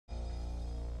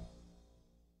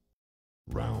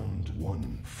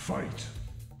one, fight.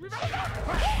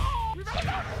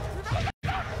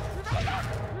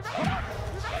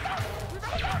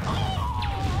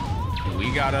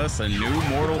 We got us a new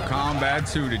Mortal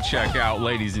Kombat 2 to check out,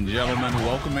 ladies and gentlemen.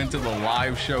 Welcome into the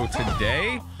live show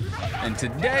today. And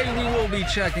today we will be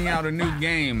checking out a new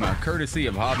game, courtesy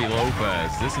of Javi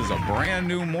Lopez. This is a brand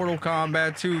new Mortal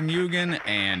Kombat 2 Mugen,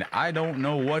 and I don't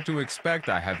know what to expect.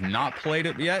 I have not played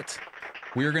it yet.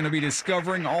 We are going to be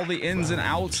discovering all the ins and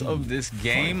outs of this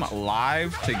game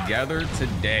live together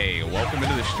today. Welcome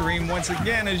into the stream once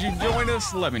again. As you join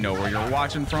us, let me know where you're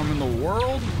watching from in the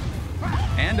world.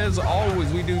 And as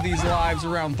always, we do these lives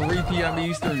around 3 p.m.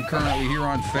 Eastern, currently here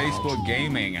on Facebook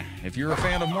Gaming. If you're a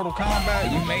fan of Mortal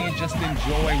Kombat, you may just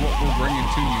enjoy what we're bringing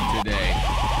to you today.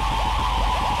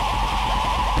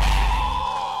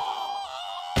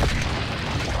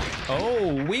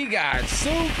 Oh, we got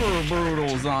super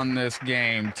brutals on this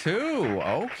game, too.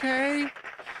 Okay.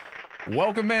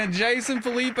 Welcome in, Jason,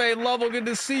 Felipe, Level, good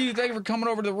to see you. Thank you for coming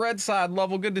over to the red side,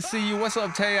 Level, good to see you. What's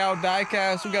up, Teo,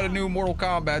 Diecast? We got a new Mortal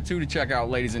Kombat 2 to check out,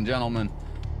 ladies and gentlemen.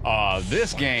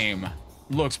 This game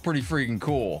looks pretty freaking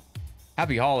cool.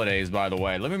 Happy holidays, by the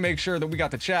way. Let me make sure that we got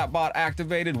the chat bot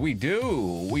activated. We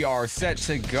do. We are set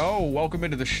to go. Welcome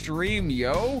into the stream,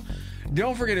 yo.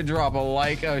 Don't forget to drop a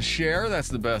like, a share. That's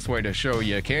the best way to show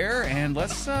you care. And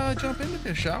let's jump into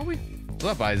this, shall we? What's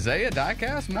up, Isaiah,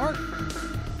 Diecast, Mark?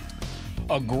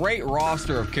 A great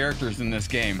roster of characters in this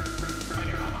game.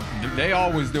 They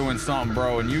always doing something,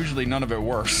 bro, and usually none of it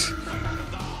works.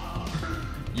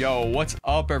 Yo, what's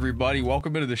up, everybody?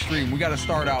 Welcome into the stream. We got to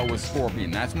start out with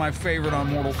Scorpion. That's my favorite on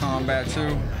Mortal Kombat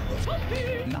 2.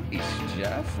 Nice,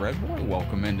 Jeff. Red Boy,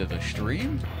 welcome into the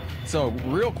stream. So,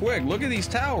 real quick, look at these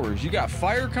towers. You got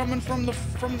fire coming from the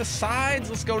sides.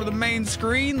 Let's go to the main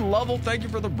screen. Level, thank you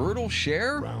for the brutal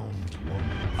share.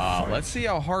 Let's see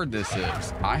how hard this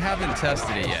is. I haven't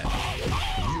tested it yet. All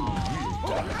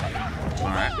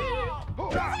right.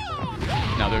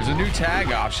 Now, there's a new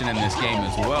tag option in this game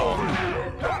as well.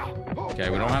 Okay,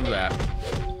 we don't have that.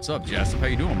 What's up, Jessup? How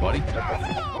you doing, buddy?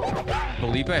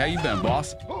 Felipe, how you been,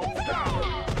 boss?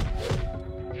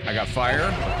 I got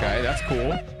fire. Okay, that's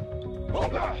cool.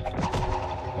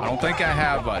 I don't think I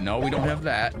have... no, we don't have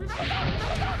that.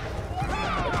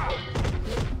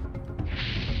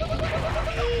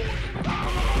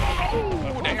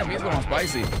 Oh, damn, he's going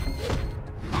spicy.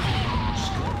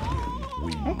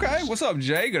 Okay, what's up,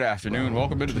 Jay? Good afternoon.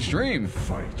 Welcome into the stream.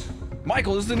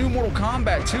 Michael, this is the new Mortal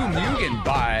Kombat 2 Mugen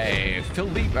by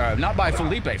Felipe. Not by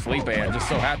Felipe. Felipe, I'm just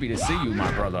so happy to see you, my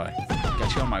brother.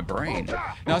 Got you on my brain.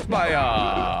 Now, it's by,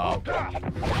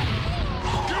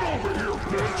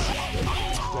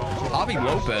 Javi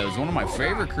Lopez, one of my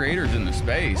favorite creators in the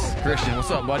space. Christian, what's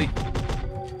up, buddy?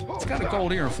 It's kind of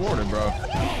cold here in Florida, bro.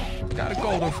 It's kind of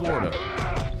cold in Florida.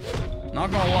 Not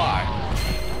gonna lie.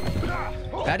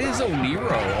 That is Oniro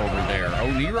over there.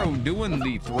 Oniro doing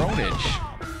the thronage.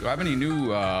 Do I have any new, We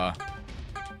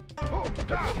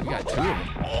got 2 of them.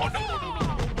 Oh, no.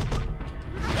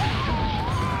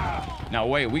 Now,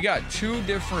 wait, we got 2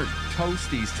 different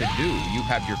toasties to do. You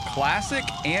have your classic,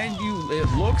 and it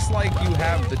looks like you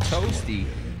have the toasty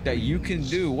that you can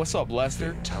do. What's up,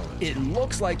 Lester? It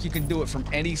looks like you can do it from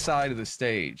any side of the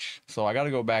stage. So I got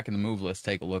to go back in the move list,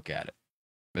 take a look at it.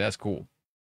 But that's cool.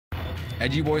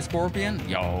 Edgy Boy Scorpion?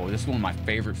 Yo, this is one of my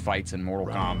favorite fights in Mortal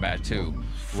Kombat 2.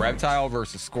 Reptile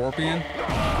versus Scorpion?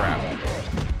 Crap.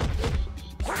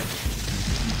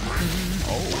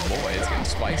 Oh boy, it's getting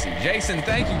spicy. Jason,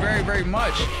 thank you very, very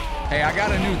much. Hey, I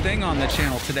got a new thing on the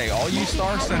channel today. All you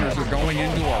Star Centers are going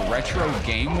into our retro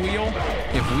game wheel.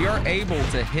 If we are able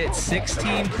to hit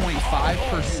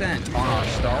 16.5% on our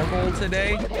star goal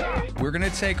today, we're going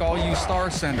to take all you Star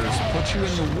Centers, put you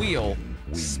in the wheel,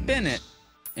 spin it,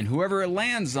 and whoever it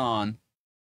lands on,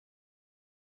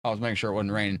 I was making sure it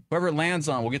wasn't raining. Whoever it lands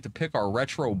on, we'll get to pick our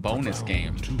retro bonus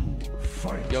game.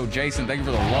 Yo, Jason, thank you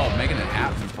for the love, making it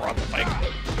happen, bro.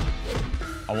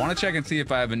 I want to check and see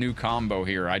if I have a new combo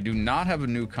here. I do not have a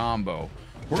new combo.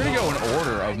 We're going to go in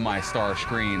order of my star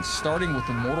screens, starting with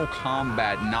the Mortal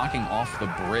Kombat knocking off the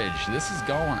bridge. This is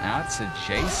going out to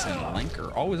Jason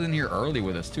Linker. Always in here early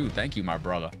with us, too. Thank you, my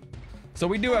brother. So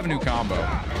we do have a new combo.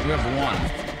 We have one.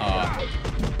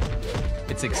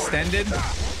 It's extended.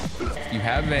 You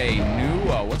have a new...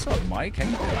 what's up, Mike? How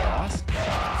you doing, boss?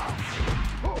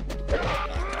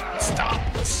 Stop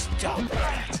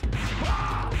that.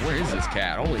 Where is this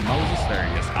cat? Holy Moses, there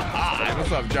he is. Hi,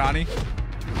 what's up, Johnny?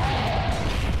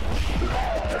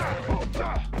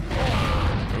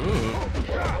 Ooh.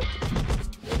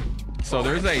 So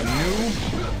there's a new...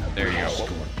 There you go.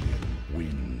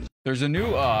 There's a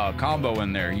new combo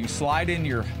in there. You slide in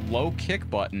your low kick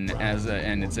button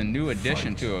and it's a new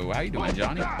addition to it. How you doing,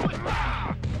 Johnny?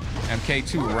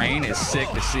 MK2 Rain is sick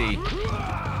to see.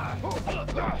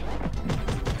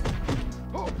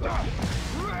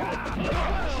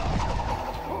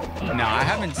 Now, I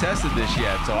haven't tested this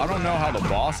yet, so I don't know how the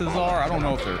bosses are. I don't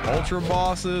know if they're ultra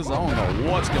bosses. I don't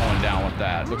know what's going down with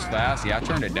that. Looks fast. Yeah, I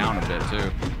turned it down a bit,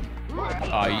 too.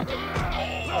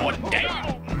 Oh,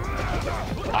 damn.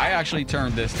 I actually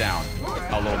turned this down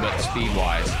a little bit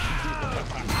speed-wise.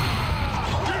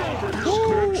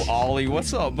 Woo! Ollie,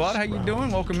 what's up, bud? How you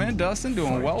doing? Welcome in, Dustin.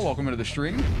 Doing well. Welcome into the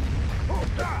stream. Oh,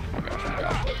 gosh,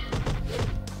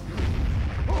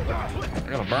 oh, gosh. I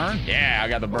got a burn? Yeah, I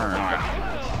got the burn. All right.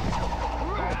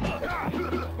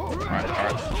 All right.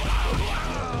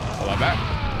 Pull that back.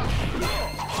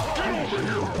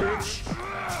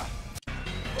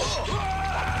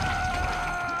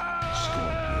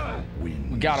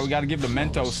 We got to give the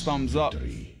Mentos thumbs up.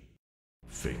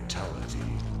 Fatality.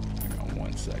 Hang on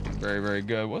 1 second. Very, very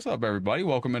good. What's up, everybody?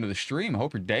 Welcome into the stream.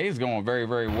 Hope your day is going very,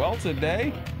 very well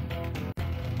today.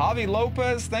 Javi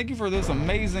Lopez, thank you for this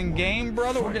amazing game,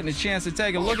 brother. We're getting a chance to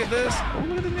take a look at this. Oh,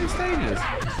 look at the new stages.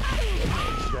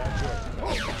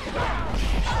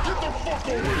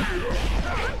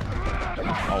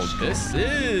 Oh, this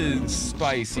is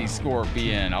Spicy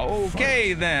Scorpion.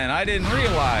 Okay, then. I didn't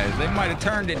realize. They might have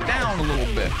turned it down a little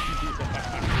bit.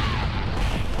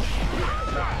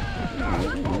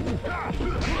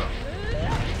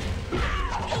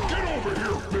 Get over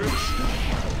here, bitch!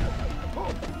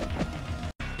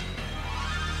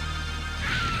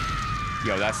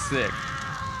 Yo, that's sick.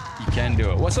 You can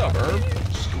do it. What's up, Herb?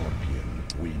 Scorpion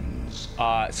wins.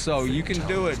 So you can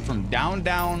do it from down,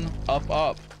 down, up,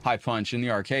 up. High punch in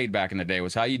the arcade back in the day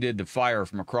was how you did the fire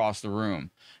from across the room.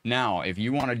 Now, if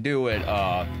you want to do it,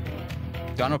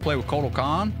 gonna play with Kotal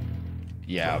Khan?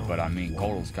 Yeah, but I mean,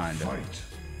 Kotal's kind of...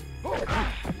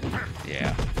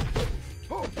 Yeah.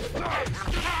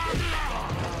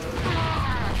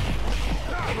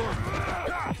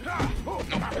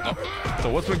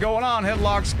 So what's been going on,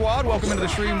 Headlock Squad? Welcome into the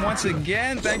stream once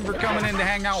again. Thank you for coming in to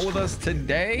hang out with us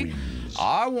today.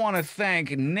 I want to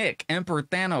thank Nick, Emperor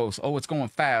Thanos. Oh, it's going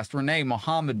fast. Renee,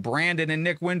 Mohammed, Brandon, and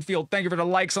Nick Winfield. Thank you for the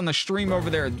likes on the stream over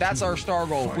there. That's our star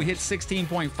goal. If we hit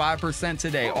 16.5%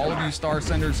 today, all of you star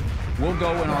senders will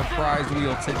go in our prize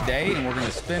wheel today, and we're going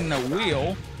to spin the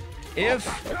wheel. If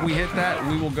we hit that,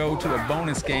 we will go to a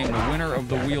bonus game. The winner of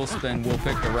the wheel spin will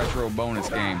pick the retro bonus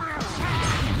game.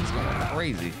 He's going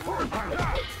crazy.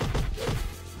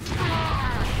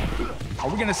 Are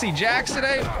we going to see Jax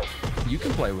today? You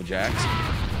can play with Jax.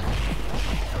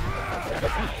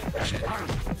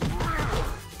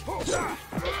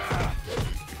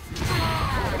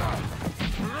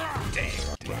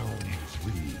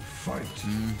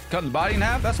 Cutting the body in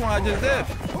half? That's what I just did.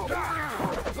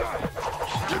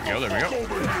 There we go.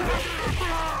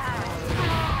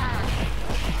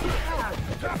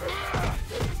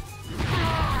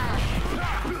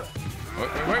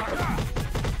 Wait.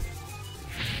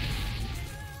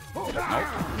 Nope.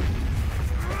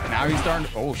 Now he's starting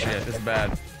to... Oh, shit. This is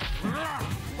bad.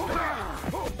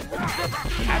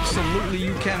 Absolutely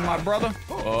you can, my brother.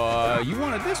 You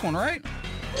wanted this one, right?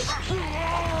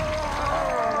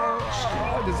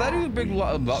 Does that do a big...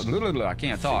 I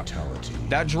can't talk.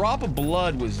 That drop of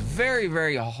blood was very,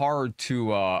 very hard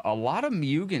to... a lot of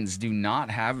Mugens do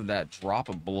not have that drop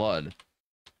of blood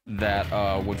that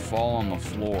would fall on the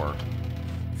floor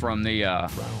from the...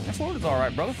 The floor is all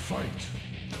right, brother. Fight.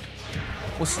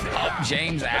 What's up,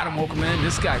 James? Adam, welcome in.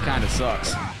 This guy kind of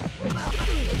sucks. All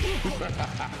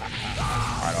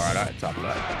right. Top of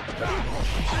that.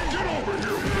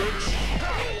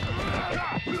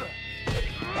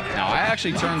 Now, I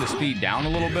actually turned the speed down a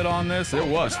little bit on this. It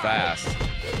was fast.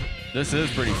 This is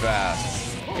pretty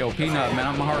fast. Yo, Peanut,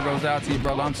 man, my heart goes out to you,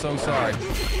 brother. I'm so sorry.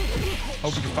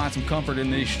 Hope you can find some comfort in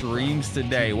these streams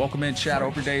today. Welcome in, chat.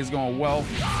 Hope your day is going well.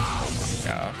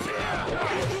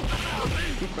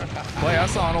 Clay, I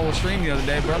saw an old stream the other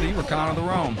day, brother. You were Con of the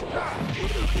Rome.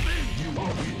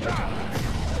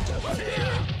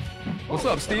 What's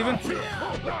up, Steven?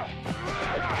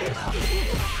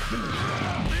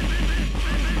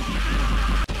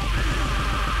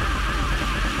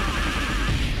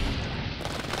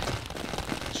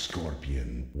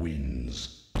 Scorpion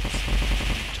wins.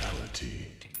 Fatality.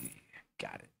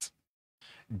 Got it.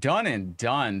 Done and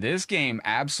done. This game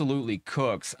absolutely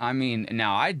cooks. I mean,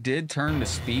 now I did turn the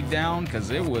speed down because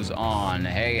it was on.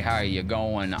 Hey, how you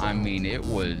going? I mean, it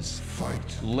was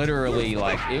literally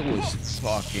like it was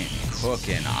fucking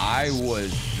cooking. I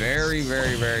was very,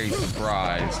 very, very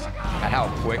surprised at how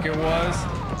quick it was.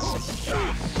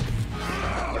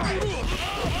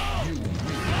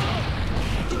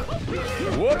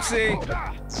 Whoopsie.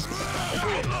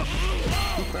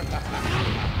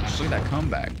 Look at that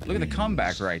comeback. Look at the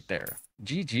comeback right there.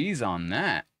 GG's on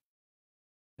that.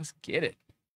 Let's get it.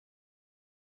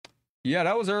 Yeah,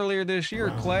 that was earlier this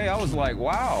year, Clay. I was like,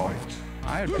 wow.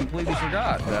 I had completely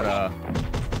forgot that,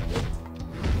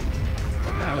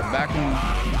 that was back when...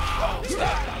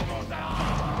 Stop.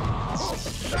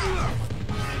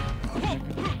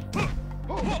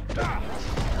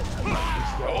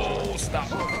 Oh, stop.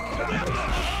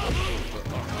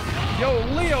 Yo,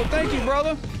 Leo, thank you,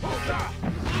 brother.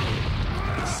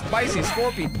 Spicy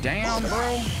Scorpion. Damn,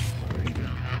 bro.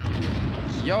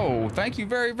 Yo, thank you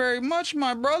very, very much,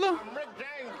 my brother.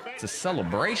 It's a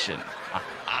celebration.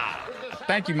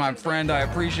 Thank you, my friend. I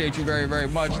appreciate you very, very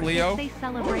much, Leo. Say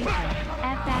celebration.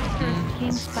 F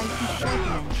King Spicy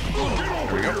Scorpion.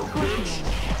 Here we go.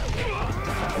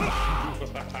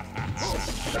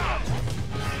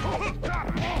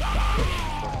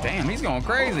 Damn, he's going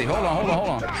crazy. Hold on, hold on,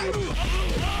 hold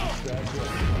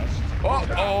on.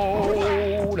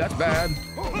 Oh, that's bad.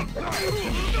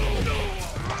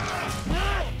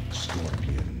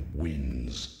 Scorpion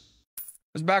wins.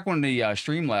 It was back when the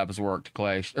Streamlabs worked,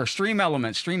 Clay. Or Stream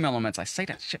Elements. I say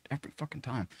that shit every fucking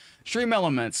time. Stream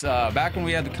Elements, back when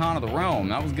we had the Con of the Realm.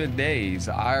 That was good days.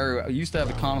 I used to have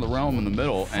the Con of the Realm in the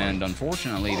middle, and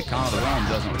unfortunately, the Con of the Realm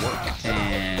doesn't work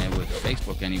with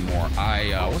Facebook anymore.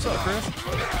 What's up, Chris?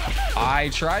 I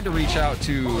tried to reach out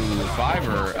to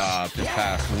Fiverr this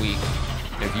past week.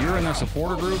 If you're in their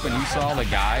supporter group and you saw the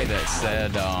guy that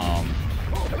said,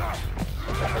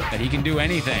 that he can do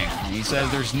anything. And he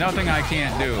says, there's nothing I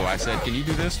can't do. I said, can you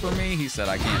do this for me? He said,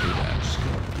 I can't do that.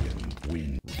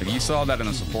 If you saw that in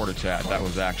the supporter chat, that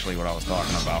was actually what I was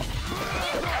talking about.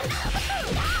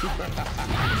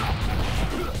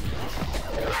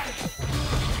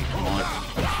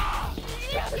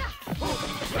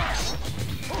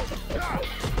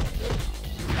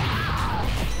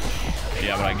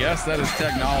 Yeah, but I guess that is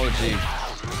technology.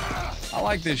 I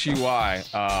like this UI.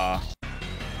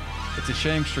 It's a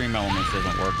shame Stream Elements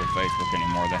doesn't work with Facebook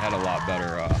anymore. They had a lot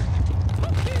better,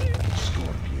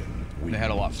 they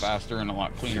had a lot faster and a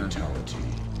lot cleaner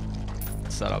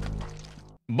setup.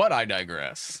 But I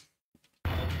digress.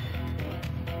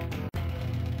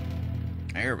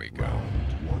 There we go.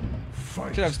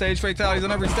 Should have stage fatalities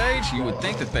on every stage. You would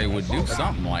think that they would do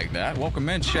something like that. Welcome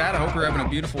in, chat. I hope you're having a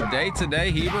beautiful day today.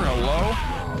 Heber, hello.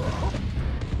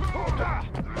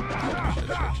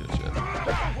 Shit.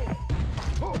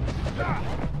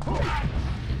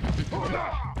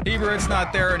 Heber, it's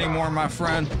not there anymore, my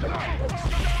friend.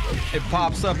 It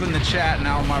pops up in the chat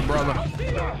now, my brother.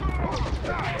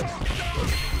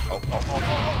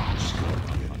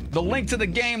 The link to the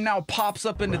game now pops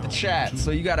up into the chat,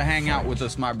 so you gotta hang out with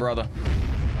us, my brother.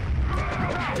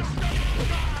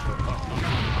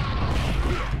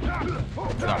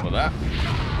 Stop with that.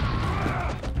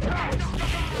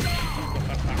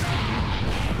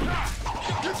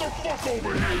 Get the fuck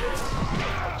over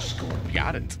here! Scorpion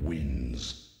Got it.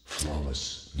 Wins.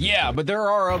 Flawless. Yeah, but there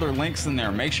are other links in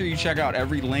there. Make sure you check out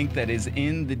every link that is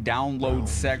in the download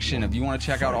section. If you want to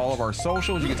check out all of our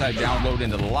socials, you can type download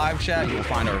into the live chat. You'll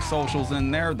find our socials in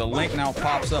there. The link now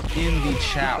pops up in the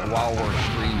chat while we're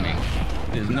streaming.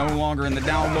 It is no longer in the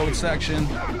download section.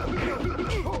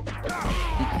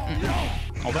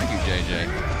 Oh, thank you, JJ.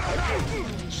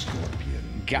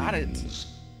 Got it.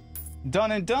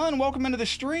 Done and done. Welcome into the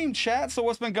stream, chat. So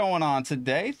what's been going on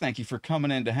today? Thank you for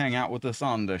coming in to hang out with us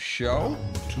on the show.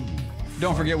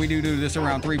 Don't forget, we do this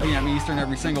around 3 p.m. Eastern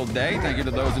every single day. Thank you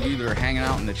to those of you that are hanging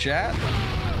out in the chat.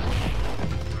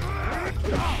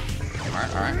 All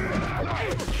right.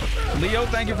 Leo,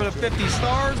 thank you for the 50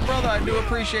 stars, brother. I do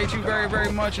appreciate you very,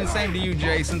 very much. And same to you,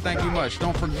 Jason. Thank you much.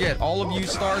 Don't forget, all of you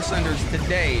star senders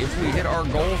today, if we hit our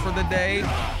goal for the day,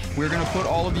 we're going to put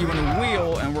all of you in a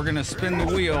wheel, and we're going to spin the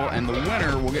wheel, and the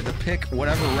winner will get to pick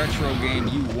whatever retro game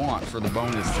you want for the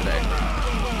bonus today.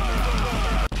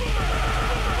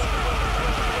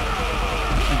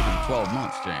 It's been 12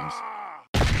 months, James.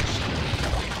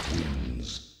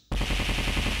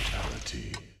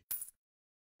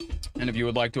 And if you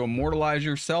would like to immortalize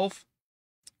yourself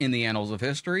in the annals of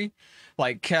history,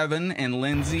 like Kevin and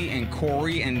Lindsay and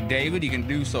Corey and David, you can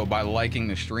do so by liking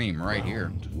the stream right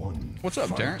here. What's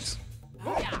up, Terrence?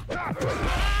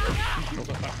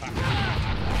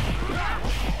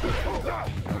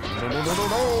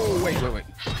 Wait.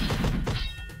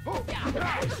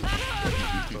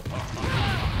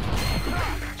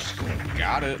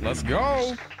 Got it. Let's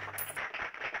go.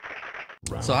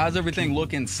 So how's everything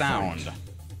look and sound? All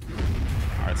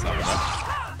right, stop with that.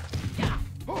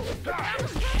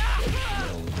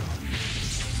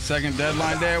 Second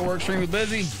deadline day at work, extremely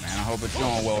busy. Man, I Hope it's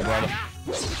going well, brother.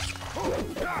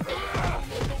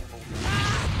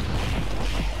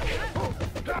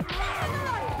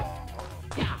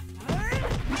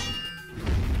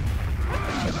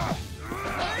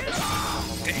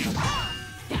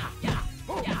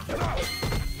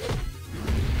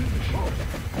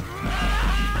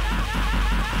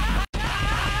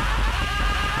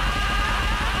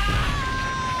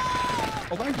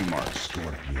 Oh, thank you, Mark.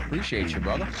 Appreciate you,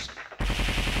 brother.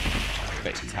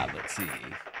 Fatality.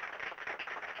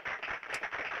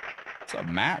 What's up,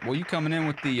 Matt? Well, you coming in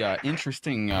with the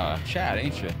interesting chat,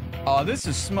 ain't you? This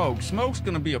is Smoke. Smoke's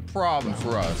gonna be a problem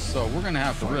for us, so we're gonna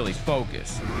have to really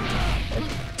focus.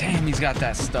 Damn, he's got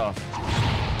that stuff.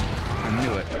 I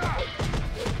knew it.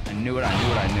 I knew it, I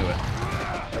knew it, I knew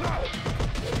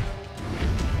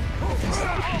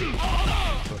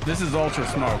it. This is Ultra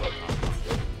Smoke.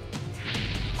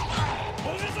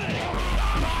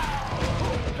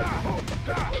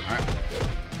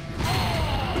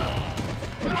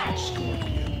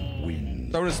 Scorpion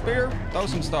wins. Throw the spear, throw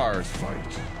some stars.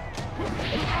 Fight.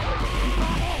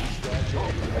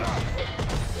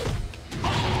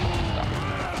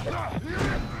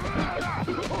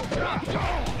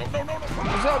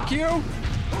 What's up, Q?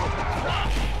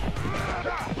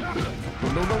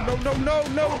 No, no, no, no, no,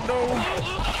 no, no.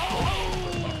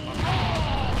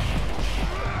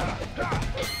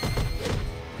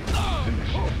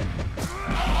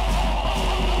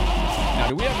 Now,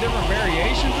 do we have different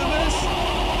variations of this?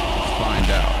 Let's find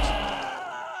out.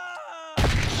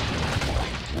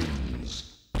 Wins.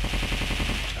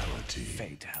 Fatality.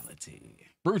 Fatality.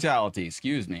 Brutality,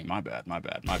 excuse me. My bad, my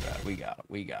bad, my bad. We got it,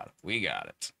 we got it, we got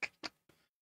it.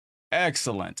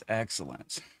 Excellent,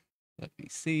 excellent. Let me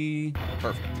see.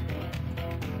 Perfect.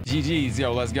 GG's,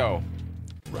 yo, let's go.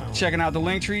 Checking out the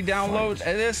link tree, download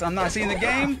this. I'm not seeing the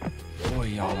game. Boy,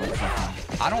 y'all,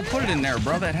 I don't put it in there,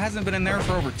 brother. It hasn't been in there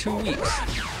for over 2 weeks.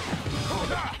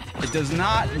 It does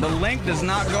not, the link does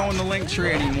not go in the link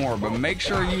tree anymore, but make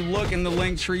sure you look in the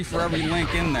link tree for every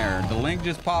link in there. The link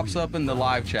just pops up in the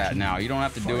live chat now. You don't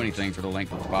have to do anything for the link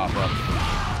to pop up.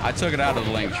 I took it out of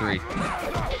the link tree.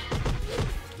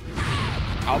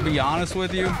 I'll be honest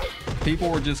with you, people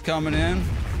were just coming in,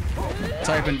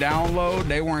 typing download.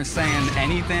 They weren't saying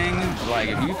anything. Like,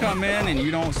 if you come in and you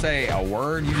don't say a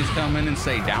word, you just come in and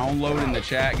say download in the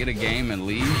chat, get a game, and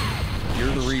leave,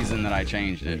 you're the reason that I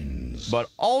changed it. But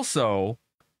also,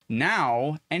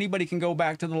 now anybody can go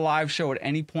back to the live show at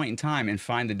any point in time and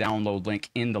find the download link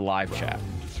in the live chat.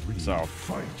 So,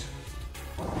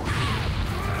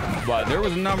 but there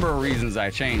was a number of reasons I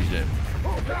changed it.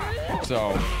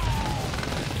 So,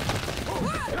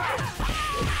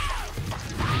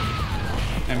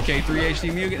 MK3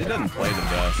 HD Mugen, it doesn't play the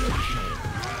best.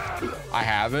 I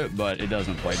have it, but it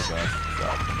doesn't play the best. So.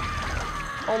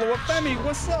 Olo Femi,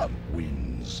 what's up?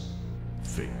 Wins.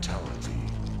 Fatality.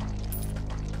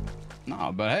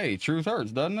 Nah, but hey, truth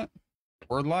hurts, doesn't it?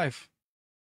 Word life.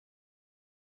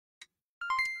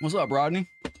 What's up, Rodney?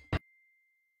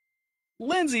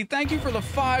 Lindsay, thank you for the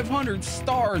 500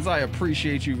 stars. I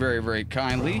appreciate you very, very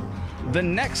kindly. The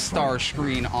next star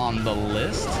screen on the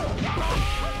list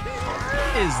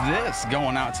is this,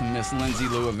 going out to Miss Lindsay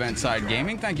Lou Eventside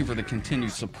Gaming. Thank you for the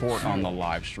continued support on the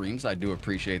live streams. I do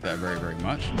appreciate that very, very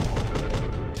much.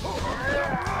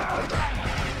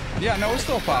 Yeah, no, it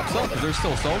still pops up. There's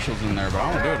still socials in there, but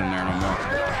I don't do it in there no more.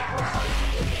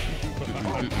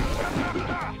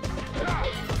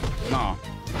 No.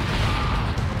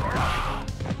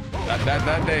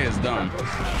 That day is done.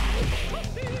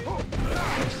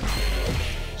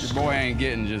 Your boy ain't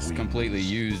getting just completely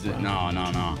used. No.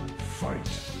 Fight.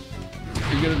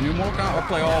 You get a new Mortal Kombat? I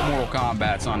play all Mortal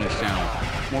Kombats on this channel.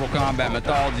 Mortal Kombat,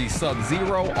 Mythology,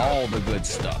 Sub-Zero, all the good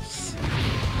stuffs.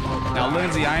 Now,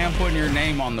 Lindsay, I am putting your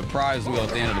name on the prize wheel at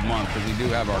the end of the month because we do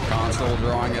have our console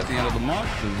drawing at the end of the month.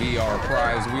 The VR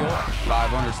prize wheel,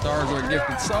 500 stars or a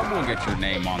gifted sub will get your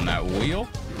name on that wheel.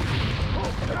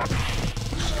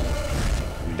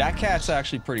 That cat's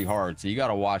actually pretty hard, so you got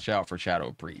to watch out for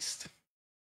Shadow Priest.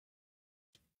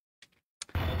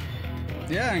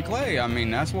 Yeah, and Clay, I mean,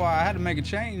 that's why I had to make a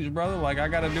change, brother. Like, I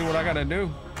got to do what I got to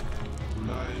do.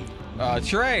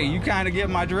 Trey, you kind of get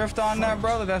my drift on that,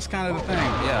 brother? That's kind of the thing.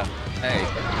 Yeah. Hey,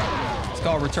 it's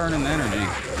called returning the energy.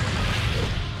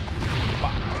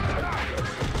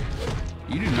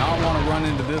 You do not want to run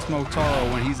into this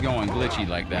Motaro when he's going glitchy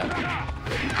like that.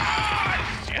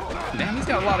 Damn, he's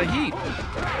got a lot of heat.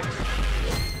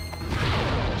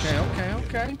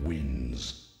 Okay.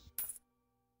 Wins.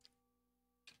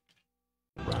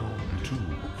 Round 2.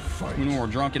 Fight. You know, we're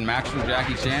drunken Max for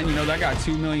Jackie Chan. You know, that got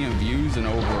 2 million views and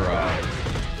over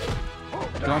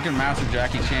Drunken Master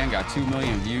Jackie Chan got 2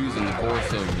 million views in the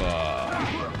course of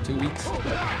 2 weeks.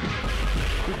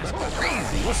 That's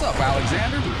crazy. What's up,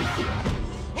 Alexander?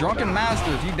 Drunken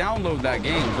Master, if you download that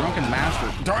game, Drunken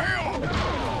Master. Damn!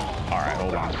 Alright,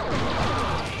 hold on.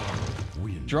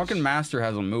 Drunken Master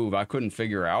has a move I couldn't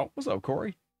figure out. What's up,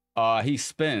 Corey? He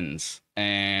spins,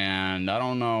 and I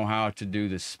don't know how to do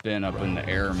the spin up in the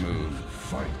air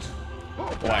move.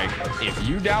 Like, if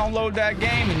you download that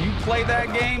game and you play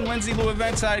that game, Lindsay Lou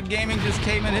Headlockedgaming just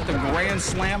came in, hit the grand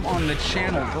slam on the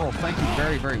channel. Girl, thank you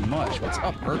very, very much. What's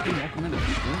up, Birkin? Welcome into the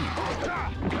stream.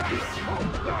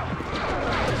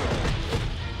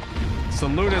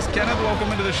 Salutus, Kenneth.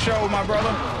 Welcome into the show, my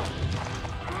brother.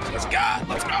 Let's go.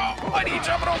 Let's go. I need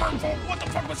jumping over. What the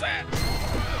fuck was that?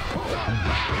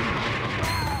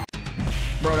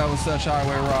 Bro, that was such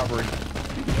highway robbery.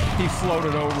 He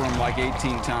floated over him like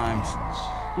 18 times.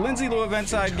 Lindsay Lou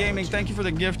Headlockedgaming, thank you for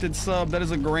the gifted sub. That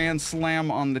is a grand slam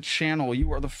on the channel.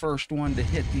 You are the first one to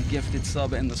hit the gifted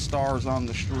sub and the stars on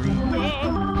the stream.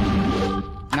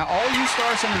 Now, all you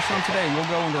star senders from today will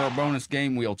go into our bonus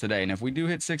game wheel today. And if we do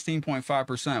hit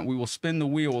 16.5%, we will spin the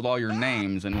wheel with all your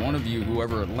names. And one of you,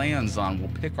 whoever it lands on,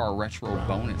 will pick our retro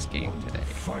bonus game today.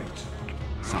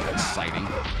 Sounds exciting.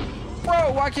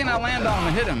 Bro, why can't I land on him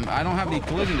and hit him? I don't have the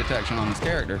collision detection on this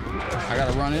character. I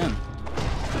gotta run in,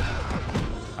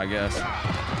 I guess.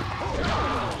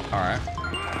 Alright.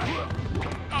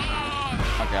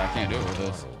 Okay, I can't do it with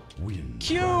this.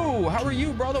 Q, how are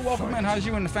you, brother? Welcome in. How's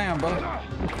you and the fam, brother?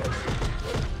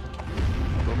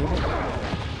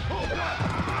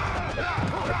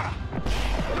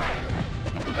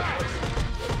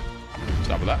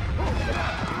 Stop with that.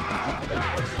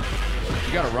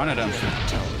 You gotta run at him.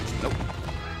 Nope.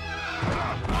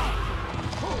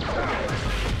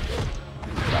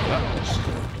 Stop with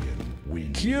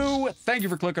that. Q, thank you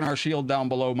for clicking our shield down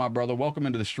below, my brother. Welcome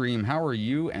into the stream. How are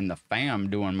you and the fam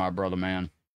doing, my brother,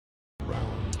 man?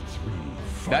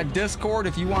 That Discord,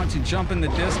 if you want to jump in the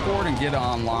Discord and get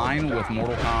online with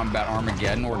Mortal Kombat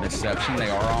Armageddon or Deception, they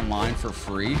are online for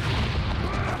free.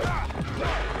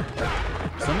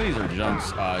 Some of these are jump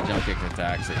kick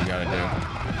attacks that you gotta do.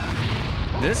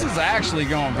 This is actually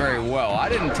going very well. I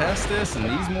didn't test this, and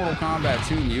these Mortal Kombat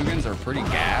 2 Mugens are pretty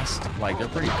gassed. Like, they're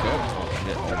pretty cooked.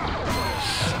 Shit.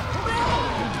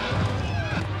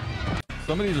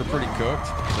 Some of these are pretty cooked,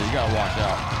 so you gotta watch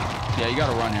out. Yeah, you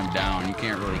gotta run him down. You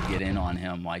can't really get in on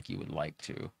him like you would like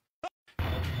to.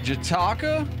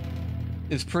 Jataka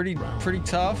is pretty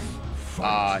tough.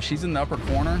 She's in the upper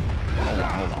corner. Hold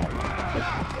on.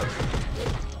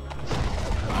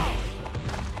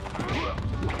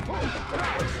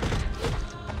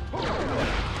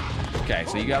 Okay,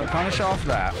 so you gotta punish off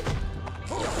that.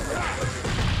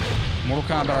 Mortal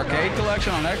Kombat Arcade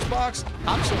Collection on Xbox?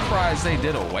 I'm surprised they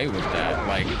did away with that.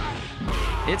 Like,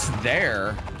 it's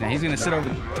there. Now he's gonna sit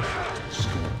over.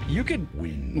 You could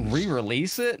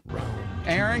re-release it,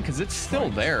 Aaron, because it's still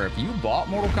there. If you bought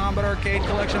Mortal Kombat Arcade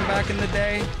Collection back in the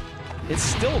day, it's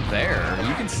still there.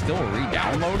 You can still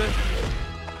re-download it.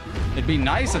 It'd be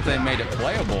nice if they made it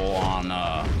playable on.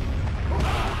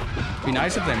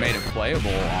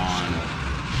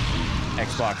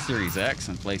 Xbox Series X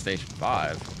and PlayStation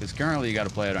 5. Because currently you got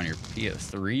to play it on your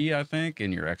PS3, I think,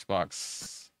 and your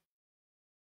Xbox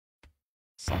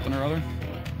something or other.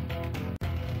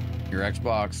 Your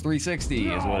Xbox 360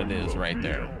 is what it is right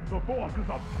there.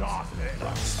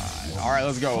 All right,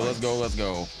 let's go.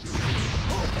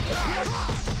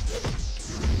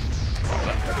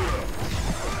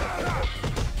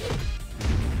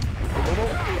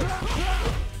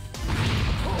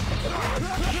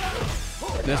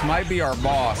 This might be our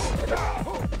boss.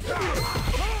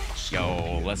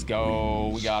 Yo, let's go.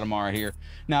 We got him right here.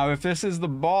 Now, if this is the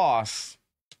boss,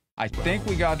 I think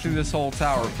we got through this whole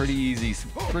tower pretty easy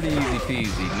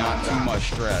peasy. Not too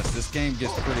much stress. This game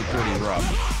gets pretty rough.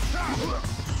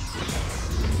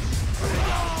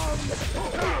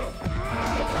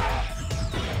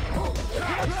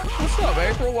 What's up,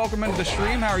 April? Welcome into the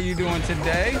stream. How are you doing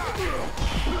today?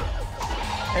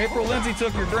 April, Lindsay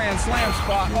took your Grand Slam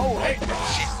spot. Oh, hey,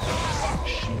 shit.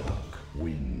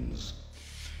 Wins.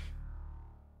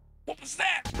 What was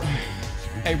that?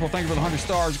 April, thank you for the 100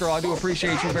 stars, girl. I do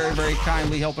appreciate you very, very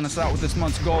kindly helping us out with this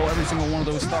month's goal. Every single one of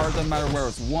those stars, doesn't matter where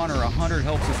it's 1 or 100,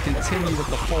 helps us continue with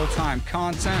the full-time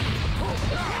content.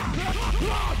 There we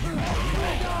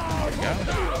go.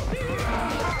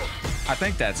 I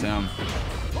think that's him.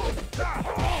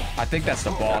 I think that's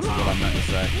the boss is what I meant to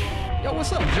say. Yo,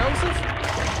 what's up, Joseph?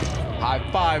 High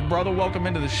five, brother. Welcome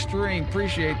into the stream.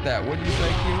 Appreciate that. What did you say,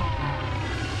 Q?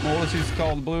 Well, let's use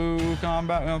called Blue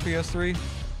Combat on PS3.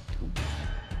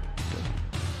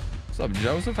 What's What's up,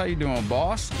 Joseph? How you doing,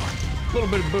 boss? A little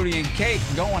bit of booty and cake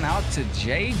going out to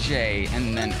JJ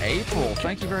and then April.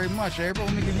 Thank you very much, April.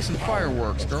 Let me give you some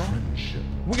fireworks, girl.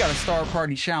 We got a Star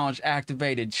Party Challenge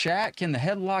activated. Chat, can the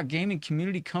Headlock Gaming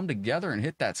community come together and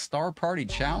hit that Star Party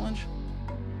Challenge?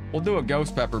 We'll do a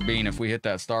Ghost Pepper Bean if we hit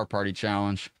that Star Party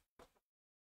Challenge.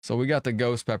 So we got the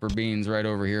Ghost Pepper Beans right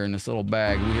over here in this little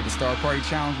bag. We hit the Star Party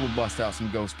Challenge, we'll bust out some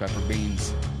Ghost Pepper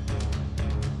Beans.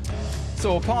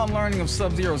 So upon learning of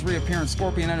Sub-Zero's reappearance,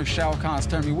 Scorpion enters Shao Kahn's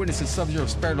turn. He witnesses Sub-Zero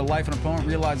spare to life, and opponent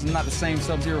realizes it's not the same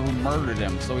Sub-Zero who murdered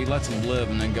him. So he lets him live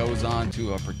and then goes on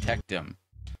to protect him.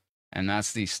 And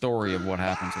that's the story of what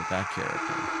happens with that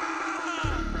character.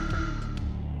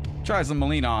 Try some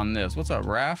Melina on this. What's up,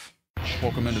 Raph?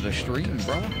 Welcome into the stream,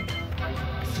 brother.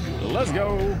 Let's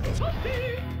go.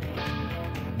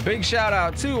 Big shout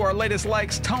out to our latest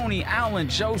likes, Tony, Alan,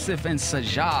 Joseph, and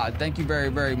Sajad. Thank you very,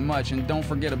 very much. And don't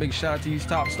forget a big shout out to you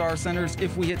top star centers.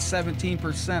 If we hit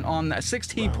 17% on that,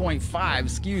 16.5,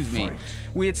 excuse me.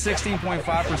 We hit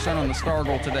 16.5% on the star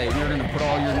goal today. We're going to put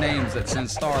all your names that send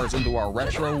stars into our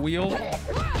retro wheel.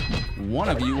 One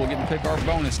of you will get to pick our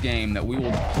bonus game that we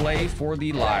will play for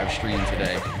the live stream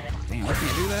today. Damn, I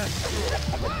can't do that.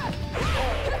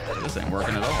 This ain't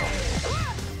working at all.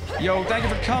 Yo, thank you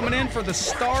for coming in for the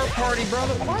Star Party,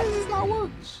 brother. Why does this not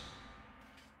work?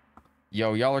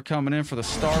 Yo, y'all are coming in for the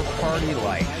Star Party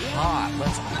like hot.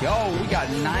 Let's go. We got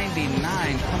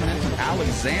 99 coming in from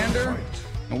Alexander.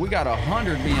 And we got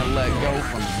 100 being let go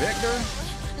from Victor.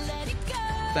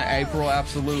 April,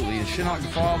 absolutely. Is Shinnok the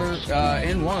father?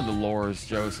 In one of the lores,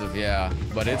 Joseph, yeah.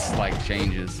 But it's like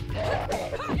changes.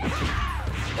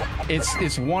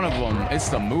 It's one of them. It's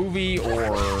the movie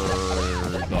or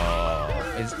the...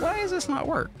 Why does this not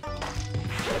work?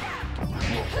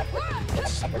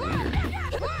 It's so weird.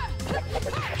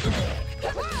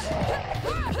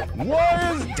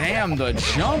 What is... Damn, the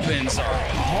jump-ins are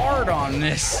hard on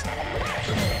this.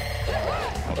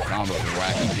 Oh, the combo's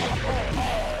wacky.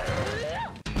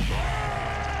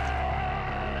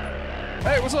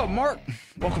 Hey, what's up, Mark?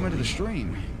 Welcome into the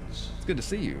stream. It's good to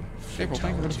see you. April,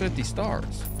 thank you for the 50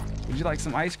 stars. Would you like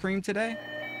some ice cream today?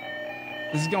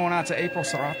 This is going out to April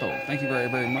Sarato. Thank you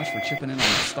very, very much for chipping in on the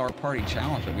Star Party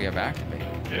Challenge that we have activated.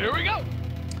 Here we go.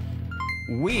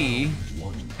 We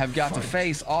have got to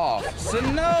face off.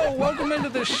 Sano, welcome into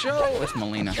the show. It's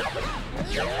Melina.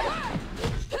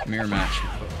 Mirror match.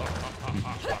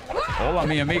 Hola,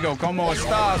 mi amigo. ¿Cómo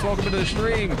estás? Welcome to the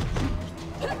stream.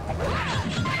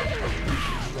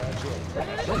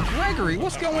 Yo, Gregory,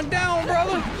 what's going down,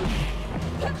 brother?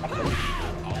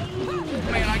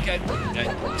 Man, I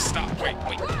can't stop. Wait.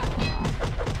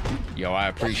 Yo, I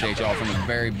appreciate y'all from the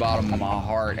very bottom of my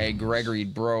heart. Hey, Gregory,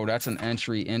 bro, that's an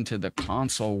entry into the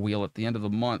console wheel at the end of the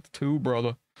month, too,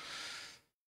 brother.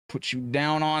 Put you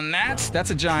down on that. That's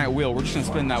a giant wheel. We're just gonna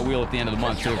spin that wheel at the end of the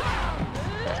month, too.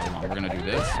 We're gonna do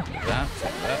this, that.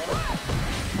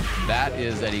 That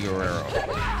is Eddie Guerrero.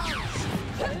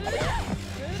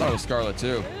 Thought it was Scarlet,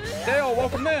 too. Dale,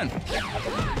 welcome in.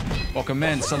 Welcome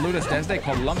in. Saludos desde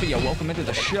Colombia. Welcome into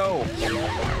the show.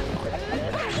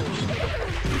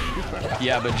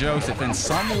 Yeah, but Joseph, in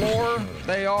some lore,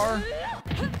 they are.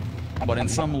 But in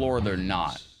some lore, they're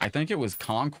not. I think it was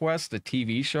Conquest, the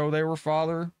TV show they were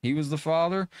father. He was the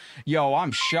father. Yo,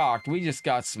 I'm shocked. We just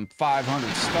got some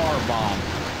 500 star bomb.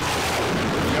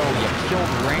 Yo, you killed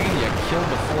Rain, you killed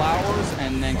the flowers,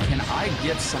 and then can I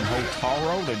get some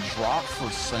Hotaro to drop for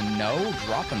Sano?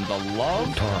 Dropping the love?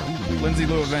 Lindsay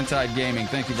Lou of Ventide Gaming,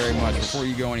 thank you very much. Before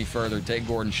you go any further, take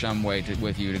Gordon Shumway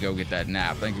with you to go get that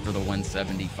nap. Thank you for the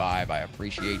 175. I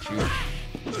appreciate you.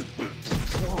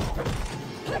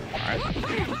 Alright.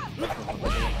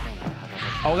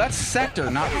 Oh, that's Sector,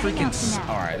 not freaking...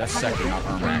 Alright, that's Sector, not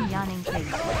Ermac.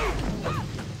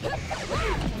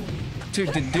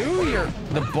 Dude, to do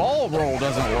the ball roll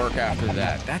doesn't work after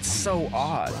that. That's so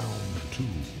odd.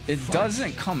 It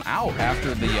doesn't come out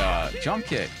after the jump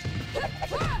kick.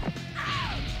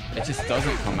 It just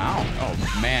doesn't come out.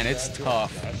 Oh man, it's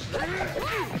tough.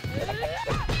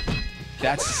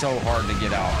 That's so hard to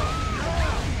get out.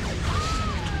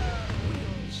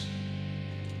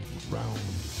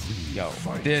 Yo,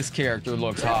 this character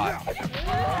looks hot.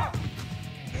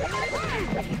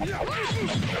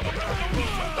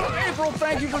 April,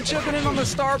 thank you for chipping in on the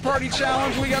Star Party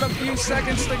Challenge. We got a few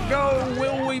seconds to go.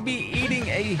 Will we be eating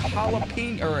a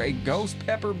jalapeno or a ghost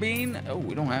pepper bean? Oh,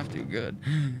 we don't have to. Good.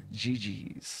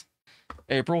 GG's.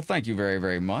 April, thank you very,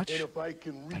 very much. I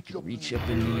can reach up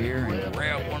in the air and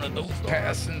grab one of those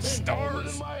passing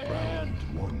stars.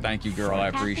 Thank you, girl. I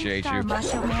appreciate you.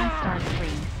 Macho Man star 3,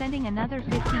 sending another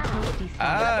 50 toasty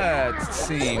stars. It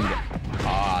seemed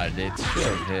odd. It should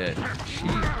have hit. She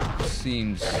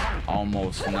seems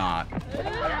almost not.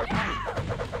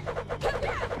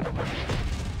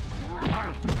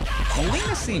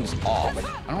 Melina seems off.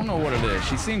 I don't know what it is.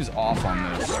 She seems off on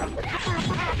this. I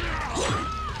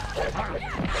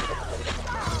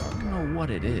don't know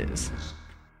what it is.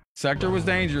 Sector was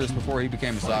dangerous before he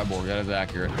became a cyborg. That is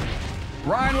accurate.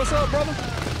 Ryan, what's up, brother?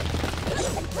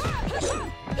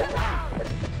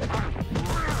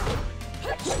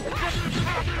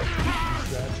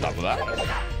 Stop with that.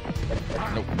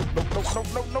 Nope,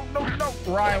 nope.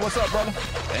 Ryan, what's up, brother?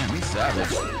 Damn, he's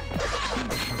savage.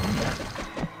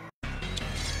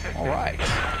 All right.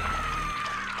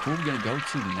 Who are we gonna go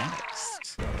to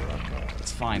next?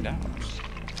 Let's find out.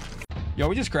 Yo,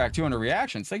 we just cracked 200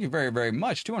 reactions. Thank you very, very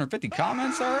much. 250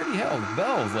 comments already? Hell,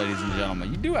 bells, ladies and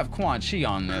gentlemen. You do have Quan Chi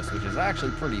on this, which is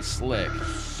actually pretty slick.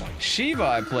 Shiva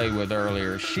I played with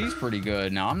earlier. She's pretty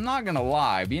good. Now, I'm not gonna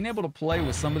lie. Being able to play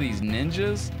with some of these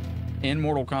ninjas in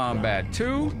Mortal Kombat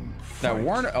 2 that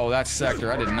weren't... Oh, that's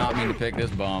Sector. I did not mean to pick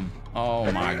this bum. Oh,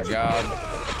 my God.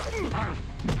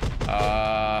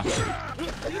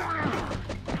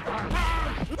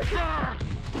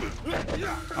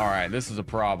 All right, this is a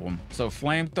problem. So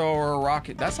flamethrower,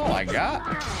 rocket, that's all I got?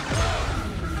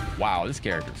 Wow, this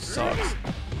character sucks.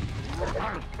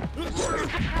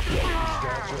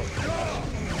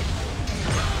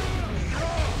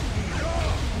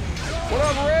 What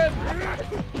up, Red?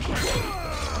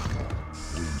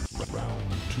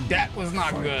 That was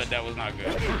not good. That was not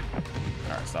good. All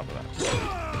right, stop with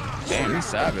that. Damn, he's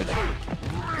savage.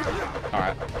 All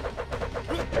right.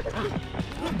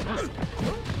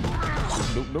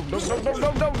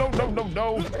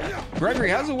 No. Gregory,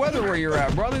 how's the weather where you're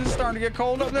at, brother? Is it starting to get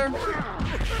cold up there?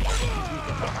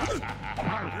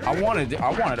 I wanted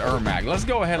Ermac. Let's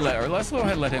go ahead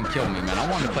and let him kill me, man.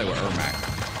 I wanted to play with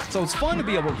Ermac. So it's fun to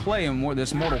be able to play in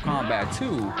this Mortal Kombat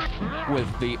 2 with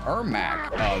the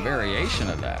Ermac variation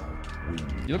of that.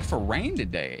 You looking for rain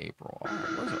today, April? Right,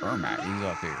 where's Ermac? He's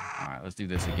up here. All right, let's do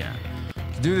this again.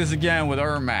 Let's do this again with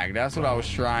Ermac. That's what I was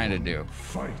trying to do.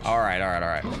 All right.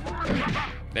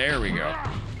 There we go.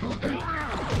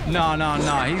 No.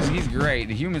 He's great.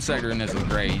 The human sector in this is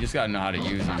great. You just got to know how to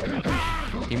use him.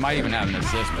 He might even have an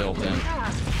assist built in.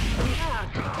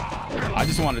 I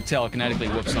just wanted to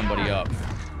telekinetically whip somebody up.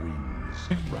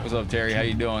 What's up, Terry? How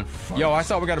you doing? Yo, I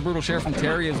saw we got a brutal share from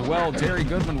Terry as well. Terry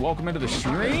Goodman, welcome into the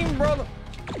stream, brother.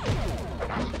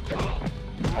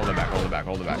 Hold it back.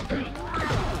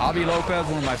 Javi Lopez,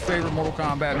 one of my favorite Mortal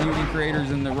Kombat Mugen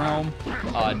creators in the realm.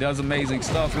 Does amazing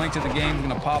stuff. Link to the game is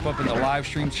going to pop up in the live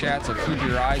stream chat, so keep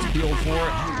your eyes peeled for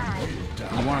it.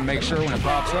 You want to make sure when it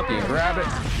pops up, you grab it.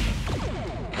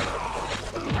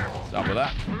 Stop with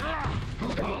that.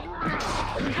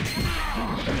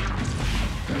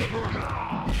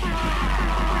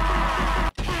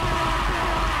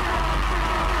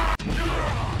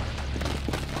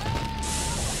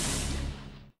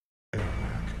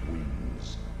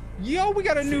 Yo, we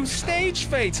got a new stage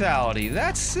fatality.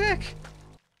 That's sick.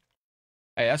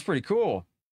 Hey, that's pretty cool.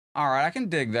 All right, I can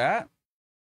dig that.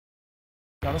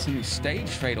 Got us a new stage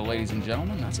fatal, ladies and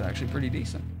gentlemen. That's actually pretty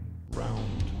decent. Round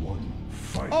 1,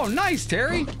 fight. Oh, nice,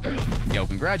 Terry. Yo,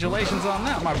 congratulations on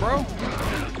that, my bro.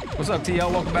 What's up,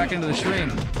 TL? Welcome back into the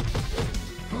stream.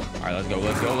 All right, let's go.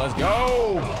 What's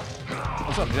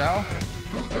up, Jao?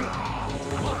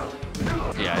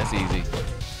 Yeah, it's easy.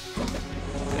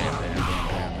 Damn.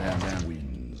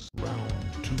 Wins. Round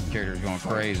 2. Character's going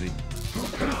crazy.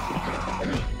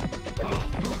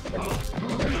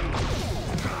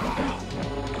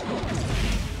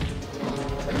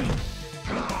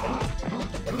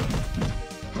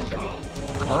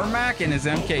 Ermac in his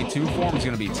MK2 form is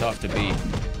going to be tough to beat,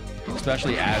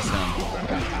 especially as him.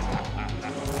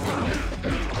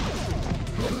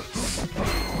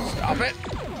 Stop it.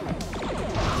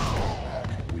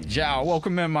 Jao,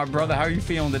 welcome in, my brother. How are you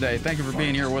feeling today? Thank you for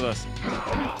being here with us.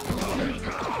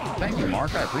 Thank you,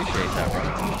 Mark. I appreciate that,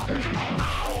 brother.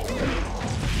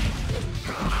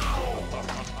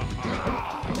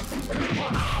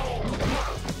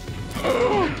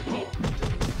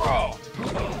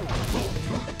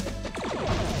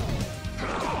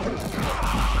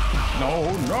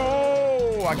 Oh.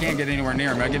 No. I can't get anywhere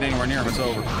near him. I get anywhere near him, it's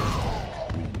over.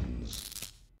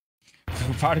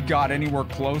 If I'd have got anywhere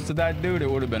close to that dude, it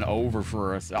would have been over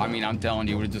for us. I mean, I'm telling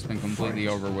you, it would have just been completely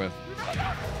over with.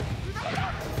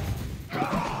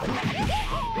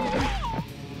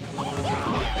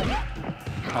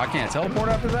 Oh, I can't teleport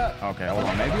after that? Okay, hold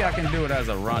on. Maybe I can do it as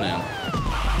a run-in.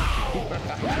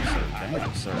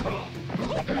 Damn, sir.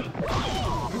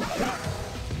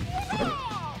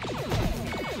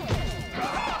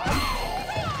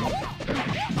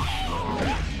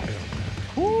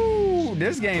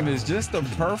 this game is just the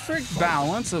perfect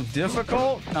balance of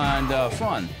difficult and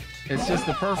fun. It's just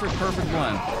the perfect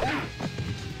blend.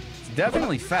 It's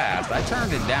definitely fast. I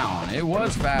turned it down. It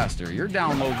was faster. Your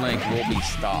download link will be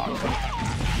stocked.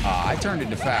 I turned it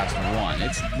to fast 1.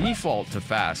 It's default to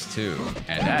fast 2,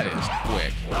 and that is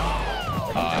quick.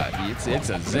 It's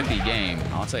a zippy game.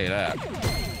 I'll tell you that.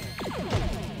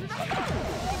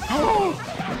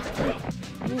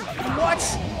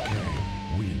 What?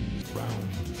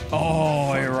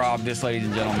 Oh, I robbed this, ladies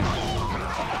and gentlemen.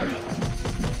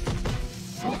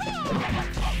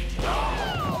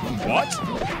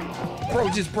 What?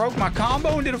 Bro just broke my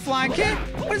combo and did a flying kick?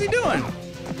 What is he doing?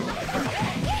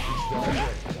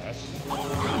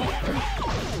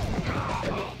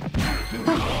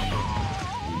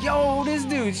 Yo, this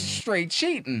dude's straight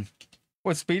cheating.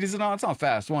 What speed is it on? It's on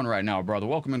fast 1 right now, brother.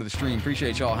 Welcome into the stream.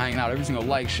 Appreciate y'all hanging out. Every single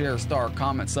like, share, star,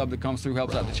 comment, sub that comes through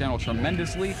helps out the channel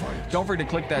tremendously. Don't forget to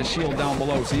click that shield down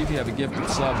below. See if you have a gifted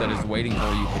sub that is waiting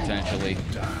for you potentially.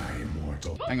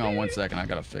 Hang on 1 second. I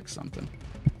gotta fix something.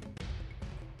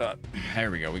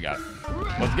 There we go. We got it.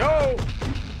 Let's go.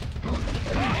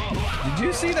 Did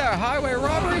you see that highway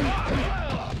robbery?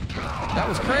 That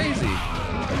was crazy.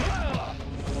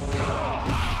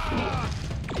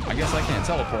 I guess I can't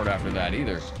teleport after that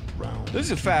either. This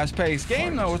is a fast-paced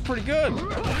game, though. It's pretty good.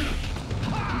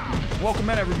 Welcome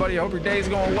in, everybody. I hope your day's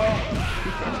going well.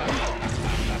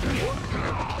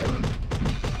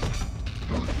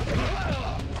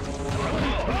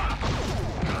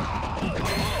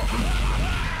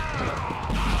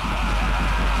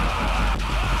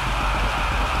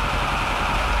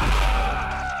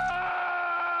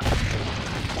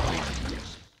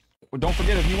 Don't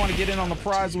forget, if you want to get in on the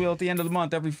prize wheel at the end of the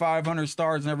month, every 500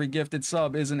 stars and every gifted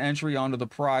sub is an entry onto the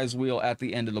prize wheel at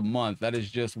the end of the month. That is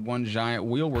just one giant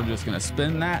wheel. We're just going to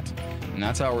spin that, and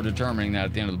that's how we're determining that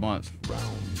at the end of the month.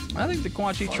 I think the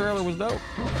Quan Chi trailer was dope.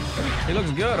 He looks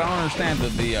good. I don't understand the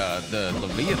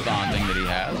Leviathan thing that he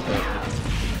has, but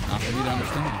not for me to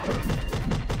understand.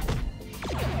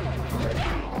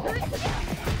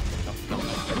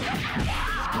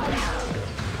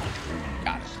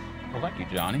 Got it. Well, thank you,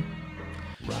 Johnny.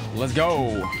 Let's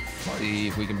go. See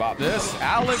if we can bop this.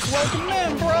 Alex, welcome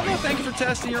in, brother. Thank you for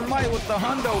testing your might with the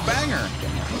hundo banger.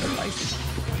 Nice.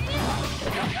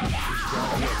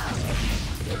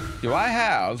 Do I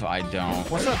have? I don't.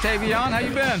 What's up, Tavion? How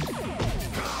you been?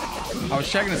 I was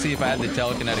checking to see if I had the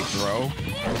telekinetic throw,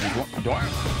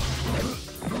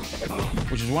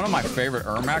 which is one of my favorite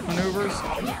Ermac maneuvers.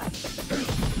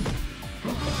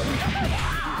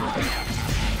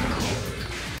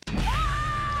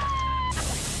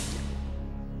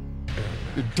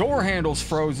 The door handle's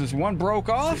froze. This one broke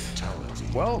off.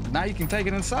 Well, now you can take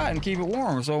it inside and keep it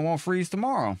warm so it won't freeze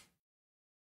tomorrow.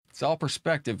 It's all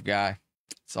perspective, guy.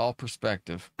 It's all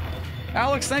perspective.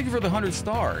 Alex, thank you for the 100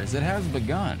 stars. It has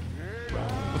begun.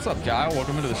 What's up, Kyle?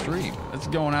 Welcome into the stream. It's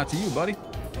going out to you, buddy.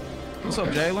 What's up,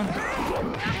 Jalen?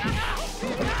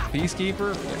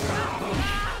 Peacekeeper.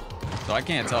 So I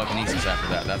can't telekinesis after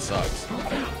that. That sucks.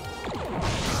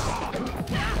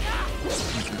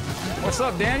 What's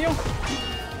up, Daniel?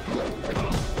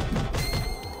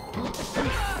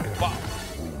 Wow.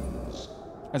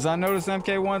 As I notice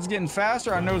MK1's getting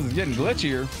faster, I notice it's getting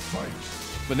glitchier.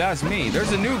 But that's me.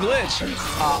 There's a new glitch.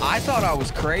 I thought I was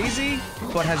crazy,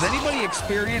 but has anybody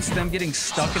experienced them getting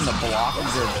stuck in the block,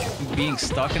 or being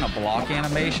stuck in a block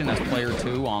animation as player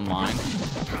 2 online?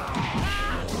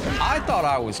 I thought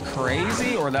I was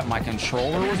crazy or that my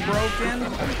controller was broken,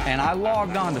 and I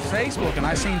logged on to Facebook and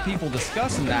I seen people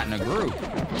discussing that in a group.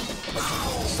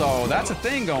 So that's a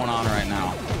thing going on right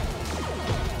now.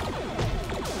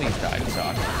 Things died in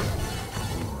talk.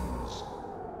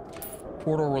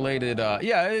 Portal related,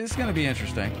 yeah, it's gonna be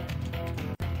interesting.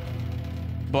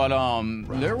 But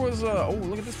there was oh,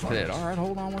 look at this pit. All right,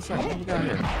 hold on 1 second. What we got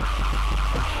here?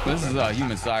 This is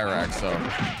human Cyrax, so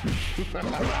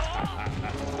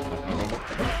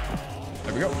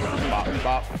there we go. Bop,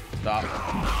 bop, stop.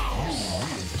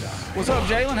 What's up,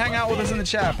 Jalen? Hang out with us in the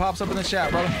chat. Pops up in the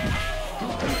chat, brother.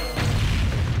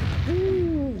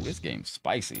 Ooh, this game's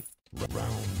spicy.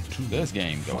 This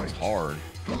game goes hard.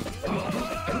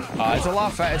 It's a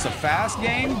lot it's a fast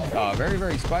game. Very,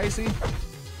 very spicy.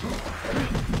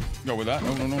 Go with that.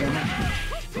 No, no, no, no, no.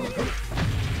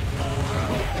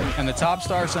 And the top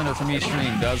star sender from each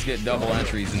stream does get double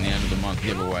entries in the end of the month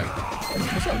giveaway.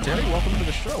 What's up, Terry? Welcome to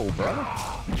the show, brother.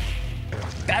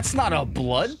 That's not a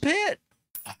blood pit?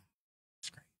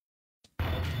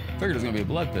 Figured it was gonna be a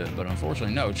blood pit, but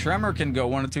unfortunately no. Tremor can go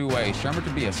one of two ways. Tremor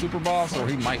could be a super boss, or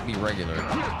he might be regular.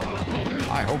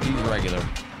 I hope he's regular.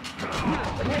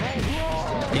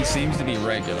 He seems to be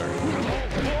regular.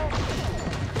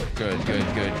 Good, good,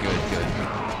 good, good, good.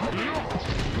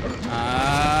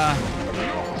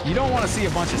 You don't want to see a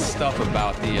bunch of stuff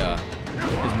about the,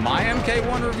 is my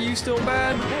MK1 review still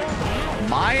bad?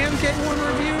 My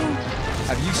MK1 review?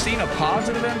 Have you seen a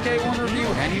positive MK1 review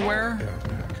anywhere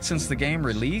since the game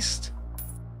released?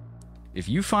 If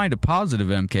you find a positive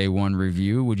MK1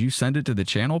 review, would you send it to the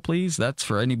channel, please? That's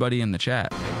for anybody in the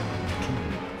chat.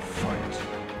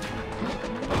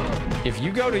 If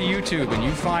you go to YouTube and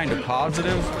you find a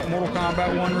positive Mortal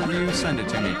Kombat 1 review, send it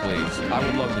to me, please. I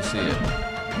would love to see it.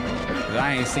 Because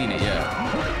I ain't seen it yet.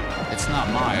 It's not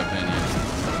my opinion.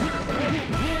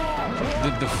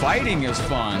 The fighting is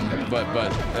fun, but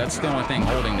that's the only thing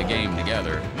holding the game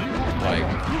together. Like,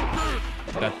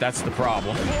 that's the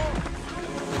problem.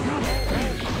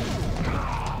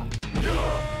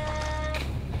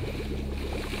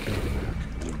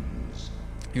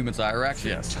 Human Cyrax?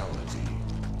 Yes.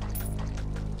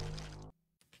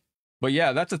 But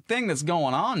yeah, that's a thing that's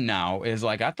going on now, is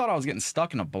like, I thought I was getting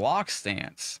stuck in a block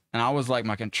stance. And I was like,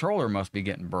 my controller must be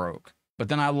getting broke. But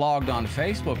then I logged on to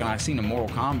Facebook and I seen a Mortal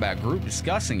Kombat group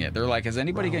discussing it. They're like, is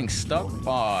anybody getting stuck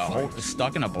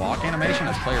in a block animation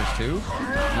as players too?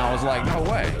 And I was like, no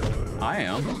way. I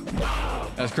am.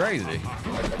 That's crazy.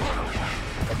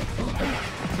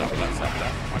 Stop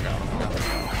that. Oh my god,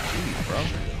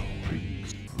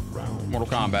 Jeez, bro. Mortal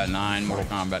Kombat 9, Mortal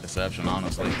Kombat Deception,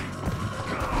 honestly.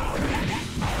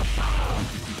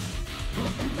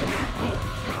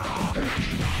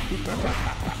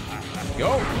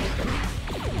 Go!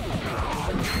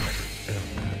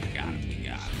 Got it.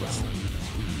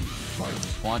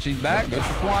 Quan Chi's back. Good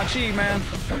for Quan Chi, man.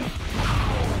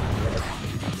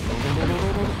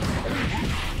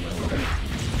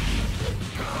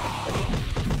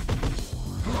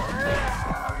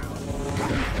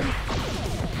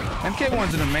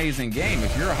 MK1's an amazing game.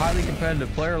 If you're a highly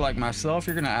competitive player like myself,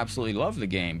 you're going to absolutely love the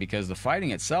game because the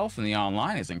fighting itself in the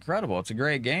online is incredible. It's a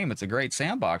great game. It's a great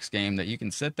sandbox game that you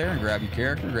can sit there and grab your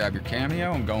character, grab your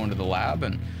cameo, and go into the lab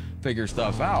and figure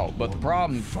stuff out. But the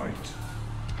problem,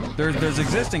 there's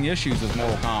existing issues with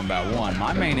Mortal Kombat 1.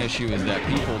 My main issue is that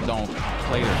people don't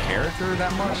play their character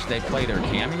that much. They play their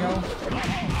cameo.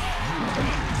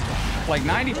 Like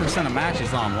 90% of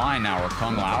matches online now are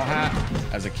Kung Lao hat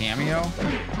as a cameo.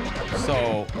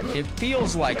 So it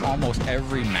feels like almost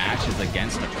every match is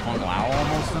against a Kung Lao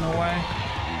almost in a way.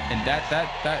 And that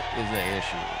is the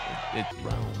issue.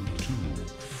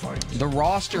 The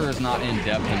roster is not in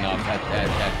depth enough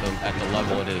at the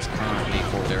level it is currently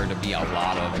for there to be a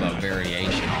lot of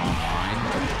variation online.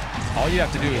 All you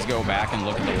have to do is go back and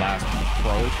look at the last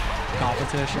pro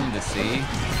competition to see.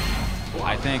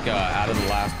 I think out of the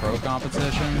last pro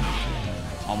competition,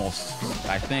 almost,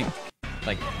 I think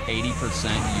like 80%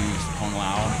 used Kung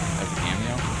Lao as a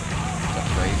cameo. Is that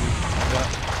crazy?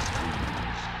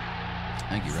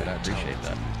 Thank you, Red. I appreciate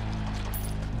that.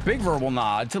 Big verbal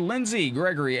nod to Lindsay,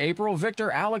 Gregory, April,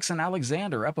 Victor, Alex, and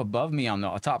Alexander up above me on the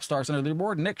top Star Center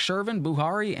leaderboard. Nick, Shervin,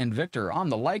 Buhari, and Victor on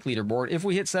the like leaderboard. If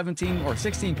we hit 17 or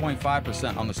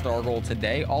 16.5% on the star goal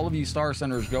today, all of you Star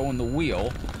Centers go in the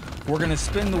wheel. We're going to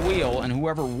spin the wheel, and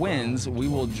whoever wins, we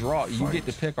will draw. You get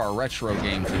to pick our retro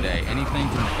game today. Anything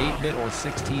from the 8-bit or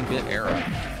 16-bit era.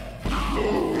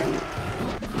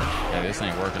 Yeah, this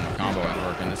ain't working. The combo ain't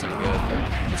working. This ain't good.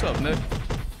 What's up, Nick?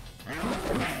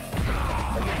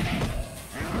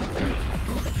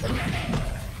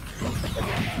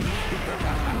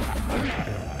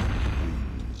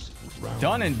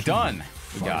 Done and done.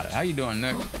 We got it. How you doing,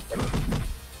 Nick?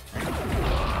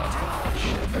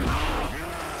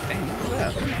 Dang, what's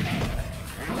that?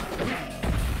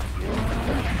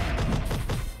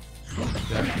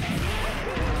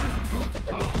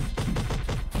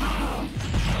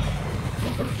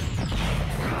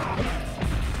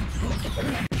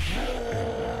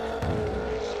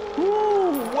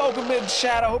 Woo! Welcome in,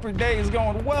 chat. I hope your day is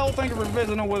going well. Thank you for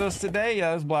visiting with us today.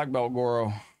 Yeah, this is Black Belt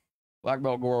Goro. Black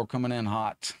Belt Goro coming in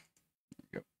hot.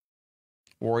 There you go.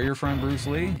 Warrior friend Bruce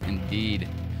Lee? Indeed.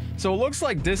 So it looks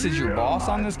like this is your boss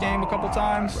on this game a couple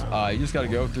times. You just got to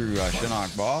go through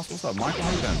Shinnok boss. What's up, Michael?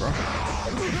 How you been, bro?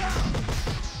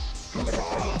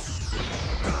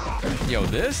 Yo,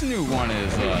 this new one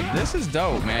is, this is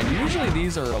dope, man. Usually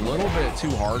these are a little bit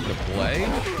too hard to play.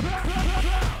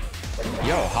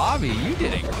 Yo, Javi, you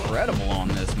did incredible on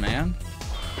this, man.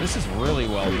 This is really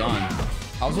well done.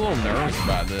 I was a little nervous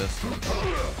about this.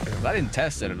 I didn't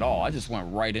test it at all. I just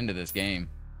went right into this game.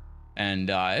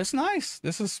 And it's nice.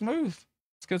 This is smooth.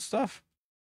 It's good stuff.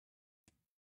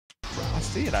 I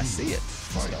see it. I see it.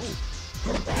 Let's go.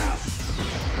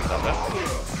 Stop that.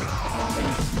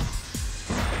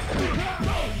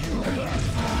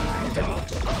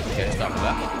 Okay, stop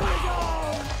that.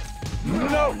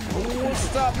 Oh,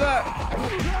 stop that.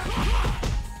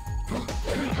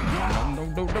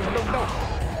 No.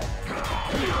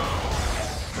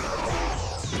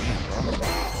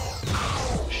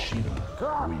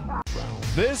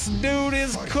 This dude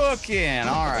is cooking.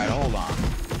 All right, hold on.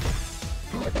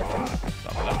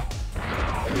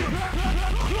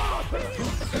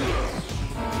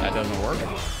 That doesn't work.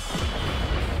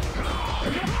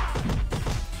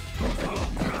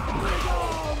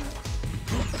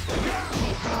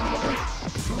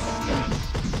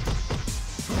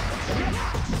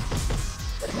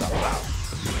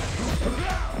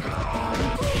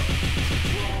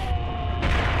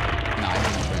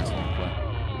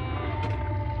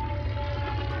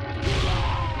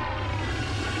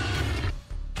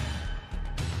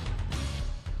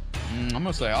 I'm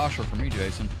gonna say Osher for me,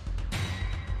 Jason.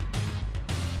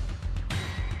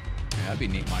 Yeah, that'd be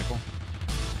neat, Michael.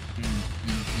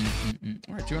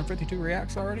 All right, 252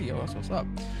 reacts already. Yo, that's what's up.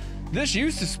 This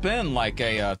used to spin like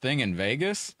a thing in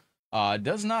Vegas.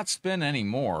 Does not spin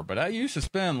anymore, but I used to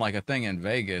spin like a thing in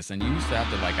Vegas, and you used to have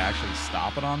to like actually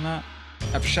stop it on that.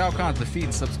 After Shao Kahn's defeat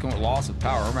and subsequent loss of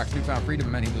power, Ermac's newfound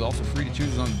freedom meant he was also free to choose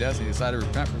his own destiny. He decided to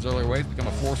repent from his earlier ways, become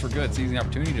a force for good, seizing the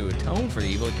opportunity to atone for the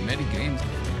evil he committed. Games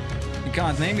in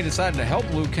Khan's name, he decided to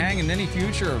help Liu Kang in any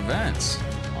future events.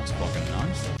 That's fucking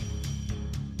nice.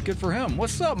 Good for him.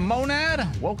 What's up,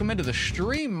 Monad? Welcome into the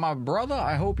stream, my brother.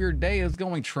 I hope your day is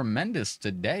going tremendous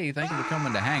today. Thank you for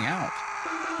coming to hang out.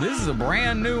 This is a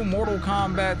brand new Mortal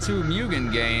Kombat 2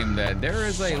 Mugen game that there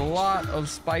is a lot of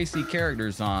spicy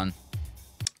characters on.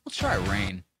 Let's try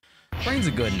Rain. Rain's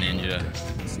a good ninja.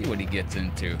 Let's see what he gets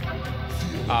into.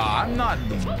 I'm not...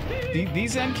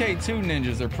 These MK2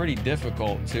 ninjas are pretty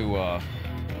difficult to...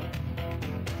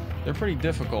 they're pretty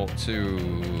difficult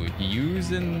to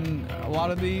use in a lot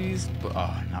of these, but...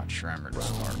 not Tremor to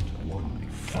start. One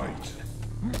fight.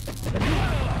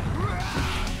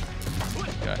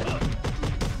 Okay.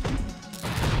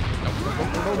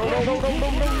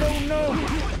 No.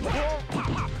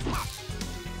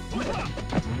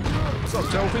 What's up,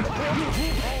 Toby?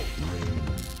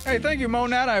 Hey, thank you,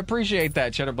 Monad. I appreciate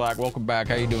that. Cheddar Black, welcome back.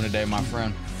 How you doing today, my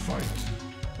friend? Fight.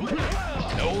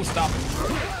 No, stop it.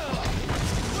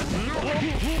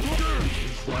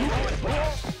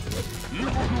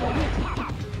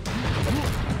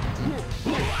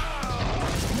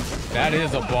 That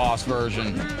is a boss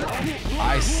version.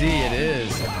 I see it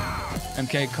is.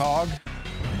 MK Cog.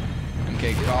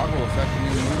 MK Cog will affect the new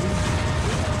movie.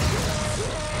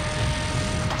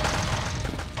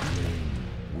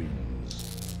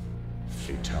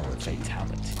 Fatality.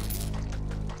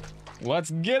 Let's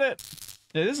get it.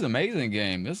 Yeah, this is an amazing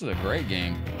game. This is a great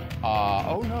game.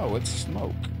 Oh no, it's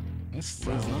smoke. This is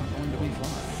not going to be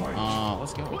fun.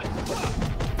 Let's go.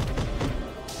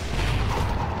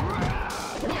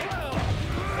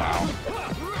 Wow.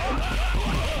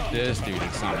 This dude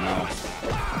is something else.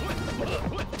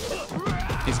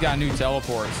 He's got new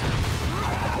teleports.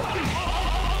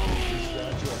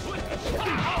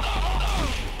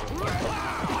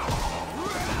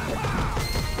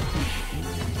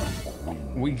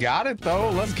 We got it though.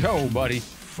 Let's go, buddy.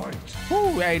 Fight.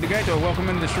 Woo, hey, Degato, welcome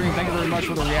into the stream. Thank you very much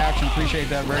for the reaction. Appreciate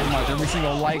that very much. Every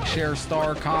single like, share,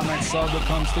 star, comment, sub that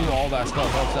comes through, all that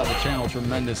stuff helps out the channel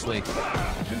tremendously.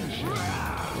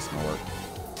 This can work.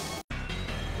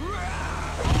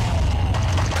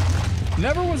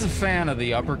 Never was a fan of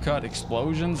the uppercut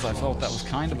explosions. I felt that was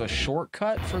kind of a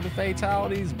shortcut for the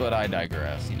fatalities, but I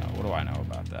digress. You know, what do I know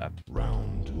about that?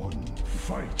 Round one.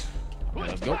 Fight.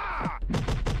 Let's go.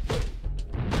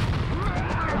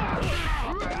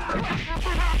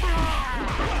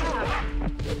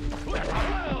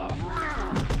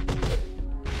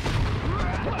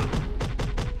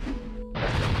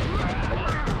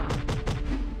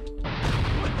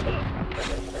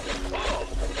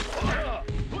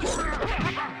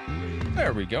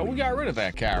 There we go. We got rid of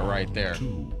that cat right there.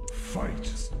 Two.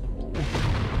 Fight.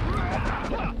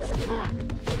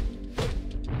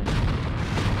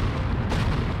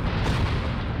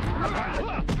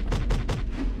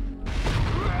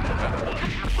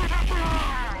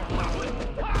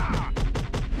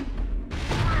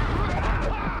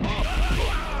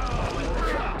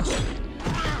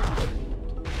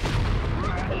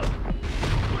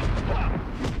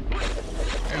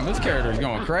 Damn, this character is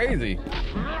going crazy.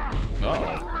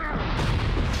 Uh-oh.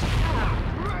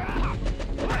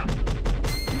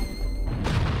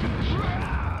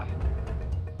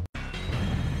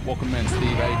 Welcome in,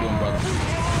 Steve. How you doing, brother?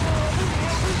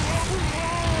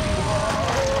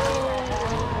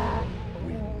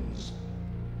 Wins.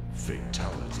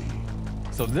 Fatality.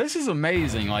 What's So this is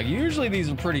amazing. Like, usually these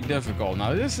are pretty difficult.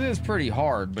 Now, this is pretty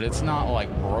hard, but it's not, like,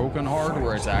 broken hard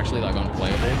where it's actually, like,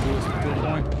 unplayable to a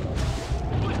point.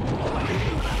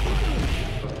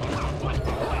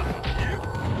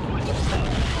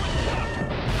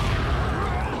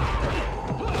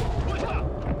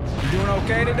 You doing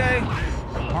okay today?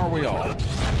 Aren't we all?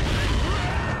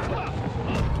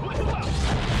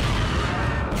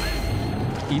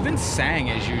 Even Sang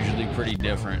is usually pretty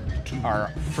different,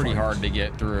 or pretty hard to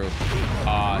get through.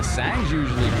 Sang's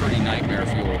usually pretty nightmare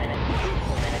fuel.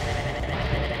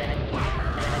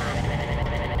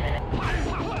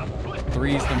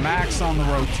 Three's the max on the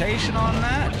rotation on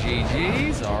that.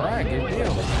 GG's. All right, good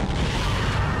deal.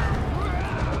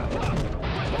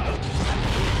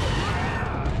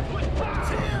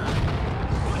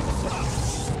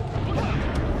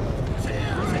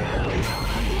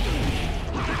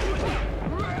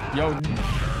 Yo,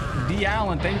 D.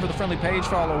 Allen, thank you for the friendly page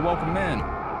follow. Welcome in.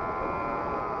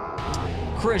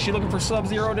 Chris, you looking for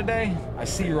Sub-Zero today? I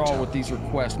see you're all with these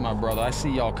requests, my brother. I see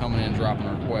y'all coming in dropping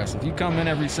requests. If you come in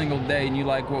every single day and you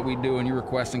like what we do and you're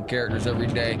requesting characters every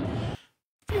day,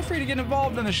 feel free to get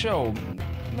involved in the show.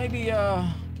 Maybe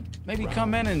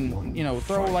come in and, you know,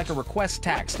 throw like a request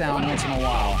tax down once in a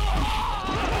while.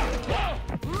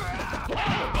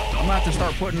 I'm gonna have to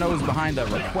start putting those behind a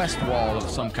request wall of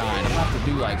some kind. I'm gonna have to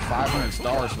do like 500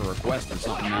 stars for request or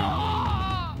something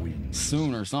now.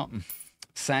 Soon or something.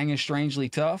 Sang is strangely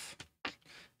tough.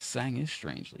 Sang is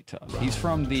strangely tough. He's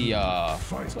from the,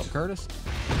 what's up, Curtis?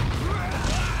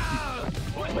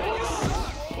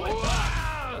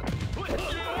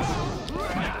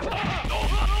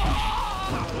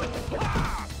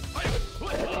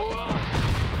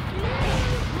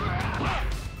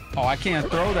 Oh, I can't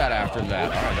throw that after that.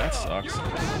 Oh, that sucks.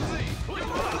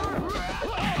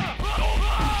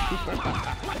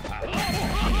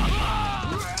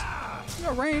 You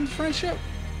got range, friendship?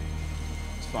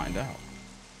 Let's find out.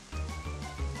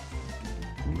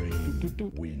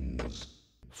 Rain wins.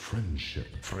 Friendship.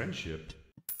 Friendship.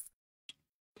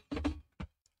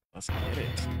 Let's get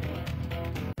it.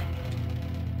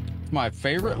 It's my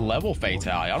favorite level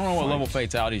fatality. I don't know what level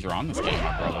fatalities are on this game,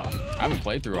 my brother. I haven't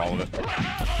played through all of it.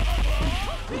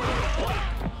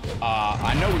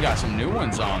 I know we got some new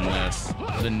ones on this.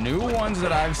 The new ones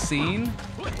that I've seen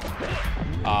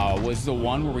was the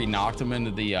one where we knocked him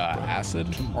into the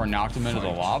acid, or knocked him into the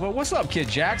lava. What's up, Kid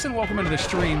Jackson? Welcome into the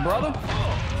stream, brother.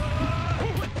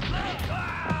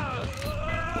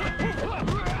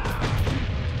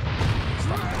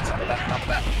 Stop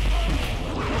that.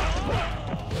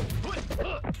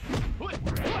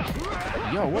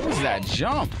 Yo, what was that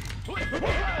jump?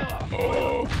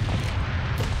 Oh.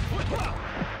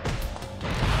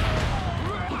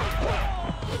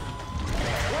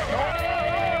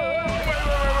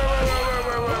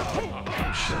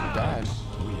 Shit, he died.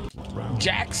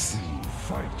 Jax!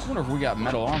 I wonder if we got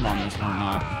metal armor on this one or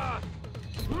not.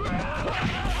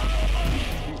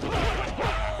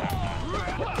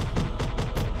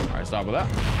 Alright, stop with that.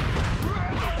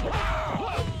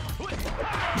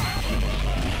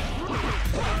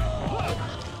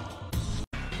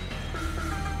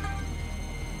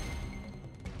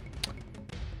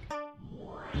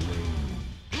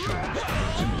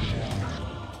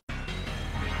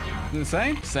 The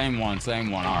same? Same one.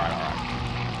 All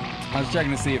right. I was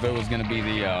checking to see if it was going to be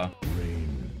the,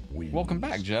 Welcome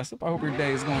back, Jessup. I hope your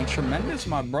day is going tremendous,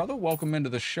 my brother. Welcome into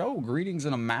the show. Greetings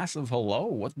and a massive hello.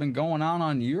 What's been going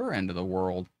on your end of the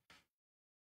world?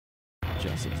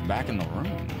 Jessup's back in the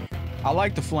room. I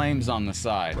like the flames on the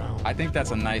side. I think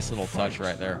that's a nice little touch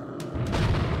right there.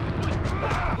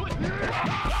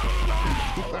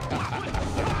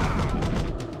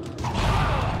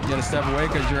 You gotta step away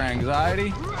because your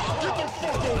anxiety?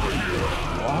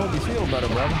 Well, I hope you feel better,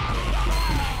 brother.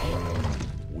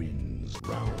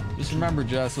 Just remember,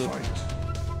 Jessup.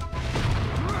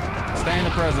 Stay in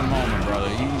the present moment, brother.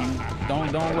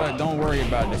 Don't worry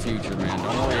about the future, man.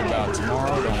 Don't worry about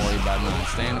tomorrow. Don't worry about nothing.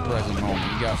 Stay in the present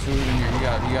moment. You got food in your, you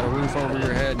got a roof over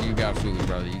your head, and you got food,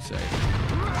 brother. You safe.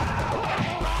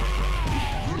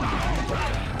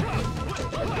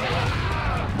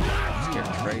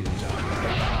 Crazy.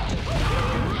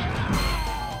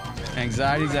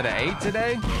 Anxiety's at an 8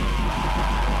 today.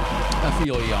 I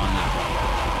feel you on that.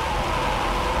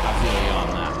 I feel you on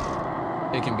that.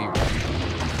 It can be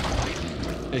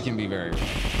rough. It can be very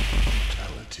rough.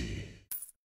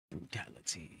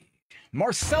 Brutality.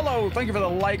 Marcelo, thank you for the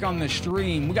like on the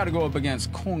stream. We got to go up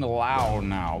against Kung Lao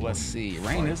now. Let's see.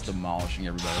 Rain is demolishing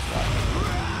everybody's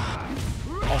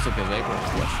life. Also because April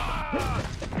is with them.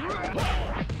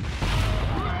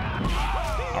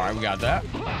 All right, we got that.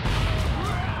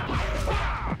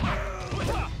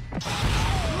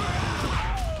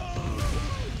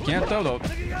 Can't throw those.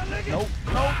 Nope. Nope.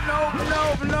 Nope.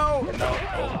 Nope. No. No.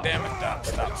 Oh, damn it.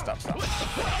 Stop.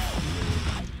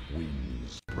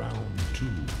 Wins. Round 2.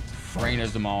 Rain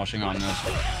is demolishing on this.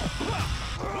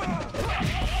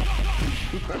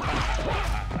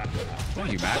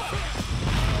 Thank you, Matt.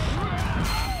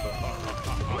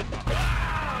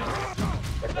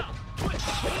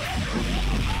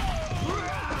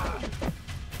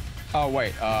 Oh,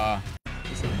 wait.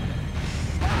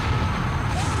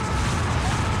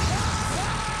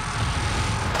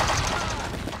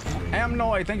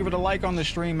 Amnoy, thank you for the like on the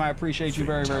stream. I appreciate you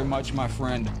very, very much, my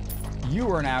friend.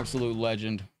 You are an absolute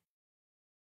legend.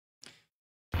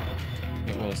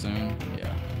 Get well soon.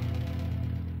 Yeah.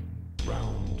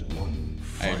 Round 1.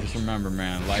 Hey, just remember,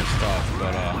 man, life's tough,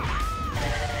 but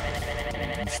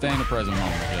stay in the present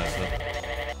moment, Jessica.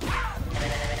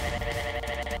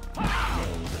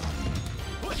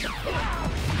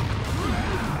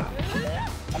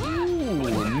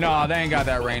 Ooh, no, they ain't got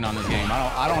that rain on this game.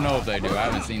 I don't know if they do. I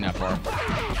haven't seen that far.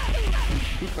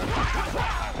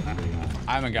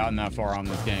 I haven't gotten that far on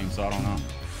this game, so I don't know.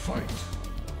 Fight.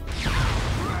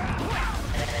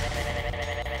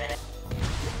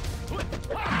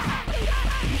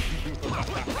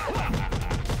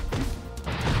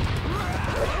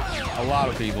 A lot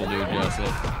of people do,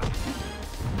 Joseph.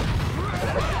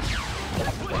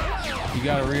 You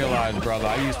gotta realize, brother,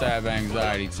 I used to have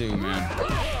anxiety too, man.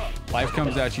 Life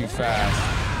comes at you fast.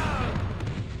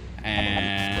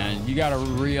 And you gotta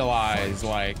realize,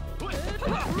 like, bro,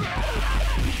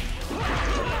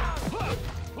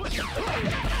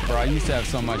 I used to have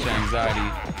so much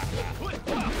anxiety.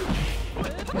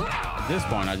 At this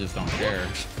point, I just don't care.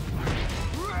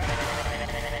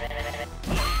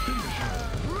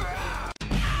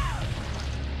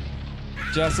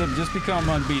 Jessup, just become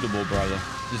unbeatable, brother.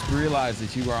 Just realize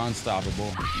that you are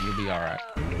unstoppable. You'll be all right.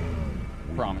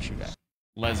 Promise you that.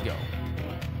 Let's go.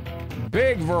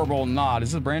 Big verbal nod.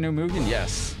 Is this a brand new Mugen?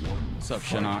 Yes. What's up,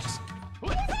 Shinox?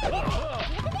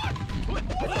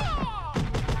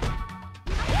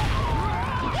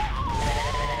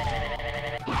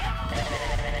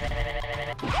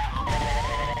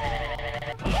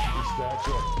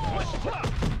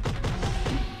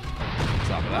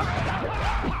 Stop with that.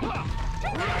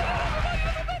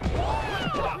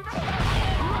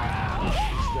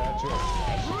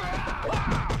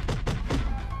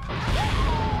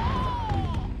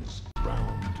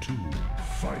 Round 2.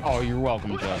 Fight. Oh, you're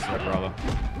welcome, Justin, brother.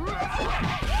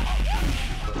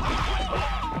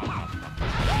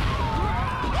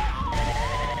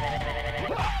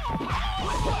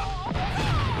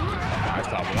 Nice,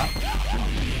 stop with that.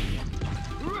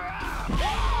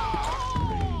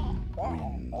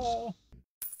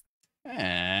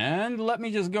 And let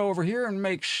me just go over here and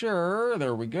make sure.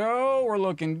 There we go. We're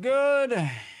looking good.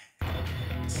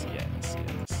 Yes.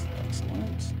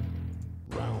 Excellent.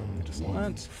 Round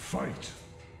 1. Fight.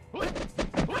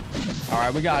 All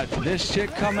right, we got this chick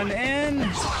coming in.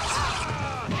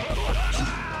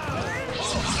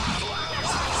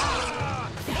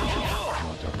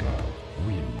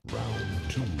 Win. Round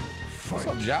 2. What's Fight.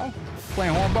 up, Zhao?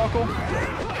 Playing hornbuckle.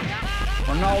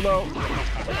 Ronaldo.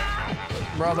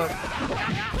 Brother.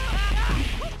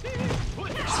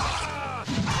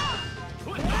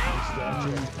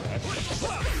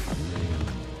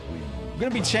 I'm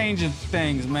gonna be changing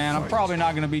things, man. I'm probably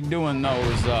not gonna be doing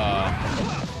those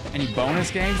any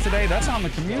bonus games today. That's on the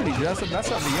community, Jessup.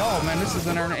 That's up to y'all, man. This is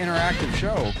an interactive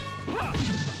show.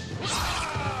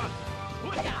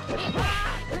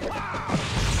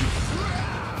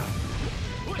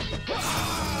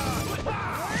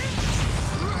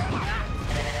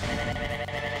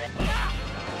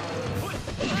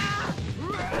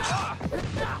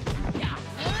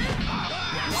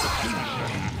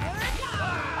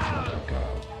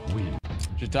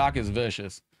 Jataka is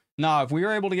vicious. Now, if we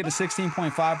are able to get to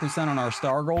 16.5% on our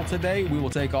star goal today, we will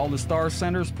take all the star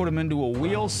centers, put them into a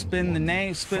wheel, spin the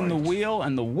wheel,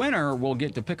 and the winner will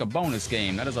get to pick a bonus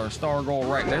game. That is our star goal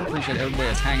right there. Appreciate everybody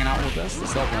that's hanging out with us,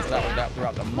 that's helping us out with that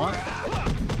throughout the month.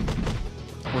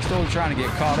 We're still trying to get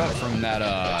caught up from that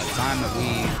time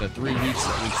that the 3 weeks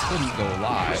that we couldn't go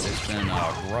live. It's been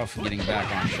rough getting back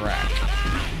on track.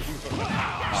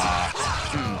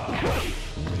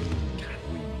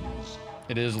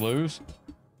 It is lose.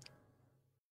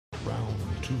 Round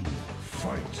 2.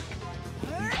 Fight.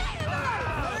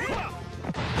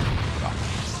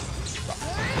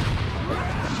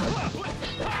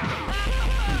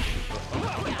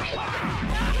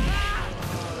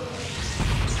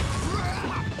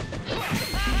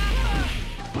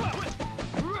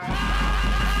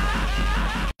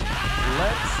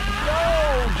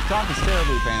 block is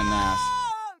terribly a pain in the ass.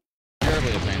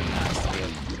 Terribly a pain in the ass to get.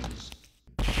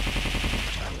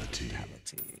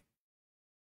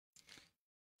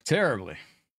 Terribly.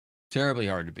 Terribly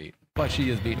hard to beat. But she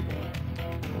is beatable.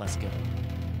 Let's go.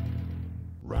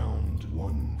 Round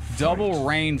 1. Fight. Double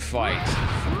rain fight.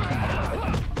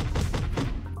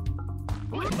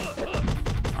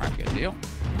 Alright, good deal.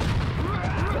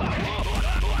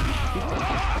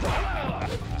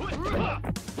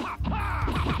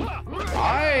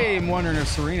 I'm wondering if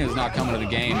Serena's not coming to the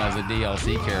game as a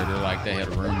DLC character like they had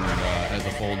rumored as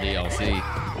a full DLC.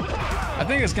 I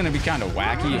think it's going to be kind of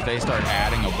wacky if they start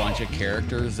adding a bunch of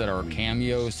characters that are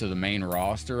cameos to the main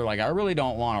roster. Like, I really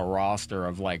don't want a roster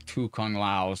of like 2 Kung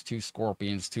Laos, 2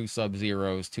 Scorpions, 2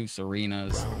 Sub-Zeros, 2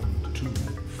 Serenas. Round 2.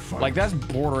 Fight. Like, that's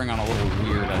bordering on a little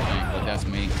weird, I think, but that's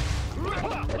me.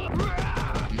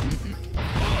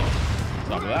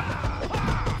 Stop that.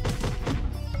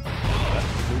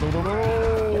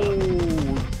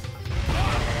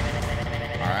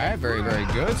 Alright, very, very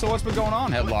good. So what's been going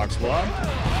on, Headlock Squad?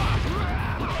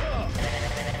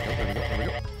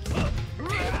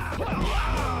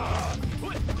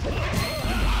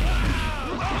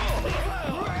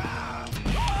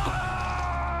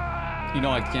 You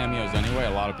don't like cameos anyway? A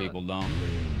lot of people don't.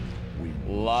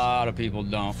 A lot of people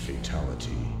don't.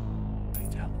 Fatality.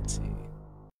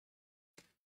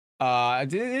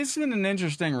 It's been an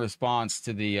interesting response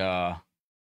to the,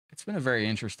 it's been a very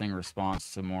interesting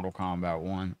response to Mortal Kombat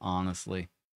 1, honestly.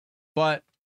 But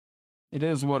it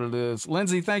is what it is.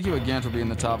 Lindsay, thank you again for being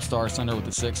the top star sender with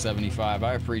the 675.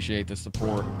 I appreciate the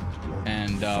support.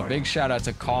 And big shout out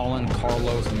to Colin,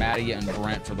 Carlos, Maddie, and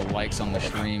Brent for the likes on the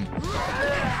stream.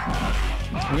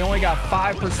 We only got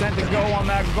 5% to go on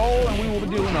that goal, and we will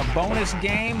be doing a bonus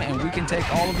game, and we can take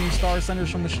all of you star senders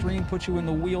from the stream, put you in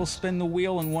the wheel, spin the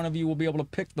wheel, and one of you will be able to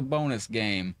pick the bonus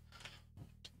game.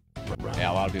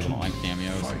 Yeah, a lot of people don't like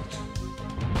cameos.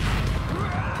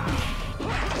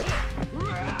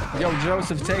 Yo,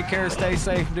 Joseph, take care, stay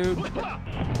safe, dude.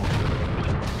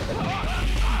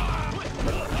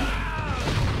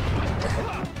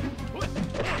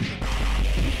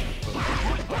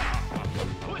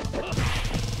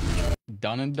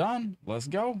 Done and done. Let's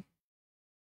go.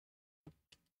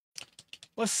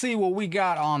 Let's see what we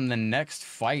got on the next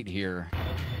fight here.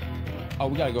 Oh,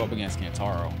 we got to go up against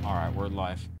Kantaro. All right, word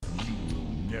life.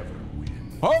 Never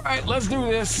win. All right, let's do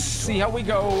this. See how we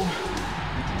go.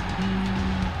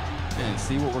 And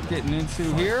see what we're getting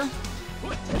into here.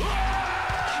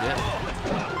 Shit.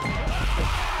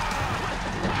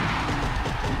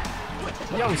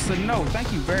 Yo, Sano,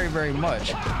 thank you very, very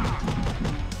much.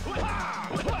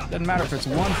 Doesn't matter if it's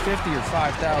 150 or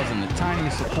 5,000, the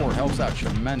tiniest support helps out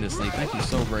tremendously. Thank you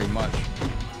so very much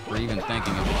for even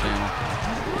thinking of the channel.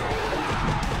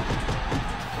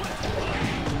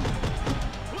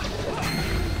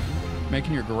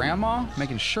 Making your grandma?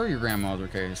 Making sure your grandma's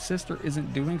okay. His sister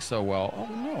isn't doing so well. Oh,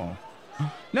 no.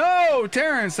 No,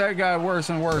 Terrence, that got worse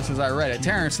and worse as I read it.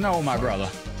 Terrence, no, my brother.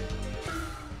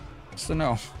 So,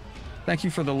 no. Thank you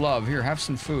for the love. Here, have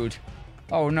some food.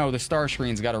 Oh, no, the star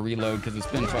screen's got to reload because it's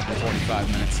been fucking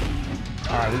 45 minutes.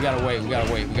 All right, we got to wait. We got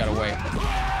to wait. We got to wait.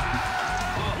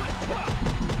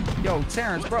 Yo,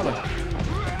 Terrence, brother.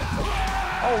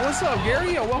 Oh, what's up,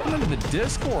 Gary? Yo, welcome into the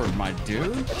Discord, my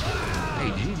dude.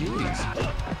 Hey, GG's.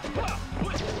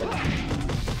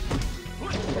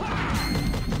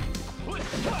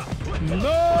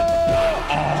 No!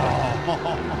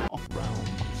 Oh!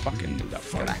 Fucking knew that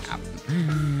was gonna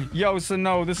happen. Yo, so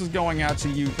no, this is going out to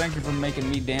you. Thank you for making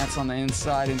me dance on the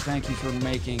inside, and thank you for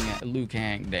making Liu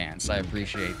Kang dance. I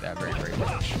appreciate that very, very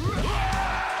much.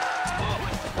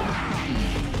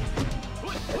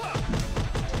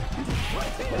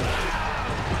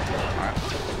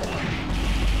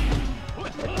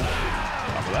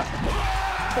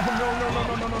 Oh, no, no, no,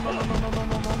 no, no, no, no, no, no, no,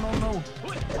 no, no, no, no.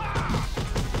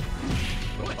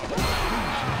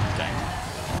 Dang.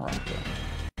 All right, then.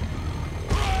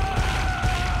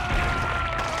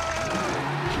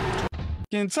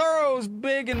 Kintaro's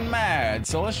big and mad,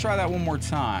 so let's try that one more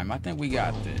time. I think we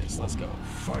got this. Let's go.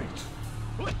 Fight.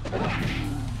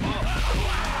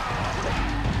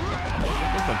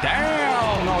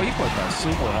 Damn! No, he put that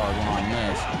super hard one on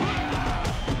this.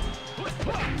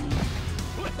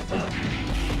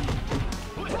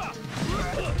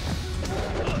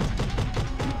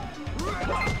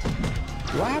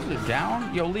 Do I have the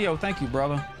down? Yo, Leo, thank you,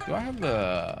 brother. Do I have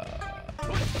the...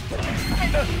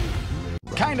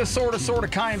 Kinda, sorta,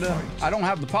 kinda. I don't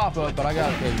have the pop-up, but I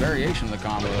got the variation of the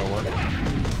combo that'll work.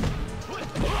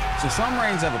 So some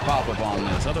reigns have a pop-up on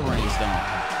this, other reigns don't.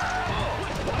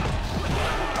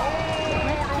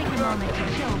 Let's take a moment to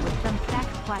chill with some sax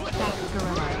Flashback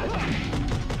Gorilla.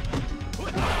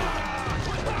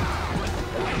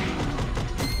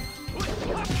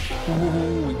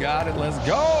 Ooh, we got it. Let's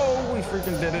go. We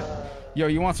freaking did it. Yo,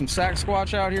 you want some sack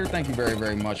squatch out here? Thank you very,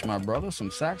 very much, my brother. Some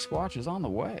sack squatch is on the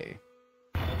way.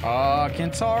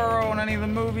 Kentaro in any of the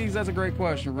movies? That's a great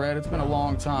question, Red. It's been a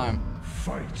long time.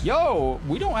 Fight. Yo,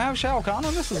 we don't have Shao Kahn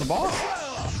on this as a boss? Is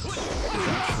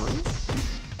that true?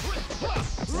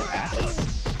 Is that accurate?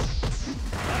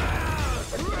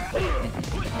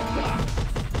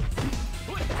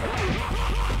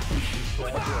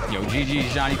 Yo,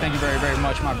 GG's, Johnny. Thank you very, very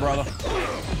much, my brother.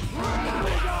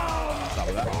 Stop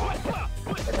with that.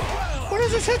 What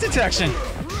is this hit detection?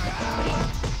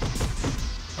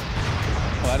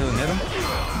 Oh, that doesn't hit him?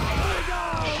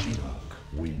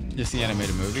 Just the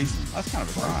animated movies? That's kind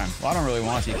of a crime. Well, I don't really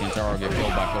want to see Kentaro get killed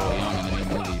by Cole Young in the new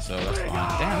movie, so that's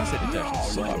fine. Damn, this hit detection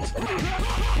sucks.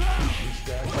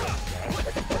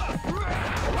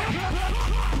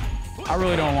 I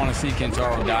really don't want to see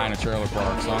Kentaro die in a trailer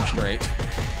park, so I'm straight.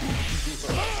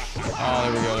 Oh,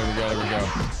 there we go, there we go, there we go.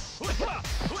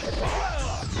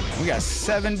 We got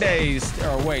 7 days,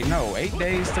 or wait, no, 8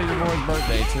 days till your boy's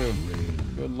birthday, too.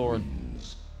 Good lord.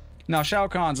 Now, Shao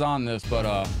Kahn's on this,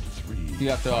 but you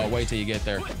have to wait till you get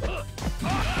there.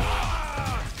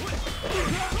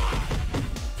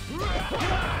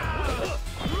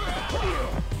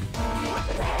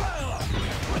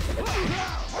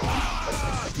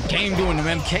 Game doing the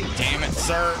MK, damn it,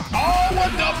 sir. Oh,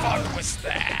 what the fuck was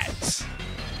that?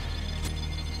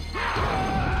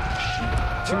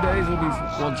 2 days will be,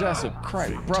 well, Jessup,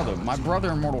 Christ, brother, my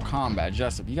brother in Mortal Kombat,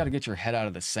 Jessup, you gotta get your head out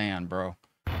of the sand, bro.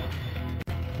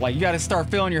 Like, you gotta start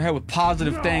filling your head with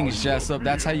positive things, Jessup.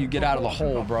 That's how you get out of the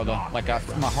hole, brother. Like,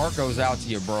 my heart goes out to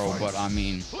you, bro, but I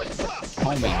mean,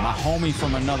 homie, my homie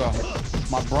from another,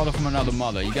 my brother from another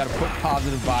mother. You gotta put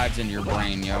positive vibes into your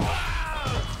brain, yo.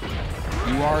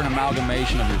 You are an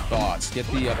amalgamation of your thoughts. Get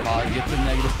the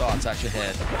negative thoughts out your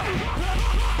head.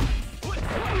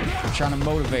 I'm trying to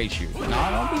motivate you. No,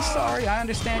 don't be sorry. I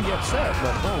understand you're upset,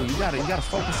 but bro, you gotta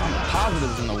focus on the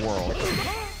positives in the world.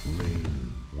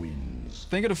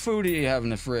 Think of the food that you have in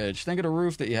the fridge. Think of the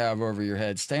roof that you have over your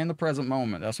head. Stay in the present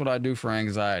moment. That's what I do for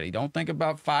anxiety. Don't think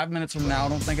about 5 minutes from now.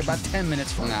 Don't think about 10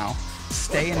 minutes from now.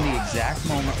 Stay in the exact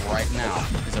moment right now.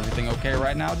 Is everything okay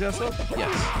right now, Jessup?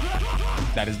 Yes.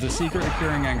 That is the secret to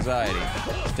curing anxiety.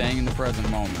 Staying in the present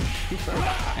moment.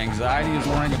 Anxiety is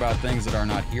worrying about things that are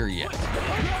not here yet.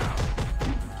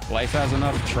 Life has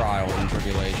enough trials and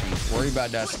tribulations. Worry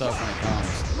about that stuff when it comes.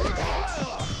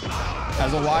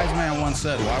 As a wise man once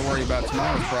said, why worry about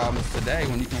tomorrow's problems today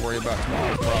when you can worry about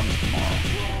tomorrow's problems tomorrow?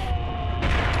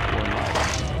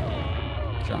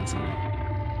 Johnson.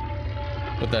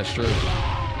 But that's true.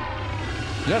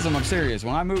 Justin, I'm serious.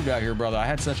 When I moved out here, brother, I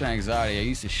had such anxiety. I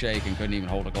used to shake and couldn't even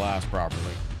hold a glass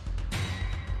properly.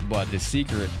 But the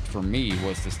secret for me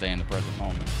was to stay in the present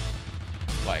moment.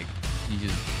 Like, you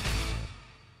just,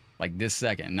 like this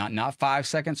second, not 5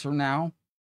 seconds from now,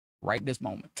 right this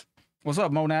moment. What's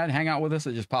up, Monad? Hang out with us.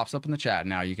 It just pops up in the chat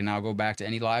now. You can now go back to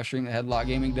any live stream that Headlock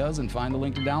Gaming does and find the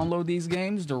link to download these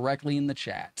games directly in the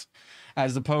chat.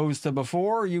 As opposed to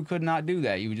before, you could not do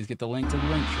that. You would just get the link to the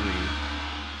link tree.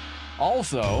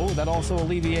 Also, that also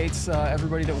alleviates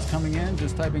everybody that was coming in,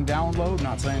 just typing download,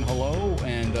 not saying hello,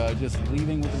 and just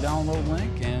leaving with the download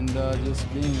link, and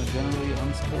just being a generally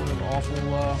unsupportive, awful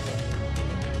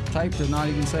type to not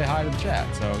even say hi to the chat.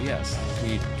 So yes,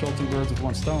 we killed 2 birds with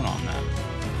 1 stone on that.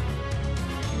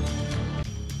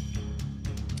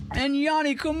 And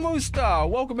Yanni Kumusta,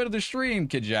 welcome into the stream,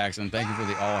 Kid Jackson. Thank you for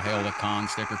the All Hail the Khan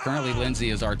sticker. Currently, Lindsay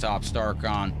is our top star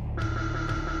Khan.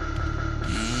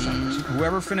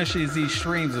 Whoever finishes these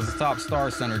streams as the top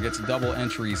star center gets double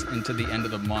entries into the end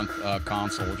of the month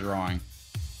console drawing.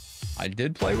 I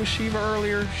did play with Shiva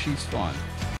earlier. She's fun.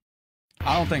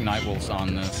 I don't think Nightwolf's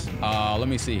on this. Let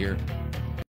me see here.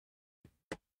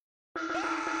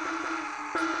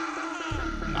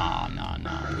 Nah.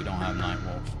 We don't have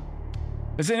Nightwolf.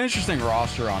 It's an interesting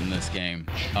roster on this game.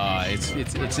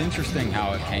 It's interesting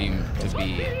how it came to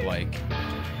be. Like,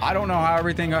 I don't know how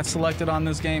everything got selected on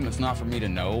this game. It's not for me to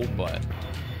know, but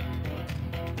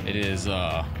it is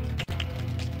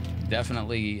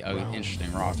definitely an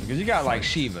interesting roster. Because you got like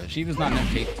Shiva. Shiva's not an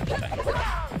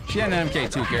MK2. She had an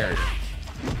MK2 character.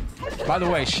 By the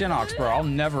way, Shinox, bro, I'll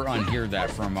never unhear that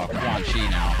from Quan Chi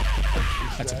now.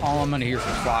 That's all I'm gonna hear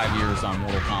for 5 years on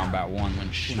Mortal Kombat 1 when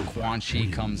Quan Chi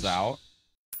comes out.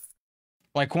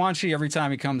 Like, Quan Chi, every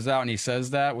time he comes out and he says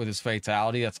that with his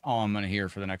fatality, that's all I'm going to hear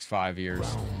for the next 5 years.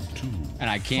 And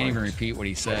I can't even repeat what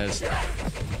he says.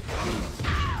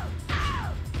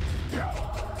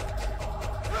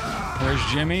 Where's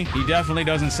Jimmy? He definitely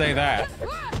doesn't say that.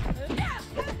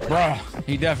 Bruh,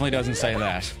 he definitely doesn't say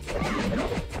that.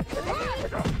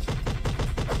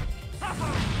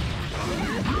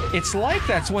 It's like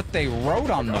that's what they wrote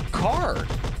on the card.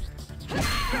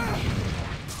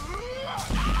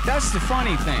 That's the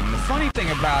funny thing. The funny thing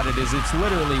about it is it's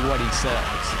literally what he says.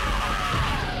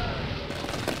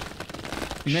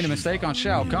 You made a mistake on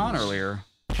Shao Kahn earlier.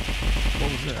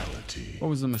 What was that? What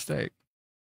was the mistake?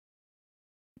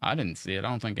 I didn't see it. I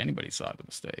don't think anybody saw the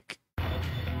mistake.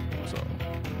 So,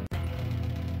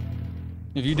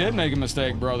 if you did make a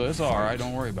mistake, brother, it's all right.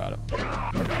 Don't worry about it. Damn,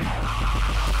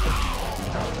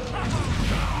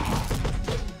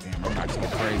 I'm actually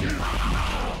crazy.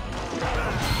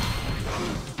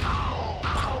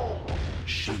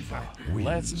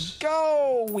 Let's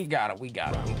go. We got it. We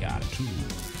got it. We got it.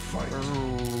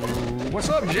 What's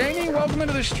up, Jamie? Welcome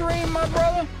into the stream, my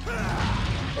brother.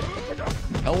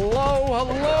 Hello,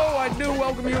 hello. I do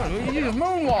welcome you. You just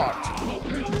moonwalked.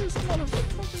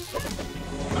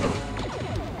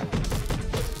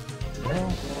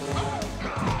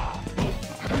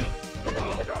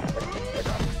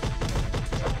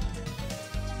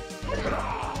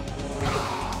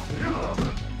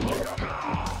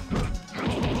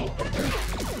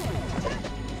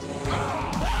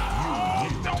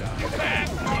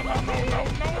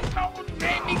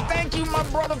 Thank you, my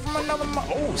brother, from another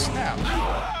oh, snap.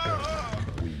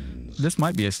 This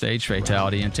might be a stage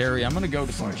fatality. And Terry, I'm going to go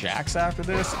to some jacks after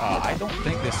this. I don't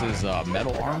think this is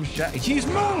metal arms jack. He's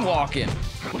moonwalking.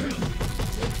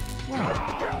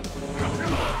 Wow.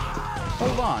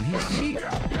 Hold on. He's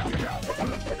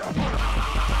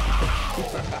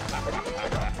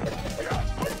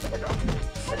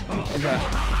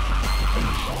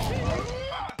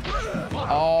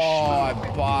Oh, I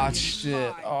botched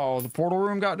it. Oh, the portal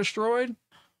room got destroyed?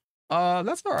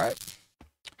 That's all right.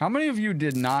 How many of you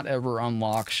did not ever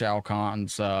unlock Shao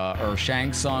Kahn's, or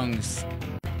Shang Tsung's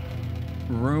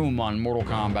room on Mortal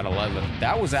Kombat 11?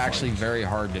 That was actually very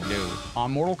hard to do.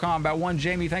 On Mortal Kombat 1,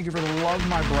 Jamie, thank you for the love,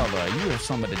 my brother. You have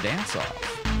somebody to dance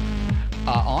off.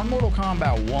 On Mortal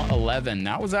Kombat 11,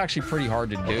 that was actually pretty hard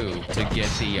to do, to get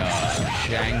the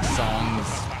Shang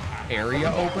Tsung's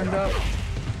area opened up.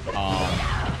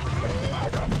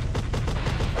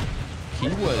 He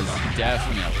was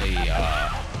definitely,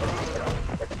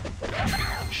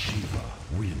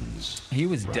 he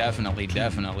was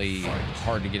definitely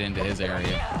hard to get into his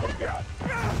area.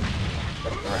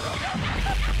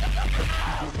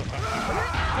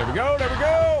 There we go, there we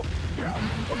go!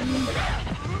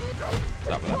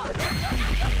 Stop that.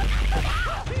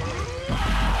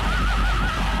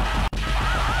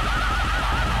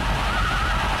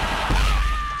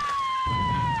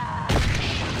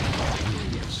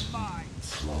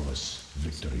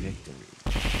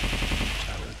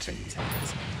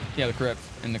 Yeah, the crypt,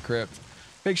 in the crypt.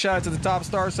 Big shout out to the top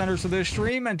star centers of this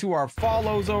stream and to our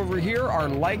follows over here, our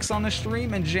likes on the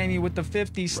stream, and Jamie with the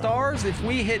 50 stars. If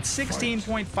we hit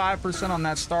 16.5% on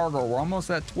that star goal, we're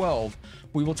almost at 12.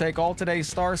 We will take all today's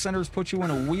star centers, put you in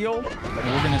a wheel, and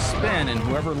we're going to spin, and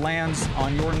whoever lands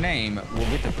on your name will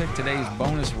get to pick today's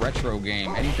bonus retro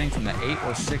game. Anything from the 8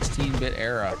 or 16-bit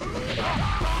era.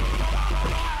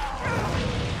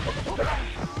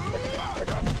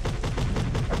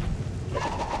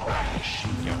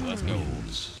 Let's go.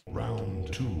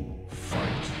 Round 2,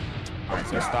 fight. All right,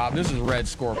 so stop. This is Red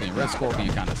Scorpion. Red Scorpion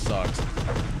kind of sucks.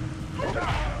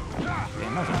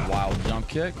 Damn, that's a wild jump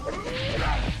kick.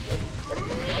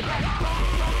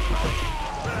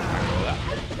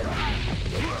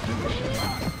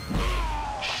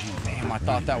 Damn, I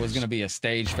thought that was going to be a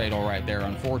stage fatal right there.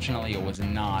 Unfortunately, it was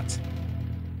not.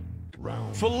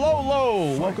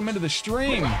 Falolo, welcome into the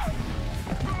stream.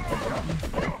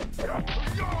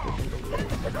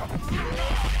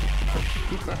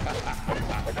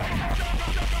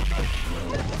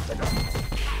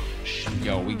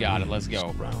 Yo, we got it. Let's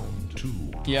go.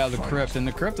 Yeah, the crypt. In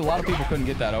the crypt, a lot of people couldn't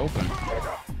get that open.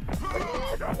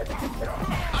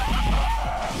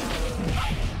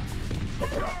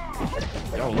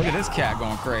 Yo, look at this cat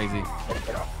going crazy.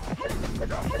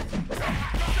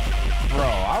 Bro,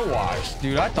 I watched.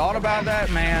 Dude, I thought about that,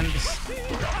 man.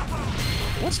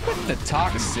 What's with the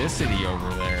toxicity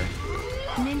over there?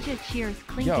 Ninja cheers.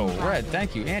 Yo, Red,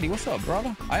 thank you. Andy, what's up,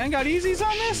 brother? I ain't got easies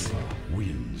on this?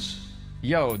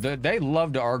 Yo, they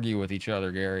love to argue with each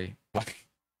other, Gary.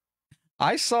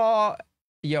 I saw...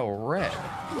 Yo, Red,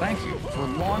 thank you for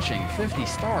launching 50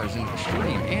 stars in the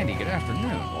stream. Andy, good afternoon.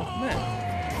 Welcome in.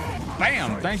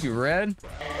 Bam! Thank you, Red.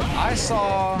 I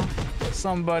saw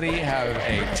somebody have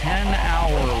a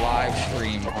 10-hour live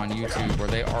stream on on YouTube where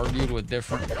they argued with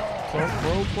different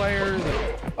pro players.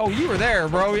 Oh, you were there,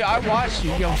 bro. I watched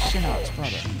you. Yo, chin-ups,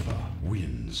 brother.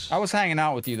 Wins. I was hanging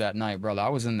out with you that night, brother. I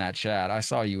was in that chat. I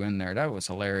saw you in there. That was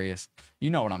hilarious. You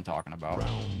know what I'm talking about.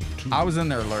 I was in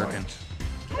there lurking.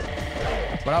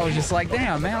 But I was just like,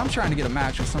 damn, man, I'm trying to get a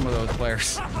match with some of those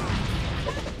players.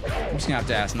 I'm just gonna have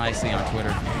to ask nicely on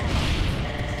Twitter.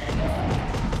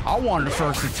 I wanted the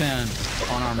first to 10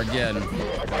 on Armageddon. I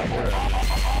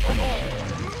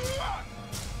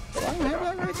don't have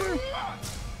that right there.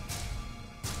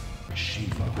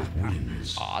 Shiva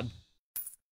wins. Odd.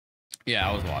 Yeah,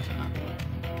 I was watching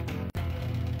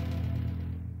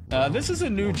that. This is a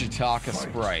new Jataka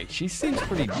sprite. She seems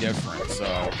pretty different,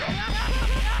 so...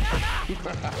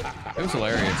 It was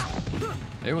hilarious.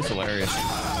 It was hilarious.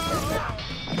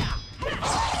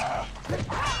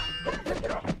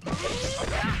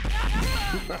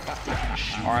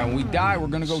 Alright, when we die, we're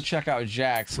gonna go check out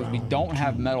Jax, because we don't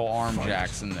have metal arm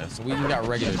Jax in this. So we just got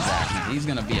regular Jax, and he's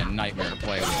gonna be a nightmare to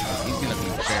play with, because he's gonna be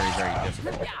very, very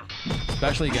difficult.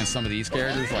 Especially against some of these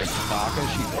characters like Jataka.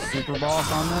 She's a super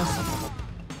boss on this.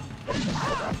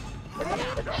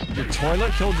 Your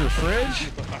toilet killed your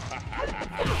fridge?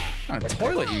 What kind of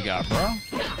toilet you got, bro?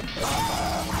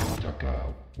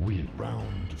 Win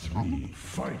round 3.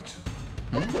 Fight.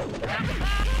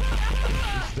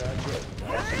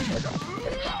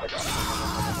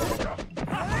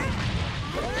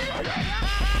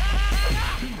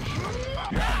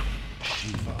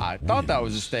 I thought that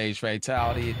was a stage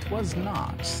fatality. It was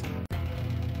not.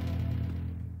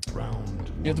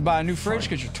 You have to buy a new fridge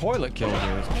because your toilet killed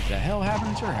yours. What the hell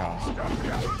happened at your house?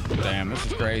 Damn, this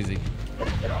is crazy.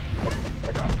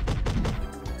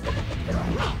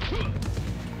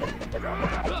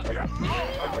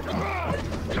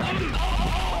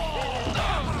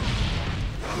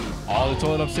 All the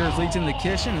toilet upstairs leaked in the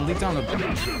kitchen and leaked on the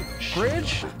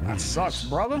fridge? That sucks,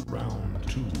 brother. Round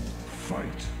 2.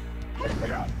 Fight.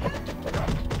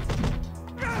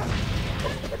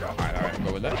 Alright,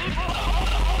 go with that.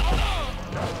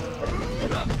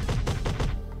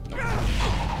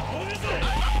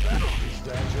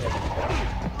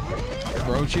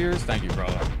 Bro, cheers. Thank you,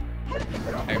 brother.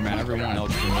 Hey, man, everyone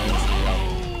else wins.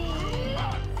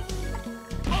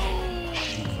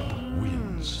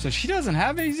 So she doesn't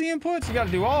have easy inputs? You gotta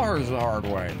do all hers the hard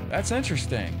way. That's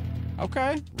interesting.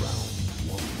 Okay.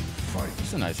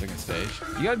 It's a nice looking stage.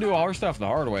 You gotta do all her stuff the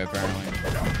hard way, apparently.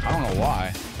 I don't know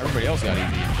why. Everybody else got easy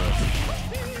inputs.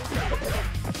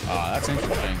 That's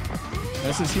interesting.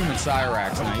 This is Human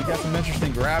Cyrax now. You got some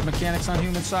interesting grab mechanics on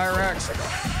Human Cyrax.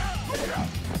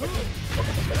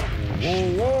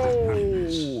 Whoa,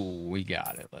 whoa! We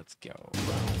got it. Let's go.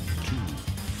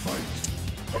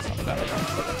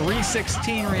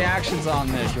 316 reactions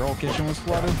on this. Your whole kitchen was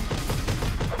flooded?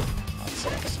 That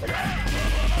sucks.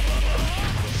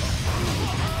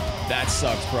 That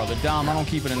sucks, brother. Dom, I don't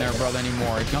keep it in there, brother,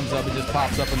 anymore. It comes up, it just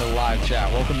pops up in the live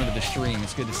chat. Welcome into the stream.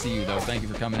 It's good to see you, though. Thank you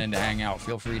for coming in to hang out.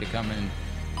 Feel free to come in,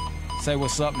 say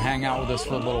what's up, and hang out with us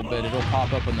for a little bit. It'll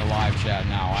pop up in the live chat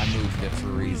now. I moved it for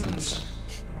reasons.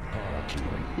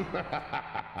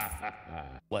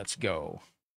 Let's go.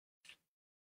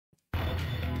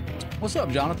 What's up,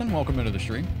 Jonathan? Welcome into the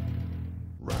stream.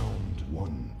 Round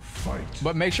 1. Fight.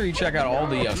 But make sure you check out all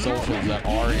the socials that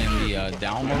are in the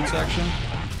download section.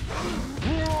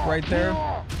 Right there.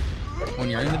 When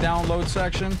you're in the download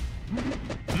section,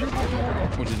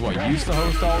 which is what used to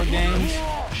host all the games.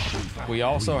 We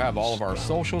also have all of our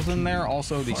socials in there.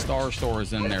 Also, the Star Store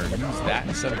is in there. Use that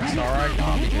instead of the star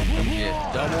icon because you get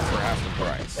double for half the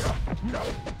price.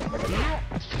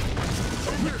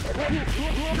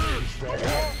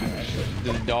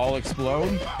 Did the doll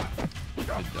explode? Did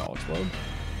the doll explode?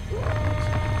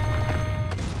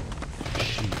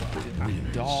 The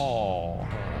doll.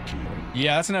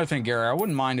 Yeah, that's another thing, Gary. I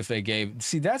wouldn't mind if they gave...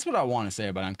 See, that's what I want to say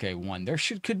about MK1. There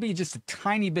could be just a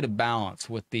tiny bit of balance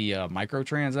with the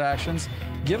microtransactions.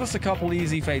 Give us a couple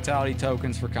easy fatality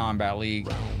tokens for Combat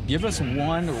League. Give us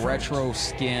one retro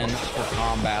skin for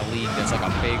Combat League that's like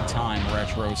a big-time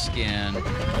retro skin. You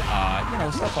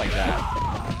know, stuff like that.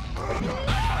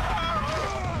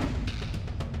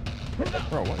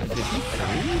 Bro, what did he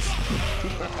freeze?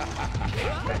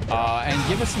 And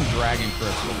give us some dragon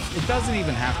crystals. It doesn't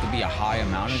even have to be a high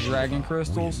amount of dragon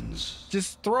crystals.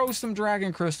 Just throw some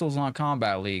dragon crystals on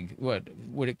Combat League. What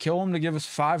would it kill them to give us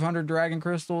 500 dragon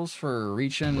crystals for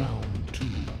reaching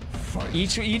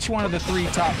each one of the 3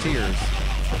 top tiers?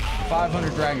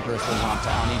 500 dragon crystals on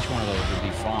each one of those would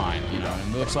be fine. You know, it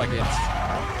looks like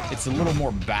it's a little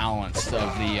more balanced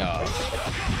of the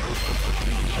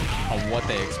of what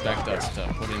they expect us to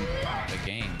put in the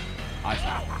game, I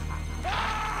think.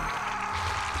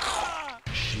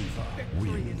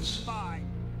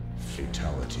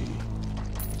 Fatality.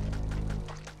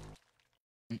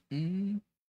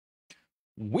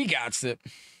 We got it.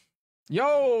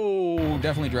 Yo,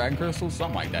 definitely Dragon Crystals,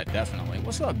 something like that, definitely.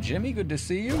 What's up, Jimmy? Good to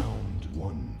see you. Round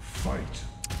 1, fight.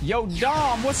 Yo,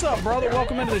 Dom, what's up, brother?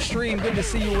 Welcome into the stream. Good to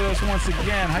see you with us once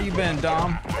again. How you been,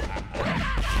 Dom?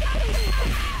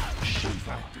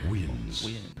 Shiva wins.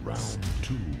 Round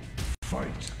 2,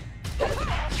 fight.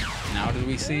 Now did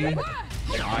we see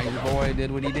how your boy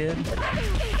did what he did?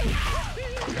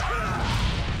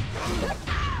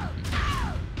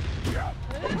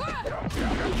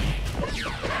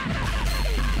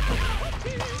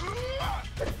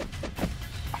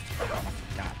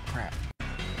 God, crap.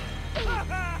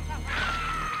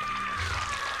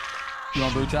 You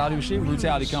want brutality machine?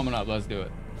 Brutality coming up. Let's do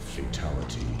it.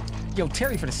 Fatality. Yo,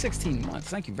 Terry for the 16 months.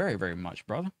 Thank you very, very much,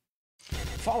 brother.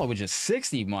 Follow with just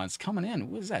 60 months coming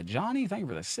in. What is that, Johnny? Thank you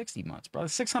for the 60 months, brother.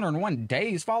 601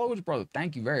 days followers, brother.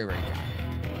 Thank you very, very kind.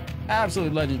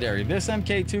 Absolutely legendary. This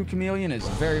MK2 Chameleon is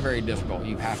very, very difficult.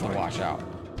 You have to watch out.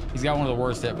 He's got one of the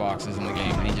worst hitboxes in the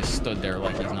game, and he just stood there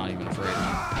like he's not even afraid of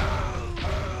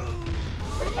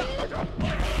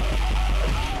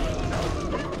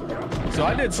me. So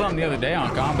I did something the other day on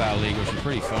Kombat League, which was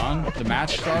pretty fun. The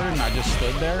match started, and I just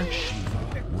stood there.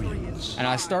 And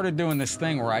I started doing this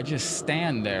thing where I just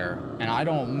stand there, and I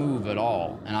don't move at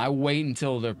all. And I wait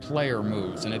until the player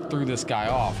moves, and it threw this guy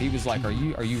off. He was like, are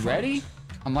you ready?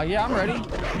 I'm like, yeah, I'm ready.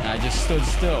 And I just stood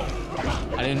still.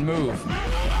 I didn't move.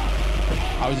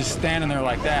 I was just standing there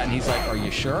like that, and he's like, are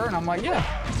you sure? And I'm like, yeah.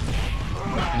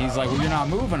 And he's like, well, you're not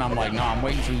moving. I'm like, no, I'm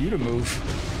waiting for you to move.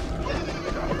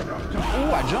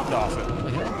 Ooh, I jumped off it. What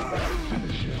the hell?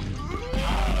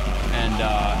 And,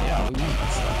 yeah, we won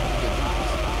that stuff.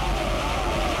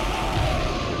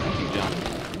 Thank you, John.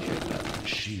 Appreciate that.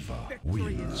 Shiva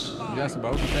wins. Just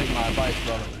about to take my advice,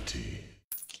 brother.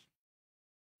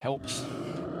 Helps.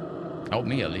 Help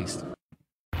me, at least.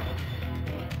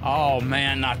 Oh,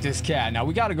 man, not this cat. Now,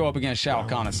 we got to go up against Shao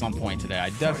Kahn at some point today. I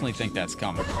definitely think that's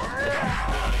coming.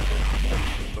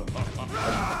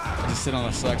 Just sit on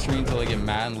the select screen until they get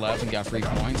mad and left and got free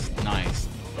points. Nice.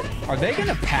 Are they going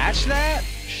to patch that?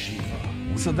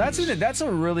 So that's a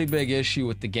really big issue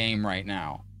with the game right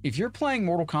now. If you're playing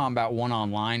Mortal Kombat 1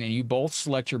 online and you both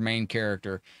select your main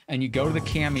character and you go to the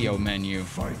cameo menu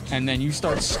and then you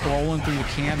start scrolling through the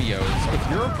cameos, if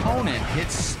your opponent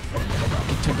hits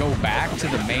to go back to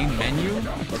the main menu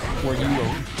where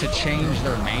to change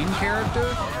their main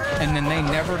character and then they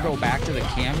never go back to the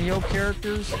cameo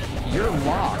characters, you're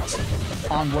locked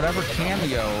on whatever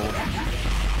cameo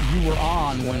you were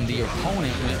on when the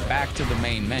opponent went back to the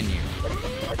main menu.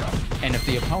 And if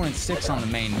the opponent sticks on the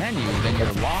main menu, then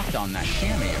you're locked on that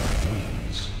cameo.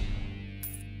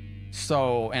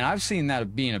 So, and I've seen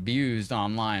that being abused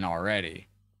online already,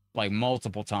 like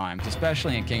multiple times,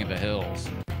 especially in King of the Hills.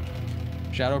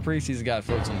 Shadow Priest, he's got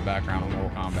folks in the background of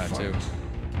Mortal Kombat too.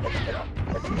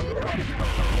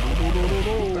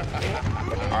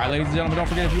 Alright, ladies and gentlemen, don't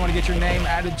forget, if you want to get your name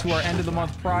added to our end of the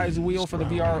month prize wheel for the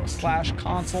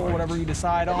VR/console, whatever you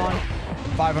decide on,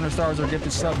 500 stars or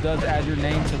gifted sub does add your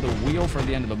name to the wheel for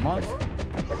the end of the month.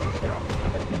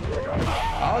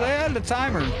 Oh, they added a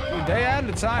timer. They added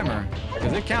a timer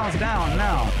because it counts down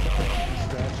now.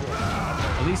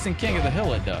 At least in King of the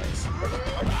Hill it does.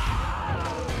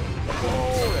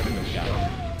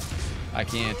 I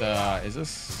can't, is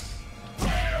this?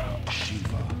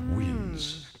 Shiva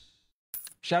wins.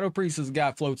 Shadow Priest's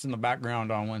guy floats in the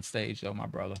background on one stage, though, my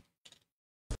brother.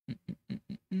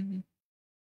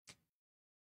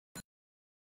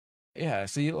 Yeah,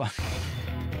 see, yeah.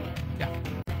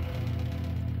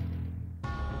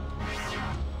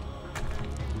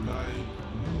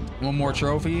 One more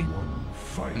trophy,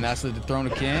 and that's the Throne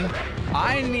of King.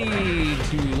 I need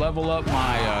to level up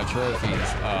my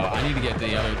trophies. I need to get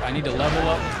the other. I need to level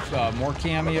up more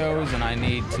cameos, and I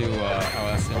need to. Oh,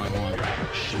 that's the only one.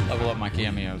 Level up my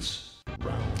cameos.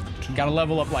 Got to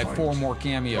level up like 4 more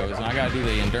cameos, and I got to do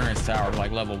the endurance tower to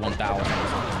like level 1,000 or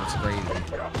something. It's crazy.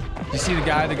 You see the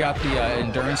guy that got the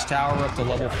endurance tower up to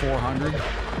level 400?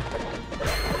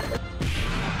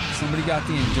 Somebody got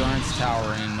the endurance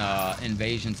tower in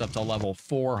Invasions up to level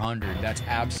 400. That's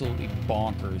absolutely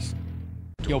bonkers.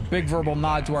 Yo, big verbal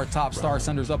nod to our top star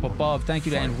senders up above. Thank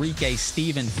you to Enrique,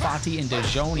 Steven, Fati, and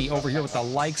Dejoni over here with the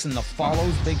likes and the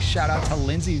follows. Big shout out to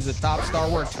Lindsay, who's the top star.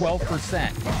 We're at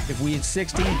 12%. If we had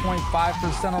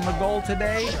 16.5% on the goal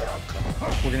today,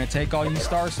 we're going to take all you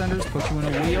star senders, put you in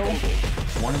a wheel.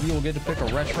 One of you will get to pick a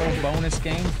retro bonus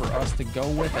game for us to go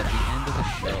with at the end of the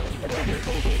show.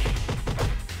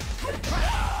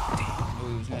 Damn,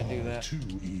 who's going to do that? Too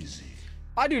easy.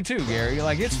 I do too, Gary.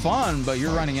 Like, it's fun, but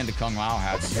you're running into Kung Lao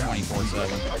hats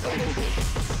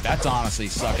 24/7. That's honestly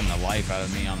sucking the life out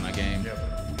of me on the game.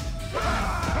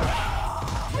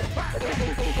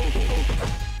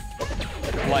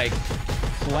 Like,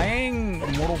 playing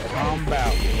Mortal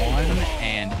Kombat 1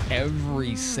 and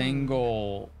every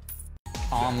single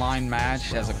online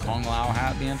match has a Kung Lao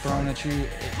hat being thrown at you,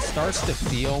 it starts to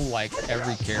feel like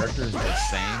every character is the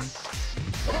same.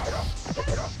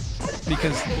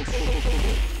 Because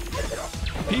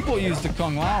people use the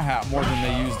Kung Lao hat more than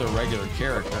they use their regular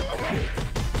character.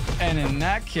 And in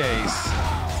that case,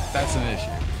 that's an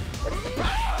issue.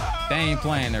 They ain't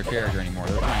playing their character anymore.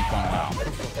 They're playing Kung Lao.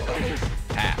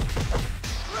 Hat.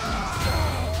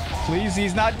 Please,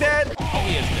 he's not dead. Oh,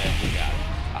 he is dead. We got it.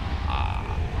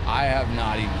 I have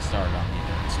not even started on the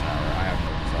Endurance Tower. I have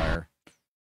no desire.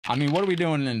 I mean, what are we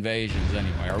doing in Invasions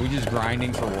anyway? Are we just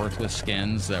grinding for worthless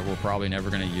skins that we're probably never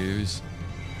going to use?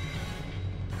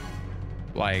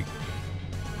 Like,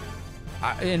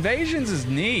 Invasions is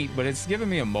neat, but it's giving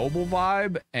me a mobile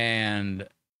vibe, and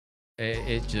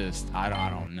it just, I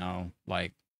don't know.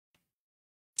 Like,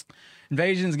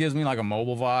 Invasions gives me like a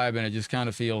mobile vibe, and it just kind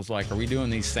of feels like, are we doing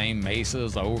these same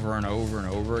mesas over and over and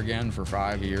over again for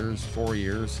 5 years, 4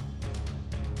 years?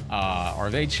 Are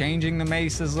they changing the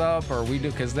mesas up, or we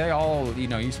do? Because they all, you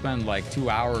know, you spend like 2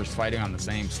 hours fighting on the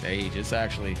same stage. It's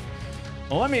actually,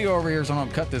 well, let me go over here so I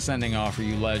don't cut this ending off for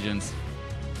you legends.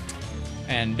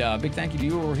 And big thank you to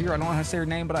you over here. I don't know how to say your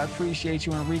name, but I appreciate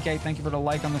you. Enrique, thank you for the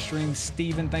like on the stream.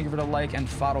 Steven, thank you for the like. And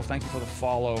Fado, thank you for the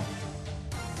follow.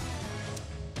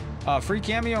 Free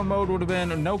cameo mode would have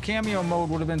been, no cameo mode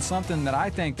would have been something that I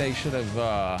think they should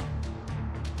have,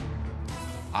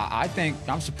 I think,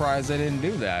 I'm surprised they didn't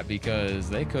do that, because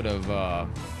they could have,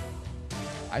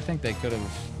 I think they could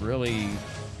have really,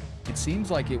 it seems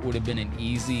like it would have been an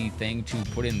easy thing to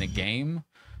put in the game.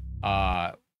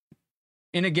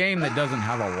 In a game that doesn't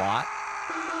have a lot,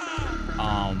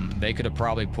 they could have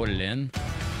probably put it in,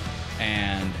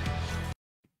 and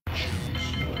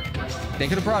they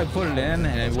could have probably put it in,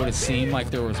 and it would have seemed like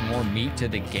there was more meat to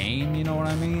the game, you know what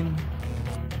I mean?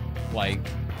 Like,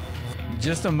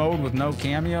 just a mode with no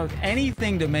cameos,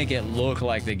 anything to make it look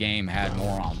like the game had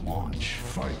more on launch.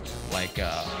 Fight. Like,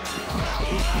 damn,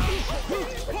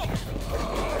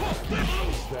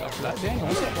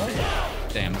 what's up, boy?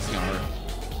 Damn, this is gonna hurt.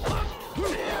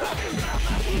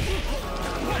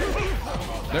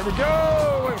 There we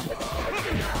go!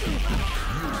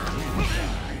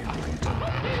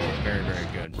 Very, very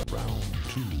good.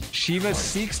 Shiva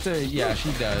seeks to, yeah,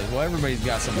 she does. Well, everybody's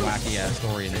got some wacky ass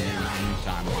story in the new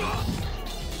timeline.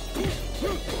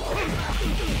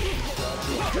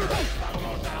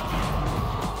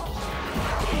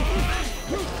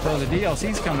 So the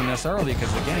DLC's coming this early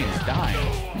because the game is dying.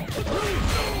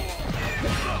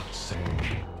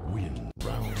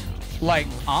 Like,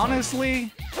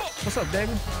 honestly, what's up,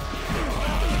 David?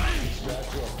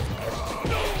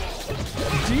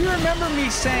 Do you remember me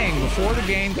saying before the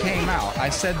game came out, I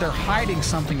said they're hiding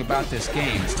something about this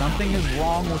game. Something is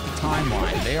wrong with the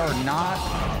timeline. They are not...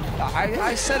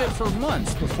 I said it for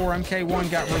months before MK1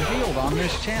 got revealed on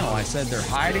this channel. I said they're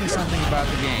hiding something about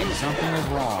the game. Something is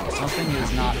wrong. Something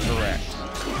is not correct.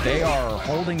 They are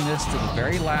holding this to the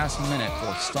very last minute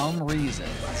for some reason.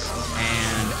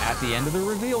 And at the end of the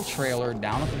reveal trailer,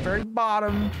 down at the very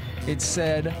bottom, it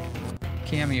said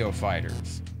cameo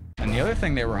fighters. And the other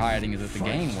thing they were hiding is that the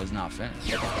game was not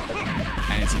finished.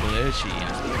 And it's glitchy, and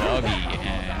it's buggy,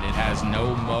 and it has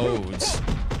no modes.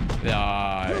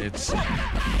 It's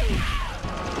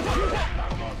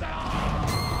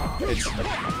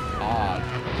odd.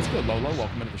 It's good, Lolo.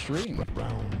 Welcome to the stream.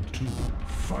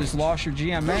 Just lost your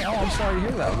GMA. Oh, I'm sorry to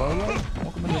hear that, Lolo.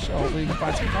 Welcome to the show. Hopefully you can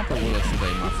find some comfort with us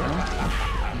today, my friend.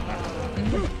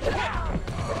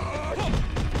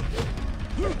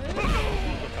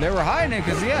 They were hiding it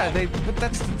because, yeah, but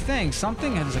that's the thing.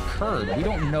 Something has occurred. We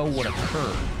don't know what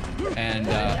occurred. And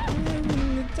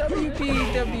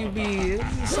WB,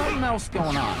 there's something else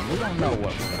going on. We don't know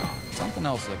what went on. Something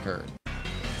else occurred.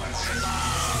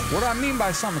 What I mean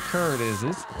by something occurred is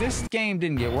this game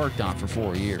didn't get worked on for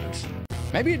 4 years.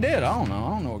 Maybe it did. I don't know. I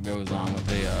don't know what goes on with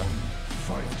the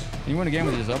fight. You win a game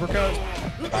with just uppercuts?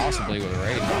 Possibly with a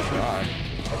raid. I'll try.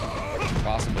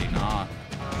 Possibly not.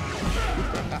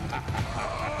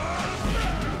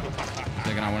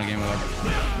 Thinking I win a game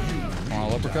with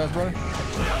all uppercuts, brother?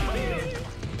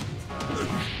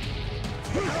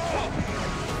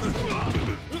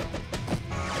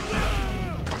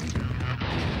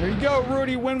 There you go,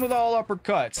 Rudy. Win with all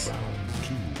uppercuts. To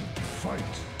fight.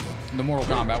 The Mortal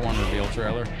Kombat 1 reveal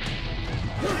trailer.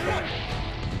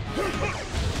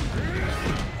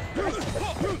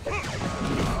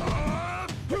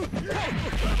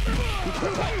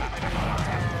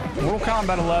 Mortal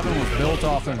Kombat 11 was built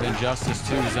off of Injustice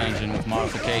 2's engine with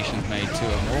modifications made to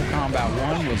it. Mortal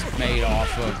Kombat 1 was made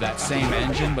off of that same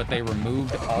engine, but they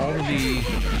removed all the...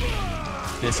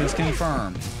 This is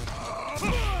confirmed.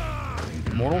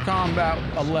 Mortal Kombat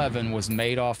 11 was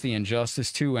made off the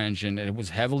Injustice 2 engine, and it was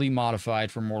heavily modified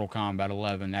for Mortal Kombat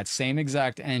 11. That same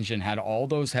exact engine had all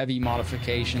those heavy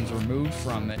modifications removed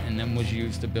from it and then was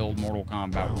used to build Mortal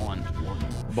Kombat 1.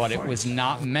 But it was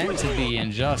not meant to be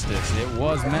Injustice. It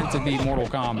was meant to be Mortal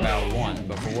Kombat 1,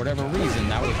 but for whatever reason,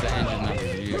 that was the engine that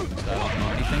was used. I don't know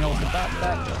anything else about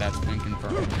that, but that's been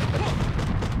confirmed.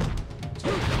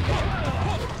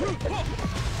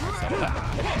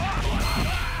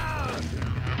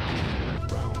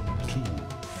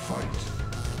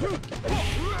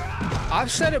 I've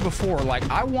said it before, like,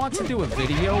 I want to do a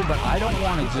video, but I don't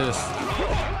want to just...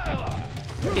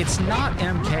 It's not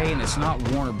MK and it's not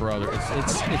Warner Brothers.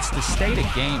 It's the state of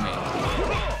gaming.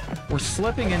 We're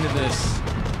slipping into this...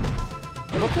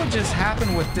 Look what just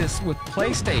happened with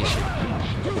PlayStation.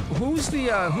 Who's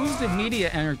the media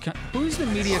conglomerate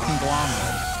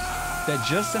that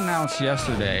just announced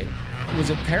yesterday? Was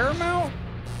it Paramount?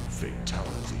 Fatality.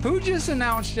 Who just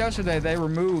announced yesterday they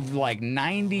removed like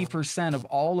 90% of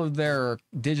all of their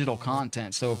digital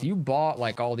content. So if you bought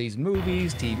like all these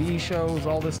movies, TV shows,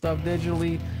 all this stuff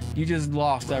digitally, you just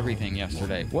lost everything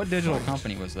yesterday. What digital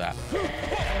company was that?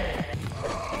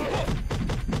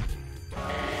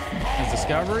 Is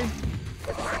Discovery?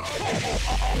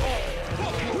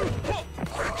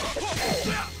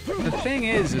 The thing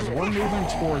is we're moving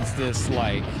towards this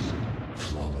like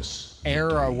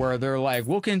era where they're like,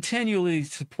 we'll continually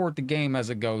support the game as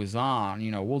it goes on.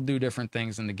 You know, we'll do different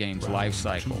things in the game's life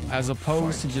cycle, as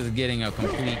opposed to just getting a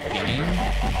complete game.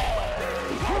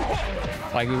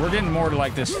 Like, we're getting more to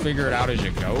like this figure it out as you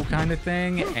go kind of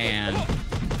thing, and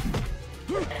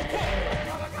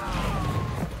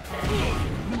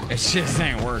it just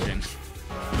ain't working.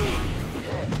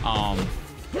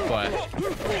 But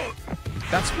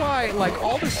that's why, like,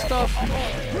 all the stuff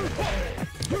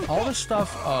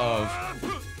of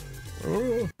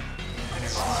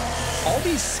all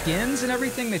these skins and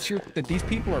everything that these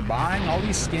people are buying, all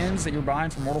these skins that you're buying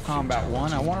for Mortal Kombat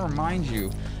 1, I want to remind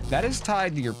you, that is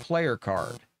tied to your player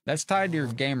card. That's tied to your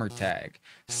gamer tag.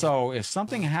 So if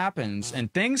something happens,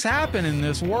 and things happen in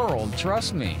this world,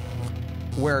 trust me,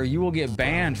 where you will get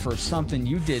banned for something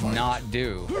you did not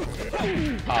do.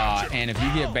 And if you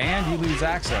get banned, you lose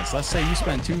access. Let's say you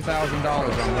spend $2,000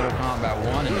 on Mortal Kombat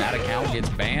 1 and that account gets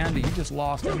banned, you just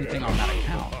lost everything on that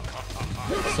account.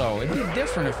 So it'd be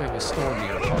different if it was stored to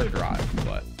your hard drive,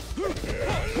 but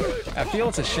I feel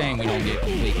it's a shame we don't get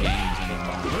complete games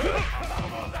anymore.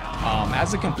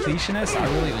 As a completionist, I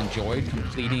really enjoyed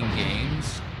completing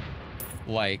games.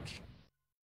 Like,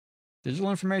 digital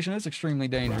information is extremely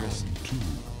dangerous.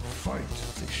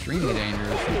 It's extremely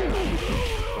dangerous.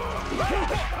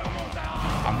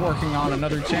 I'm working on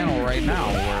another channel right now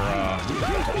where,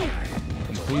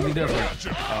 completely different.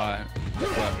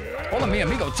 But, hola mi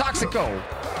amigo Toxico!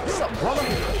 What's up, brother?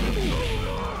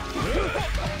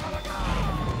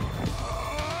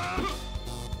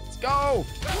 Let's go!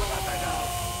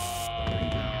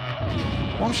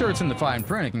 Well, I'm sure it's in the fine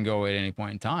print. It can go away at any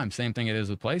point in time. Same thing it is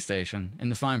with PlayStation. In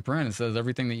the fine print, it says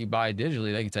everything that you buy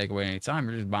digitally, they can take away at any time.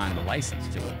 You're just buying the license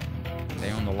to it.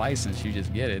 They own the license, you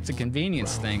just get it. It's a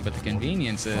convenience thing, but the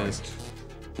convenience is...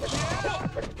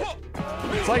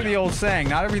 It's like the old saying,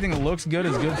 not everything that looks good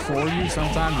is good for you.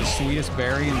 Sometimes the sweetest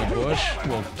berry in the bush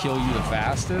will kill you the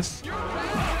fastest.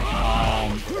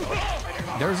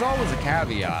 There's always a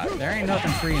caveat. There ain't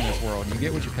nothing free in this world. You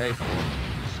get what you pay for.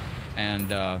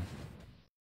 And,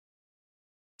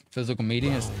 physical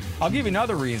media is... I'll give you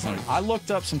another reason. I looked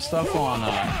up some stuff on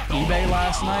eBay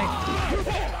last night.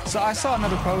 So I saw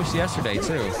another post yesterday,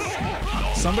 too.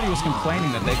 Somebody was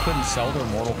complaining that they couldn't sell their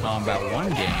Mortal Kombat 1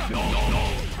 game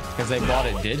because they bought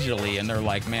it digitally, and they're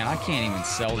like, man, I can't even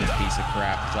sell this piece of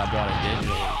crap because I bought it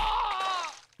digitally.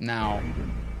 Now,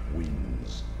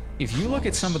 if you look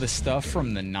at some of the stuff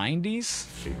from the 90s,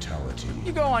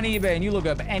 you go on eBay and you look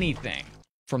up anything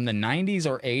from the 90s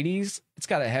or 80s, it's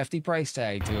got a hefty price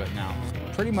tag to it now.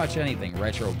 Pretty much anything.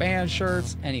 Retro band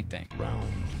shirts, anything.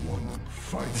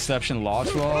 Deception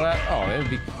Lost with all that? Oh, it would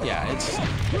be... Yeah, it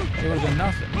would have been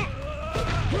nothing.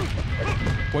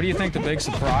 What do you think the big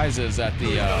surprise is at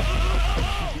the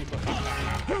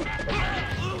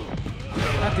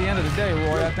end of the day,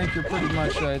 Roy? I think you're pretty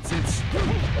much...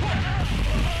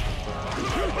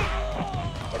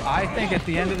 I think at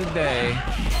the end of the day...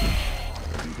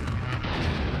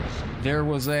 there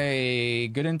was a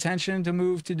good intention to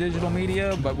move to digital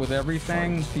media, but with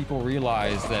everything, people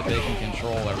realize that they can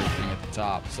control everything at the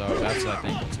top. So that's, I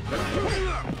think, what's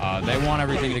occurring. They want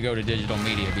everything to go to digital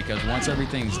media because once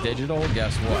everything's digital,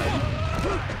 guess what?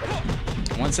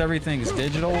 Once everything's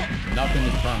digital, nothing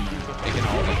is permanent. It can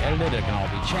all be edited, it can all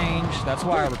be changed. That's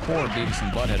why I record Beavis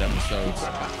and Butthead episodes.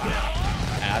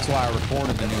 And that's why I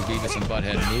recorded the new Beavis and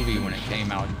Butthead movie when it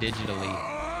came out digitally.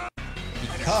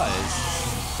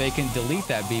 Because they can delete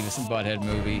that Beavis and Butthead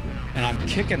movie, and I'm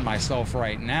kicking myself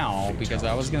right now because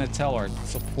I was going to tell our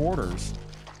supporters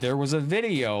there was a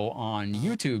video on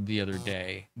YouTube the other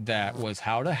day that was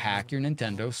how to hack your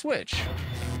Nintendo Switch.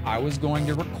 I was going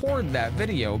to record that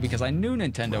video because I knew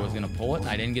Nintendo was going to pull it, and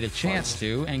I didn't get a chance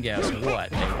to, and guess what?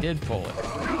 They did pull it.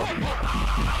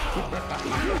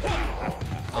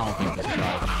 I don't think this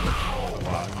guy's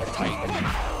Titan.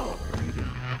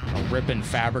 A ripping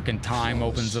fabric and time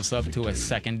opens us up to a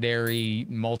secondary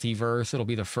multiverse. It'll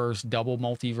be the first double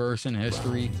multiverse in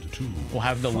history. We'll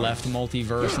have the left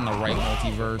multiverse and the right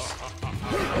multiverse.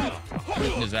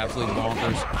 It is absolutely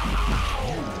bonkers.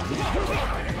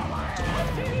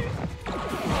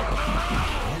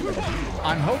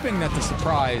 I'm hoping that the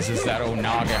surprise is that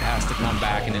Onaga has to come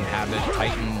back and inhabit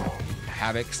Titan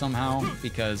Havoc somehow,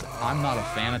 because I'm not a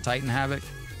fan of Titan Havoc.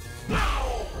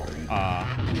 I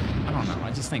don't know,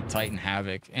 I just think Titan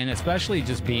Havoc, and especially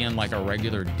just being like a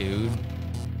regular dude.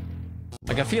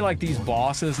 Like, I feel like these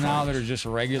bosses now that are just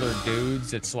regular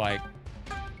dudes, it's like,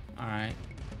 alright,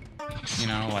 you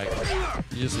know, like,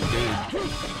 you're just a dude.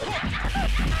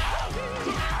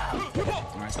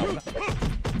 Alright, stop with that.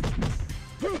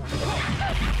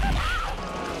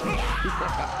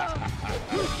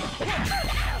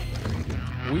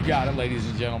 We got it, ladies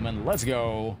and gentlemen. Let's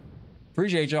go.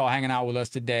 Appreciate y'all hanging out with us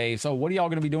today. So what are y'all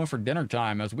going to be doing for dinner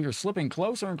time as we are slipping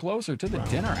closer and closer to the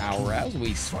dinner hour as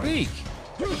we speak?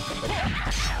 Oh,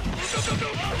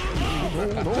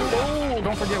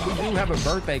 don't forget, we do have a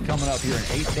birthday coming up here in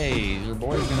 8 days. Your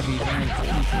boy's going to be turning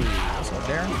 43. What's up,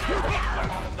 Darren?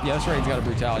 Yeah, that's right. He's got a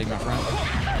brutality, my friend.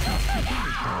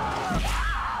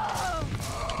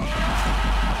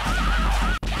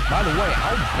 By the way,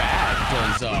 how bad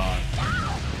does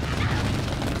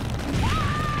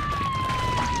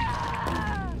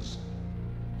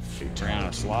ran out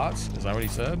of slots? Is that what he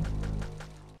said?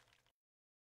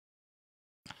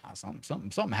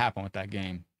 Something happened with that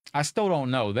game. I still don't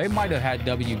know. They might have had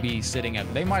WB sitting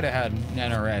at, they might have had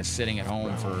NRS sitting at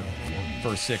home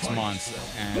for 6 months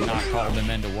and not called them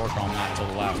in to work on that until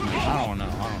the last minute. I don't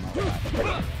know.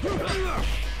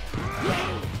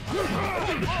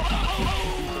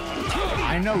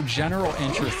 I know general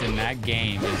interest in that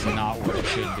game is not where it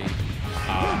should be.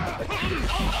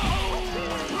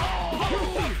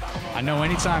 I know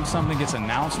anytime something gets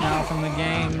announced now from the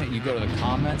game, you go to the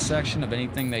comment section of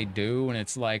anything they do, and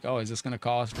it's like, oh, is this going to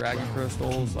cost Dragon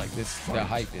Crystals? Like, this, the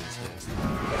hype is this.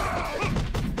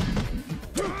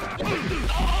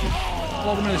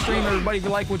 Welcome to the stream, everybody. If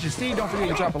you like what you see, don't forget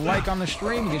to drop a like on the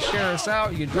stream. You can share us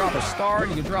out. You can drop a star.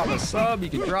 You can drop a sub. You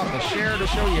can drop a share to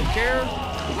show you care.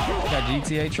 Got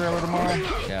GTA trailer tomorrow?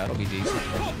 Yeah, it'll be decent.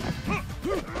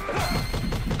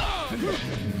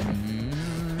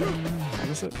 Is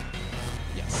this it?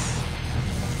 Yes.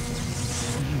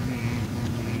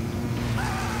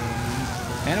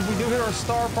 And if we do hit our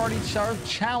Star Party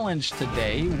challenge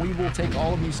today, we will take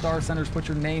all of you Star Centers, put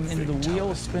your name into the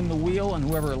wheel, spin the wheel, and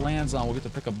whoever it lands on will get to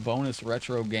pick a bonus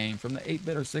retro game from the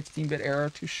 8-bit or 16-bit era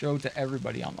to show to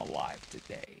everybody on the live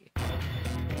today.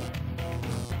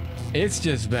 It's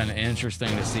just been interesting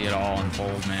to see it all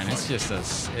unfold, man. It's just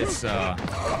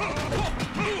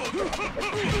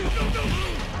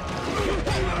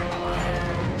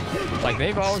like,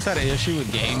 they've always had an issue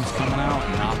with games coming out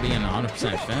and not being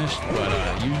 100% finished, but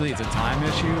usually it's a time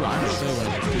issue. I understood when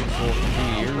it was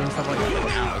 2 years and stuff like that, but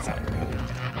now it's like,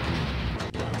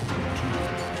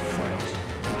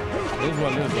 it is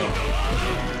what it is, though.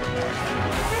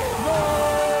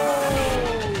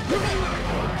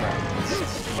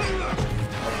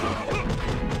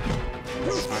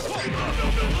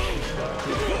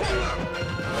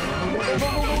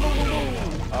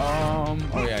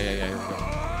 Oh yeah, here we go.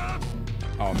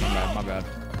 Oh, my bad.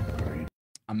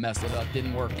 I messed it up,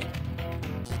 didn't work.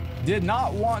 Did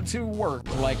not want to work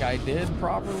like I did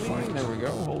properly. There we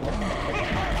go, hold on.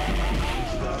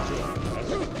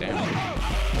 Damn.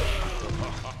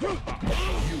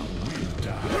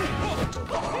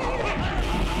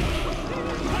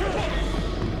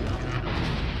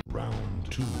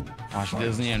 Round 2. Watch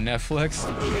Disney and Netflix.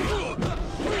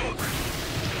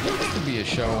 This could be a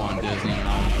show on Disney when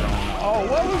I was growing up. Oh,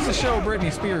 what was the show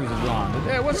Britney Spears was on?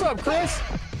 Hey, what's up, Chris?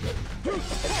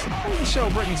 What was the show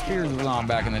Britney Spears was on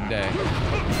back in the day?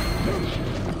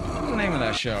 What's the name of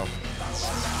that show?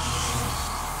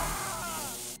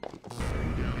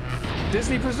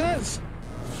 Disney Presents.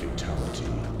 Fatality.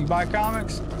 You buy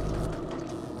comics?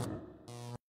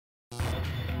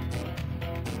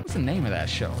 What's the name of that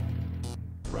show?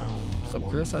 What's up,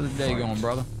 Chris? How's the day going,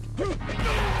 brother?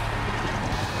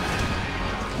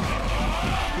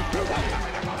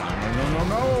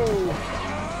 No.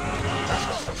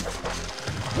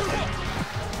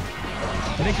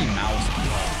 Mickey Mouse.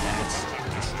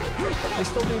 They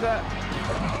still do that?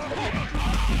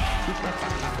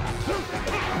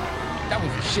 That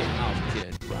was the shit when I was a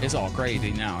kid. It's all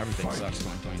crazy now. Everything sucks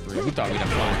 2023. We thought we'd have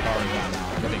flying cars by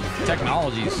now. Everything,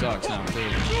 technology sucks now, too.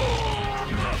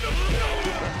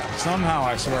 Somehow,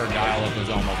 I swear, dial-up is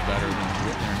almost better than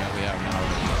the internet we have now.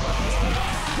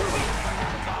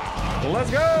 Well,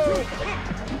 let's go!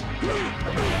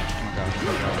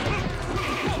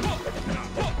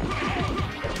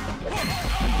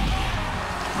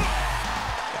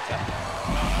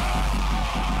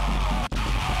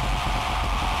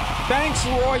 Thanks,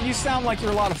 Roy. You sound like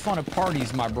you're a lot of fun at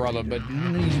parties, my brother, but you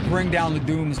need to bring down the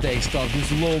doomsday stuff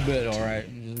just a little bit, all right?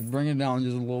 Just bring it down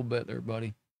just a little bit there,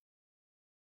 buddy.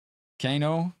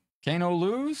 Kano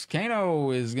lose?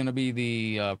 Kano is going to be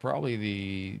the, probably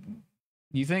the...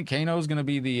 You think Kano's going to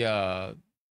be the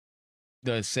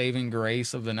saving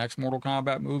grace of the next Mortal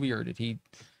Kombat movie, or did he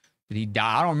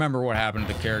die? I don't remember what happened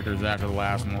to the characters after the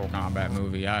last Mortal Kombat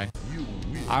movie. I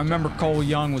remember Cole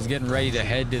Young was getting ready to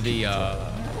head to the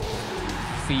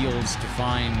fields to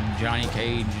find Johnny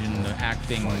Cage in the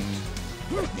acting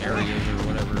areas or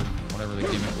whatever the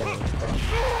gimmick was.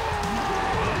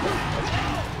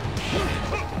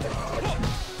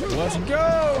 Let's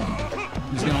go!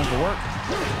 Just getting home for work.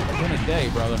 Been a day,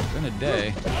 brother. Been a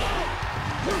day.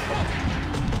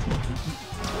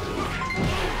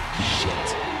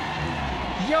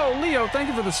 Shit. Yo, Leo, thank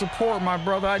you for the support, my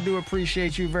brother. I do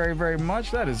appreciate you very, very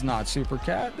much. That is not Super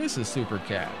Cat. This is Super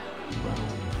Cat.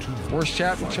 Worst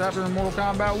chapter in Mortal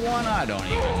Kombat 1? I don't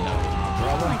even know,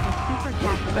 brother.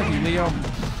 Thank you, Leo.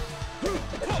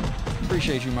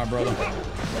 Appreciate you, my brother.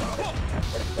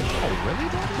 Oh, really,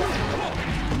 brother?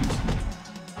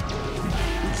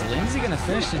 Is Lindsay gonna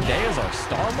finish today as our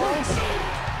star boss?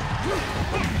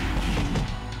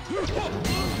 Looks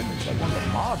like one of the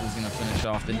mobs is gonna finish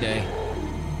off the day.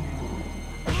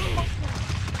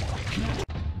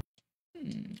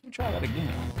 We'll try that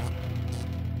again.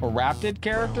 A Raptid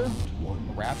character?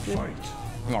 Raptid?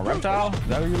 You want Reptile? Is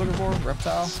that what you're looking for?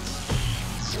 Reptile?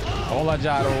 Hola,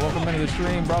 Jado. Welcome into the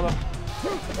stream, brother.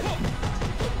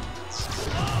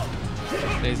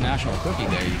 Today's National Cookie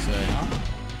Day, you say, huh?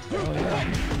 Oh, yeah.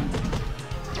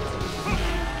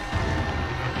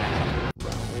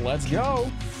 Let's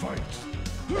go.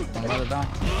 Don't let it down.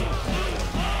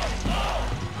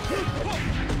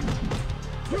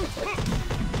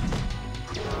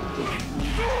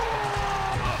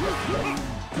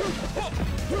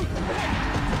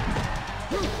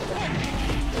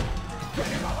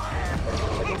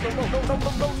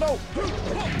 No.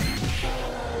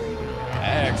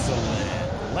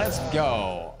 Excellent. Let's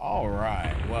go. All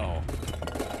right. Well.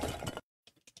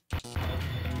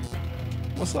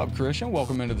 What's up, Christian?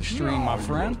 Welcome into the stream, my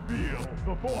friend.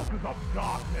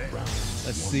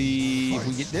 Let's see if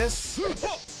we get this.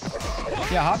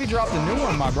 Yeah, Javi dropped a new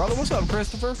one, my brother. What's up,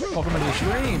 Christopher? Welcome into the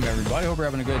stream, everybody. Hope you're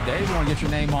having a good day. If you want to get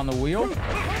your name on the wheel.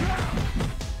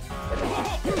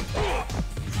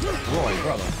 Roy,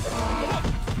 brother.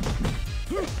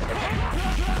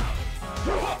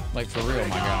 Like, for real,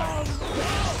 my guy.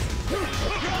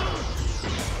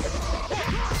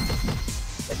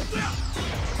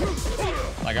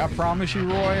 Like, I promise you,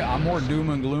 Roy, I'm more doom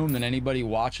and gloom than anybody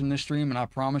watching this stream, and I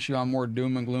promise you I'm more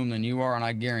doom and gloom than you are, and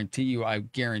I guarantee you I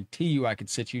could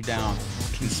sit you down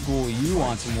and school you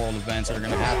on some world events that are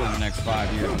going to happen in the next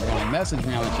 5 years. If you want to message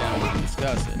me on the channel, we can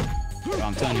discuss it. But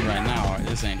I'm telling you right now,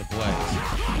 this ain't the place.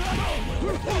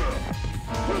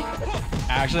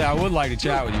 Actually, I would like to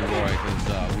chat with you, Roy,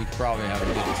 because we could probably have a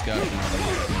good discussion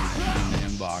in the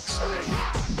inbox.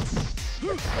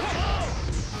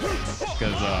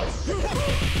 Because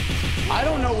I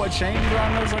don't know what chains are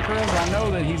on those, Chris. I know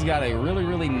that he's got a really,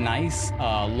 really nice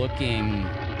looking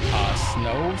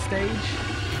snow stage.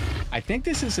 I think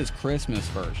this is his Christmas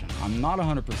version. I'm not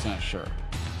 100% sure.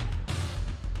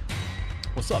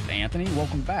 What's up, Anthony?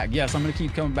 Welcome back. Yes, I'm going to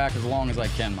keep coming back as long as I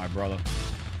can, my brother.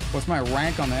 What's my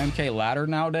rank on the MK ladder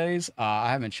nowadays? I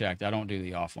haven't checked. I don't do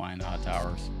the offline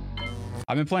towers.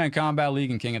 I've been playing Combat League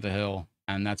and King of the Hill,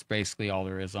 and that's basically all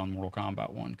there is on Mortal Kombat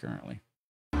 1 currently.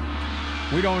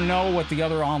 We don't know what the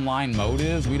other online mode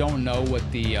is. We don't know what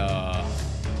the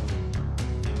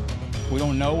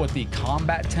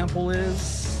combat temple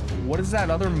is. What is that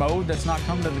other mode that's not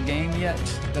come to the game yet?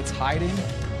 That's hiding.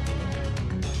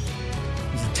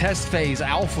 It's a test phase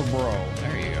alpha, bro.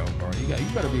 There you go, bro. You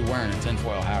better be wearing a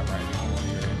tinfoil hat right now.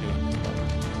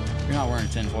 If you're not wearing a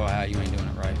tinfoil hat, you ain't doing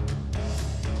it right.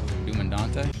 Doom and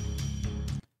Dante.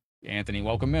 Anthony,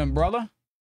 welcome in, brother.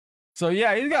 So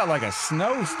yeah, he's got like a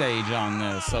snow stage on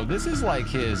this. So this is like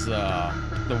his the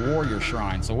warrior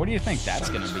shrine. So what do you think that's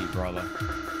gonna be, brother?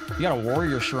 You got a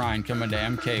warrior shrine coming to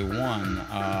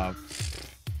MK1.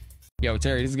 Yo,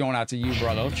 Terry, this is going out to you,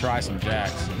 brother. Let's try some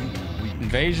jacks.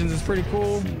 Invasions is pretty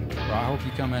cool. Bro, I hope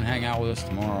you come and hang out with us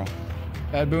tomorrow.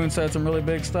 Ed Boone said some really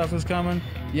big stuff is coming.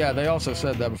 Yeah, they also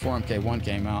said that before MK1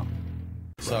 came out.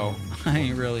 So I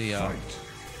ain't really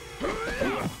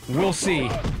we'll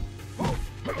see.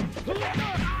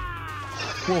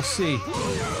 We'll see.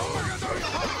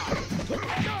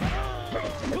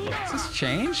 Is this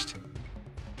changed?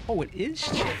 Oh, it is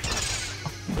changed.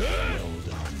 Well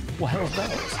done. Well, hell's that?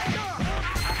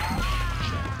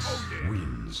 Jax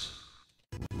wins.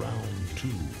 Round 2.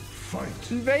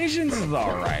 Fight. Invasions is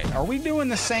alright. Are we doing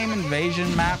the same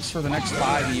invasion maps for the next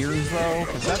 5 years, though?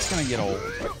 Because that's gonna get old.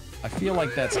 I feel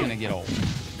like that's gonna get old.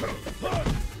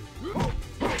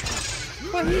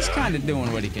 But he's kind of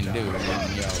doing what he can do,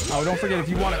 man, yo. Oh, don't forget if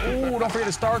you want to. Oh, don't forget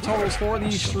the star totals for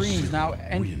these streams now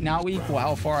equal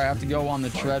how far I have to go on the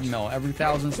treadmill. Every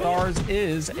 1,000 stars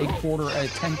is a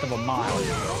tenth of a mile.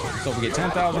 So if we get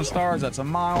 10,000 stars, that's a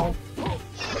mile.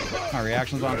 My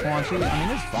reactions on Quan Chi, I mean,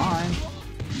 it's fine.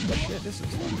 Shit, this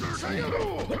is insane.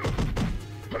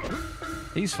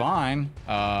 He's fine.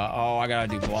 Oh, I gotta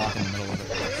do block in the middle of it.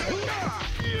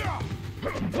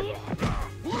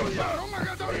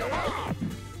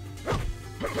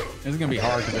 This is gonna be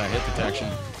hard because I hit detection.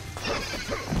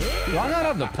 Do I not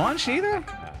have the punch either?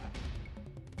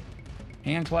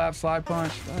 Hand clap, slide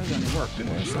punch. That doesn't work.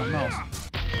 There's something else.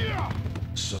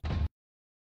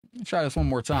 Let's try this one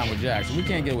more time with Jax. If we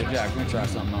can't get it with Jax, we're gonna try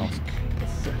something else.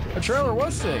 The trailer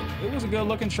was sick. It was a good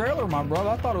looking trailer, my brother.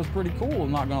 I thought it was pretty cool,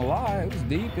 I'm not gonna lie. It was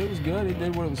deep, it was good, it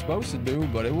did what it was supposed to do,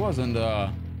 but it wasn't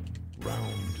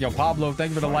Yo, Pablo, thank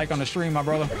you for the like on the stream, my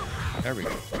brother. There we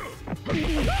go.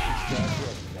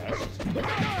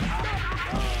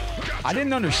 I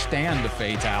didn't understand the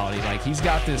fatality. Like, he's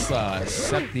got this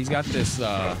he's got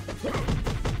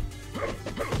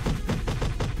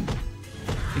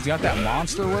that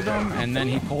monster with him, and then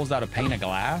he pulls out a pane of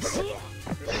glass.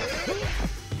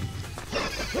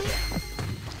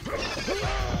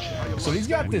 So he's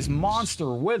got this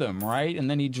monster with him, right? And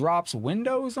then he drops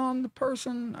windows on the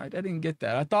person. I didn't get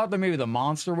that. I thought that maybe the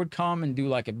monster would come and do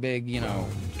like a big, you know,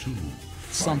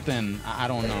 something. I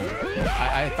don't know.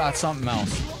 I thought something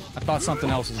else. I thought something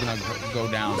else was gonna go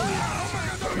down.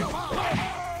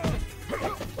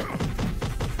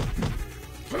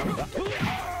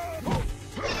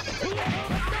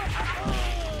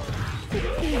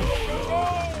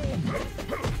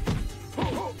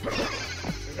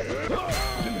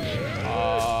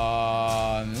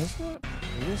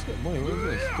 Wait, what is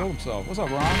this? Kill himself. What's up,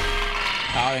 Ron?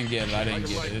 I didn't get it. I didn't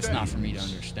get it. It's not for me to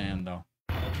understand, though.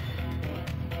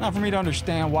 Not for me to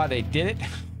understand why they did it,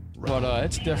 but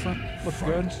it's different. Looks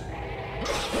good.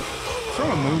 It's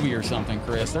from a movie or something,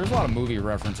 Chris. There's a lot of movie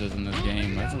references in this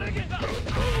game.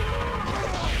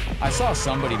 I saw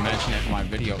somebody mention it in my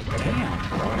video. Damn,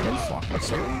 bro, are you fucking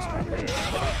serious?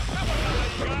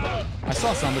 I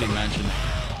saw somebody mention it.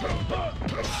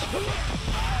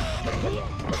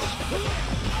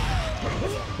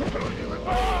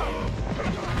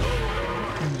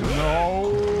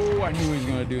 No, I knew he was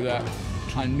gonna do that.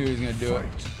 I knew he was gonna do it.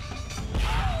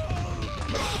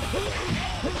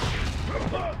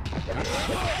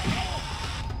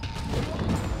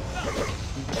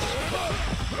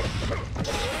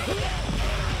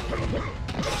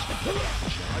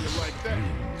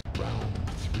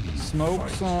 Smoke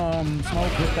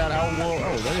hit that elbow.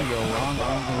 Oh, there you go, Ron. I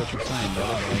don't know what you're saying,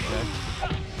 brother. Okay.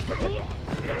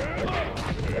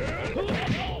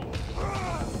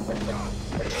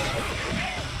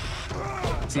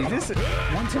 See, this is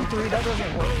 1, 2, 3, that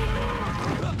doesn't work.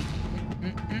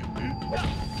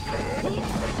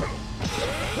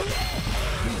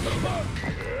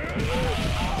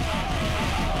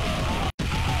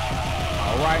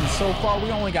 All right, and so far we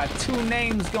only got 2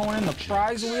 names going in the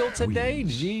prize wheel today.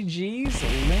 GG's,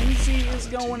 Lindsay is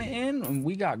going in, and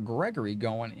we got Gregory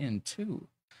going in too.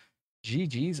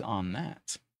 GG's on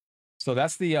that. So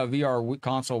that's the VR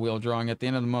console wheel drawing. At the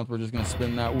end of the month, we're just going to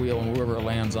spin that wheel, and whoever it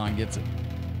lands on gets it.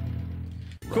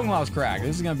 Kung Lao's crack.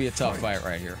 This is going to be a tough fight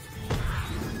right here.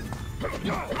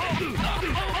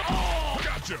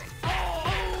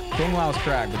 King Lao's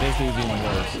cracked, but this dude's even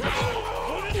worse.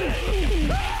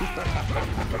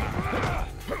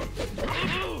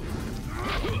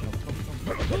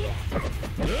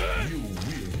 You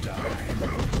will die.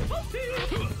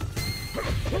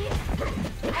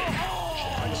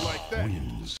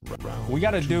 Wins. Round We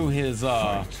gotta do his,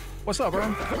 what's up,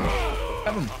 Evan?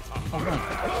 Evan, how's it going?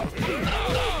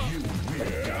 you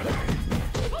will die.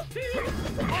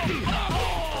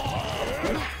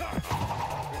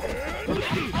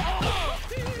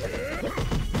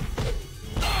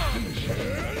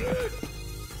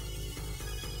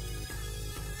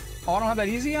 Oh, I don't have that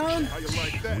easy on? How you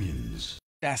like that? Wins.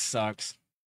 That sucks.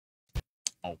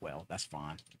 Oh, well, that's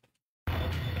fine.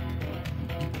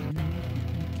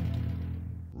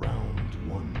 Round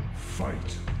one.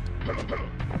 Fight.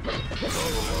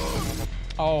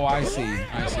 Oh, I see.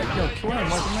 I see. Yo, kill him,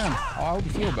 let him in. Oh, I hope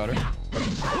you feel better.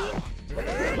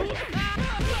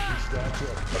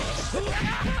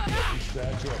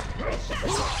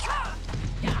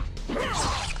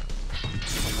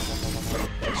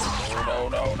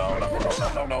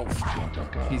 No.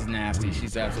 He's nasty.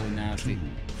 She's absolutely nasty.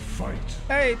 Fight.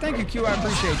 Hey, thank you, Q. I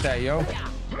appreciate that, yo.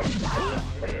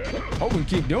 Hope we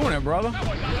keep doing it, brother.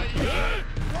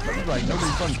 Seems like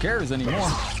nobody fucking cares anymore.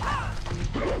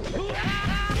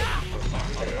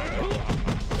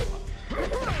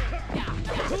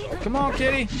 Come on,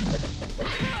 kitty.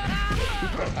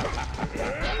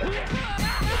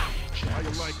 How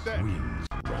you like that? Wins.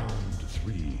 Round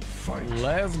three. Fight.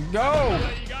 Let's go.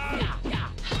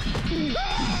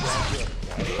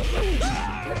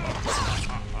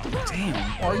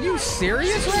 Damn, are you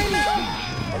serious right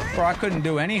now? Bro, I couldn't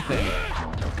do anything.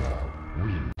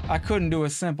 I couldn't do a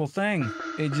simple thing.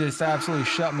 It just absolutely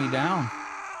shut me down.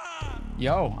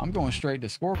 Yo, I'm going straight to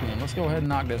Scorpion. Let's go ahead and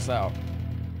knock this out.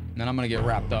 And then I'm gonna get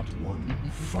wrapped up. One.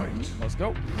 Fight. Let's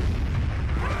go.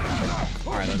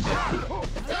 Alright, let's go.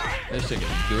 This shit is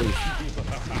goof.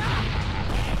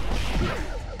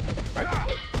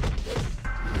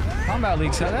 Combat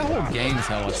League said that whole game's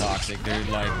hella toxic, dude.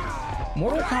 Like,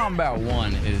 Mortal Kombat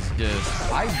 1 is just,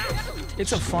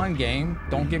 it's a fun game.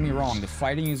 Don't get me wrong. The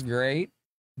fighting is great,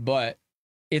 but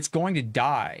it's going to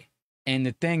die. And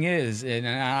the thing is, and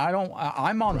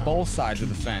I'm on both sides of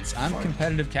the fence. I'm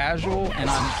competitive casual, and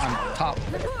I'm top.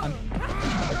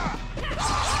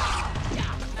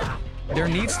 There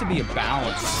needs to be a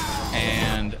balance,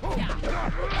 and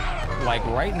like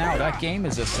right now, that game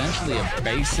is essentially a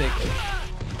basic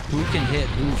who can hit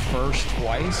who first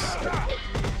twice,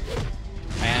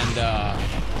 and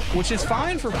which is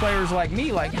fine for players like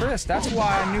me, like Chris. That's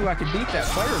why I knew I could beat that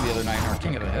player the other night in our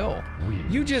King of the Hill.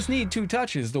 You just need 2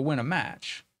 touches to win a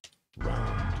match,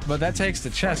 but that takes the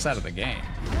chess out of the game.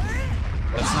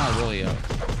 That's not really a...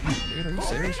 Dude, are you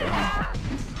serious right now?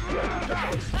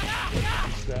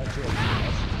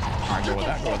 Alright, go with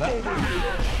that, go with that.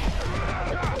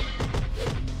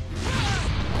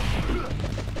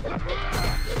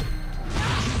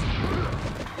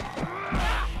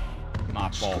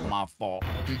 My fault.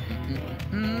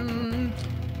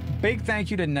 Big thank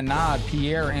you to Nanad,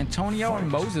 Pierre, Antonio, and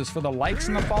Moses for the likes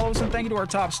and the follows, and thank you to our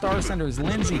top star senders,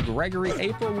 Lindsay, Gregory,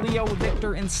 April, Leo,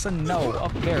 Victor, and Sano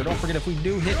up there. Don't forget, if we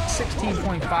do hit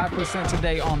 16.5%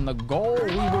 today on the goal,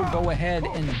 we will go ahead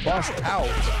and bust out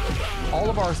all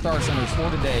of our star senders for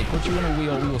today. Put you in a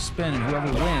wheel, we will spin, and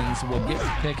whoever wins will get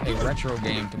to pick a retro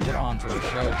game to put on for the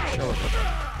show.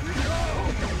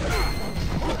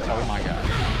 Oh my god.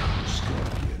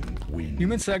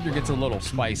 Human Sector gets a little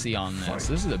spicy on this.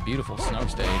 This is a beautiful snow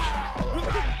stage.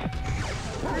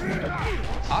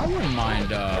 I wouldn't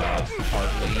mind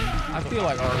Arlene. I feel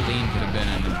like Arlene could have been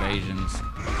in Invasions.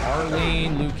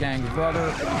 Arlene, Liu Kang's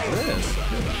brother. What's this?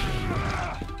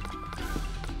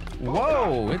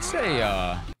 Whoa, it's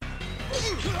a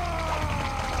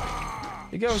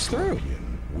it goes through.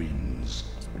 Wins.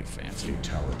 It's pretty fancy.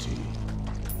 Fatality.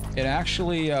 It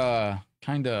actually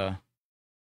kinda,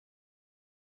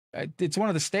 it's one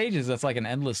of the stages that's like an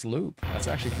endless loop. That's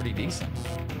actually pretty decent.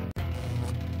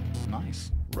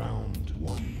 Nice. Round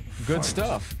one. Good Fight.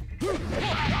 stuff.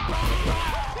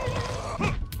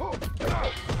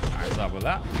 Alright, stop with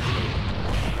that.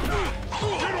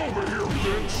 Get over here,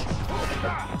 bitch!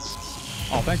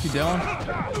 Oh, thank you, Dylan.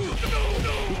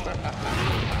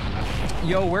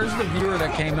 Yo, where's the viewer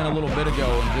that came in a little bit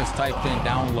ago and just typed in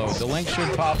download? The link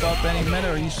should pop up any minute.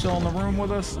 Are you still in the room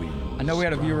with us? I know we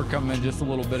had a viewer come in just a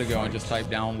little bit ago and just type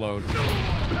download.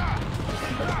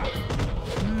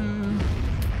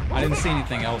 I didn't see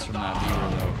anything else from that viewer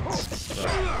though. So.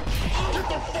 Get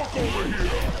the fuck over here!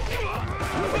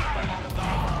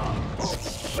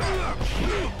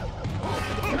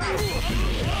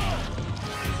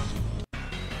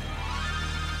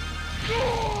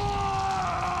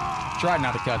 Tried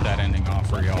not to cut that ending off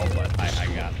for y'all, but I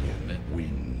got it.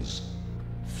 Wins.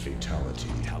 Fatality.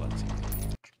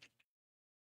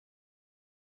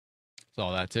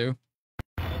 Saw that too.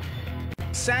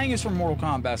 Sang is from Mortal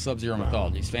Kombat Sub-Zero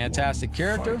Mythologies. Fantastic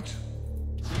character.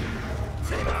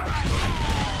 Fight.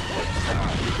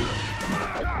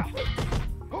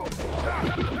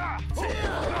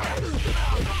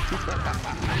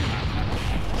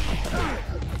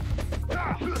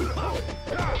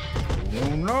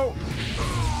 Oh no!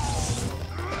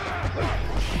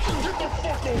 Get the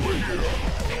fuck over here!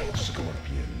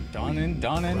 Scorpion. Done and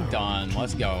done and done.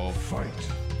 Let's go. Fight.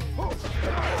 Get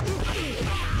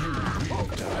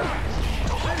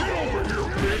over here,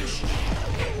 bitch!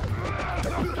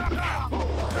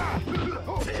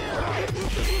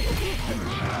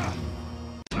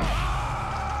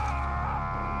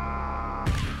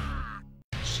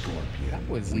 Scorpion. That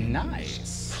was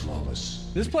nice. Flawless.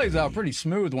 This plays out pretty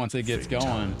smooth once it gets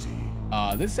going.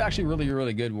 This is actually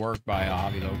really good work by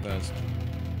Javi Lopez.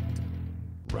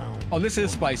 Round. Oh, this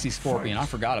is Spicy Scorpion. I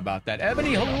forgot about that.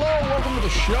 Ebony, hello. Welcome to the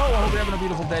show. I hope you're having a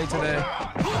beautiful day today.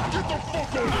 Get the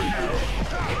fuck over here!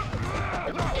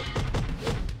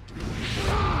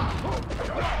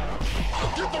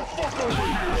 Get the fuck over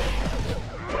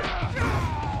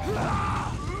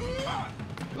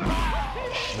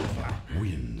here!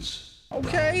 Wins.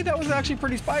 Okay, that was actually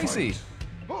pretty spicy.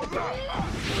 Stop.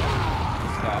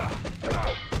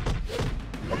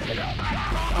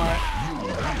 Alright.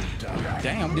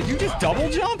 Damn, did you just double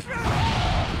jump?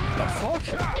 The fuck?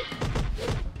 Get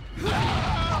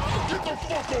the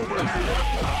fuck over here!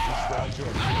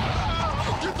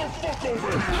 Get the fuck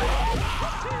over here!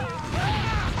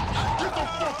 Get the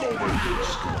fuck over here!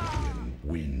 Scorpion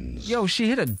wins. Yo, she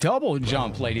hit a double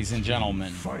jump, ladies and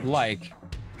gentlemen. Like,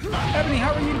 Ebony,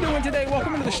 how are you doing today?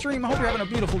 Welcome into the stream. I hope you're having a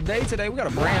beautiful day today. We got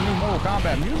a brand new Mortal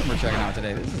Kombat music we're checking out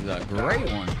today. This is a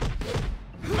great one.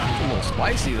 It's a little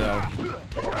spicy, though.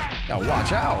 Gotta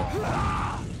watch out.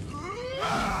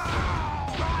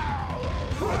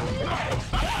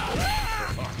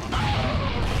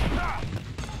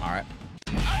 All right.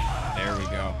 There we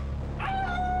go.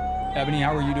 Ebony,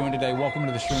 how are you doing today? Welcome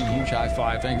to the stream. Huge high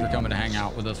five. Thank you for coming to hang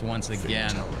out with us once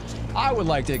again. I would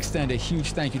like to extend a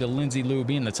huge thank you to Lindsay Lou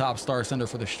being the top star sender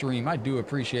for the stream. I do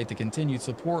appreciate the continued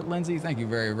support, Lindsay. Thank you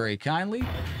very kindly.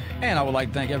 And I would like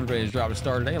to thank everybody who's dropped a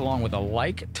star today, along with a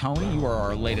like. Tony, you are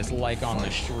our latest like on the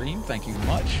stream. Thank you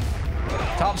much.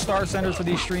 Top star senders for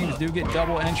these streams do get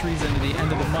double entries into the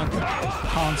end of the month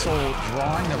console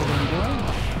drawing that we're going to be doing.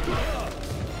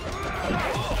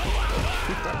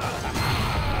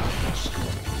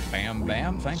 Bam,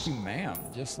 bam. Thank you, ma'am.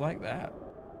 Just like that.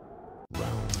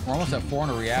 We're almost at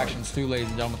 400 reactions, too, ladies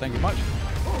and gentlemen. Thank you much.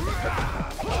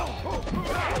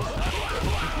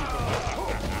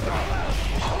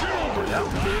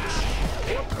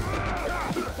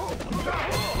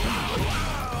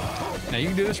 Now, you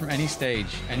can do this from any stage,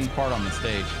 any part on the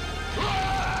stage.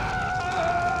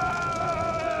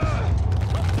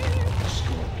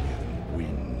 Scorpion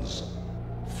wins.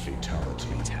 Fatality.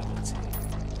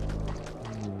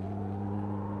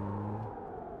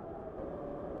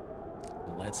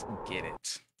 Let's get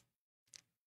it.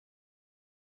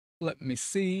 Let me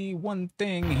see one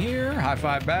thing here. High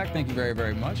five back. Thank you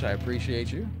very much. I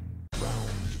appreciate you. Round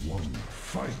one.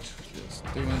 Fight. Just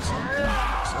doing something.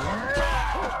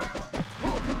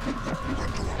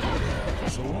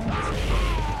 So long.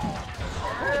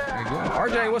 There you go.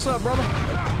 RJ, what's up, brother?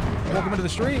 Welcome into the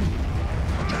stream.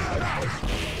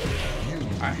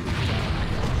 All right.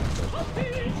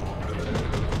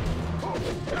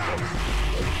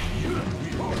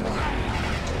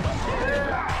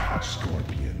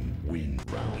 Scorpion win.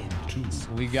 Round two.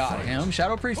 We got him.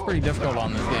 Shadow Priest's pretty difficult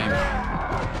on this game.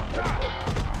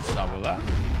 Stop with that.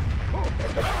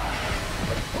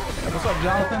 What's up,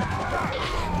 Jonathan?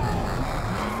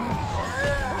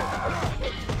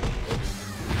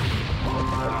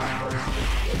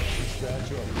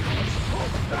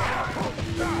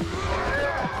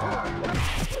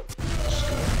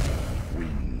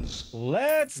 Wins.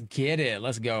 Let's get it.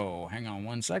 Let's go. Hang on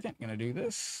one second. Gonna do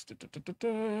this.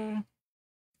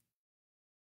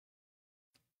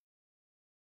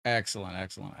 Excellent.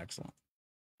 All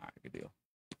right, good deal.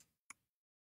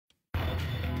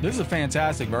 This is a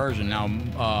fantastic version.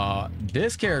 Now,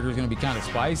 this character is going to be kind of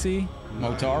spicy,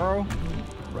 Motaro,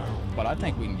 but I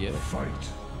think we can get it. Fight.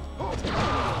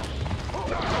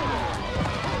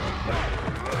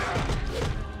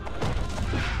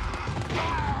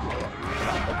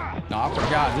 No, I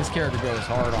forgot. This character goes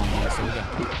hard on this. So we got...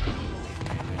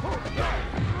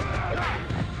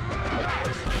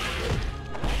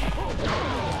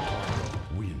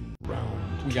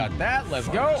 We got that. Let's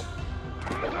go.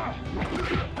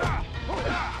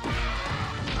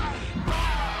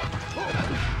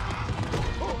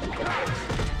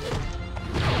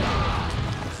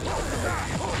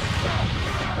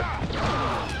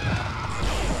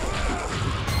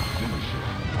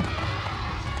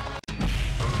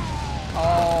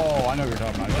 Oh, I know what you're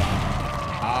talking about.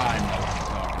 I know what you're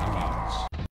talking about.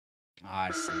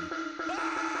 I see.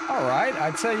 All right,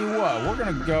 I tell you what, we're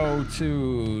gonna go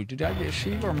to. Did I get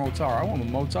Shiva or Motaro? I want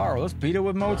Motaro. Let's beat it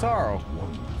with Motaro.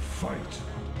 Fight.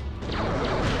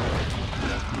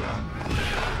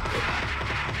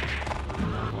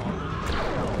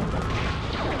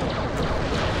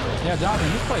 Yeah,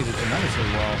 Jonathan, he plays it tremendously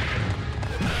well.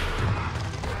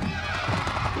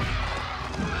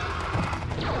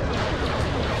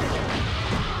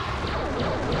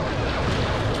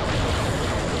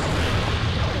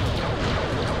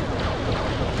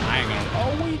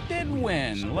 Oh, we did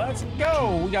win. Let's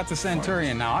go. We got the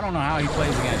Centurion now. I don't know how he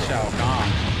plays against Shao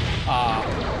Kahn.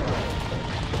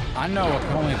 I know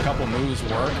only a couple moves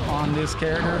work on this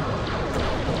character.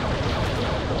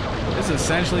 This is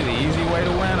essentially the easy way to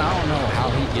win. I don't know how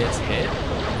he gets hit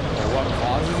or what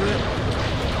causes it.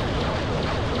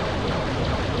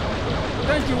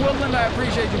 Thank you, Woodland. I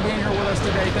appreciate you being here with us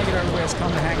today. Thank you to everybody that's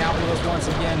come to hang out with us once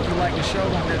again. If you like the show,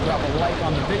 don't forget to drop a like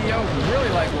on the video. If you really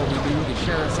like what we do, you can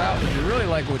share us out. If you really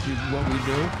like what we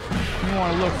do, you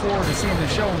want to look forward to seeing the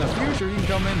show in the future, you can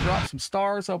come in, drop some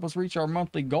stars, help us reach our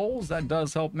monthly goals. That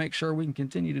does help make sure we can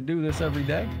continue to do this every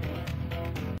day.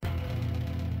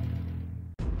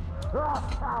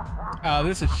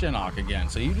 This is Shinnok again,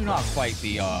 so you do not fight the,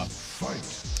 you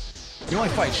only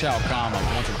fight Shao Kahn like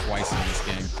once or twice in this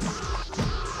game.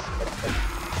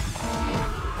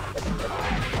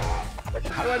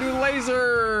 How do I do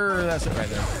laser? That's it right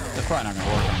there. That's probably not gonna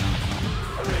work on him.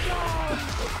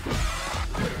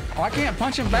 Oh, I can't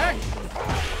punch him back?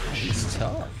 He's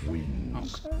tough.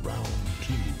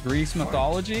 Okay. Greece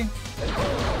mythology.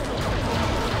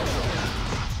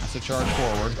 That's a charge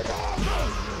forward.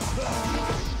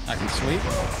 I can sweep.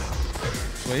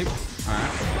 Sweep.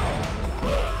 Alright.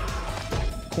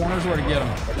 Corners where to get him.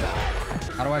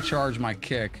 How do I charge my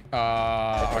kick?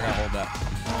 I gotta hold that.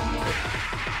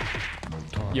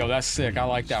 Yo, that's sick. I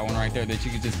like that one right there, that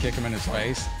you can just kick him in his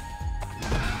face.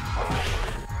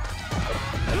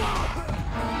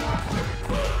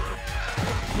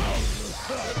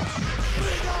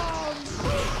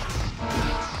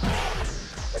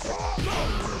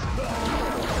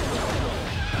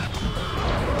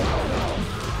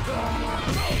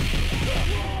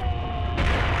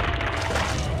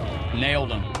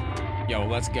 Nailed him. Yo,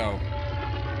 let's go.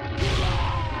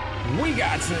 We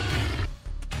got it.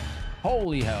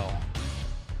 Holy hell.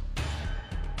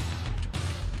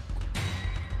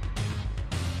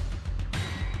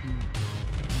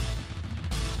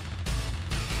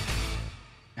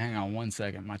 Hang on one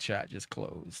second. My chat just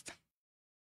closed.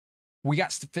 We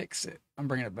got to fix it. I'm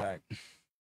bringing it back.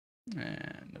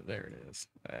 And there it is.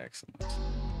 Excellent.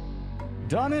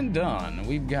 Done and done.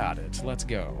 We've got it. Let's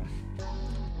go.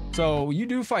 So you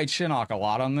do fight Shinnok a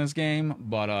lot on this game,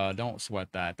 but don't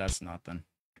sweat that. That's nothing.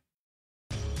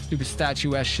 Stupid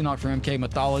statuesque Shinnok from MK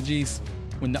Mythologies.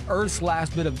 When the Earth's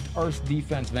last bit of Earth's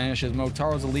defense vanishes,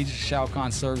 Motaro's allegiance to Shao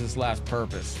Kahn serves its last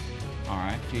purpose.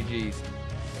 Alright, GG's.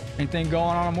 Anything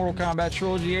going on in Mortal Kombat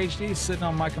Trilogy HD? Sitting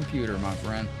on my computer, my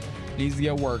friend. Needs to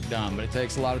get work done, but it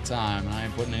takes a lot of time, and I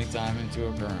ain't putting any time into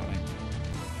it currently.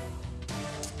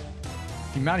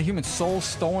 The amount of human souls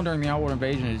stolen during the Outworld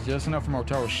invasion is just enough for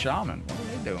Motaro's shaman. What are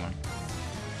they doing?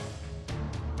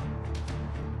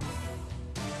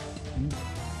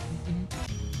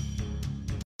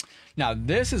 Now,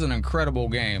 this is an incredible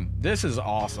game. This is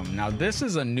awesome. Now, this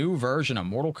is a new version of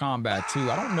Mortal Kombat 2.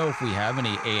 I don't know if we have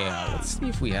any. Let's see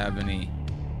if we have any.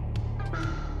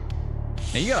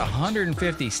 Now, you got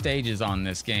 150 stages on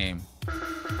this game.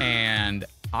 And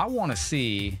I want to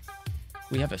see.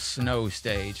 We have a snow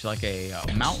stage, like a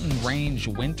mountain range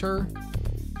winter.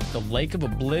 The Lake of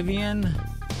Oblivion.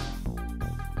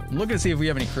 I'm looking to see if we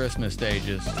have any Christmas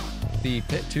stages. The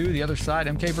Pit 2, the other side,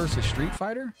 MK versus Street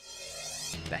Fighter.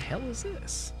 The hell is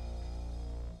this?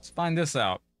 Let's find this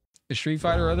out. Is Street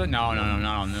Fighter other? No, not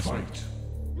on this one.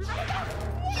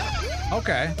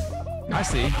 Okay, I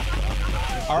see.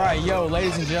 All right, yo,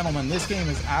 ladies and gentlemen, this game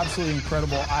is absolutely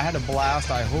incredible. I had a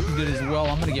blast. I hope you did as well.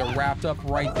 I'm gonna get wrapped up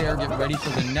right there. Get ready for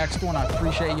the next one. I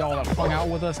appreciate y'all that hung out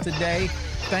with us today.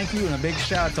 thank you and a big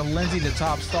shout out to Lindsay, the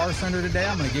top star sender today.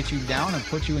 I'm going to get you down and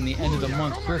put you in the end of the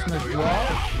month Christmas draw.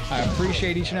 I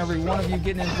appreciate each and every one of you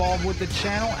getting involved with the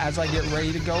channel. As I get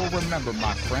ready to go, remember,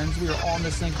 my friends, we are all in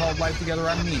this thing called life together.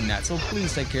 I mean that. So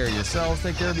please take care of yourselves,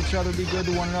 take care of each other, be good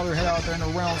to one another, head out there in the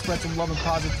realm, spread some love and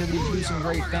positivity, do some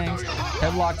great things.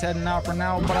 Headlocked heading out for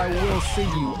now, but I will see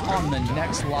you on the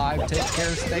next live. Take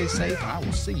care, stay safe, and I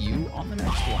will see you on the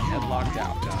next one. Headlocked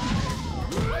out, guys.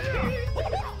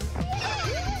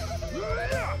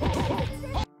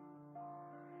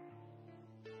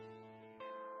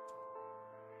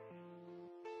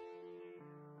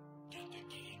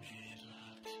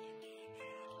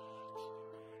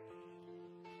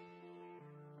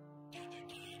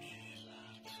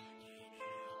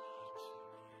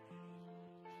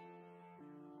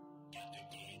 Get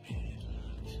the game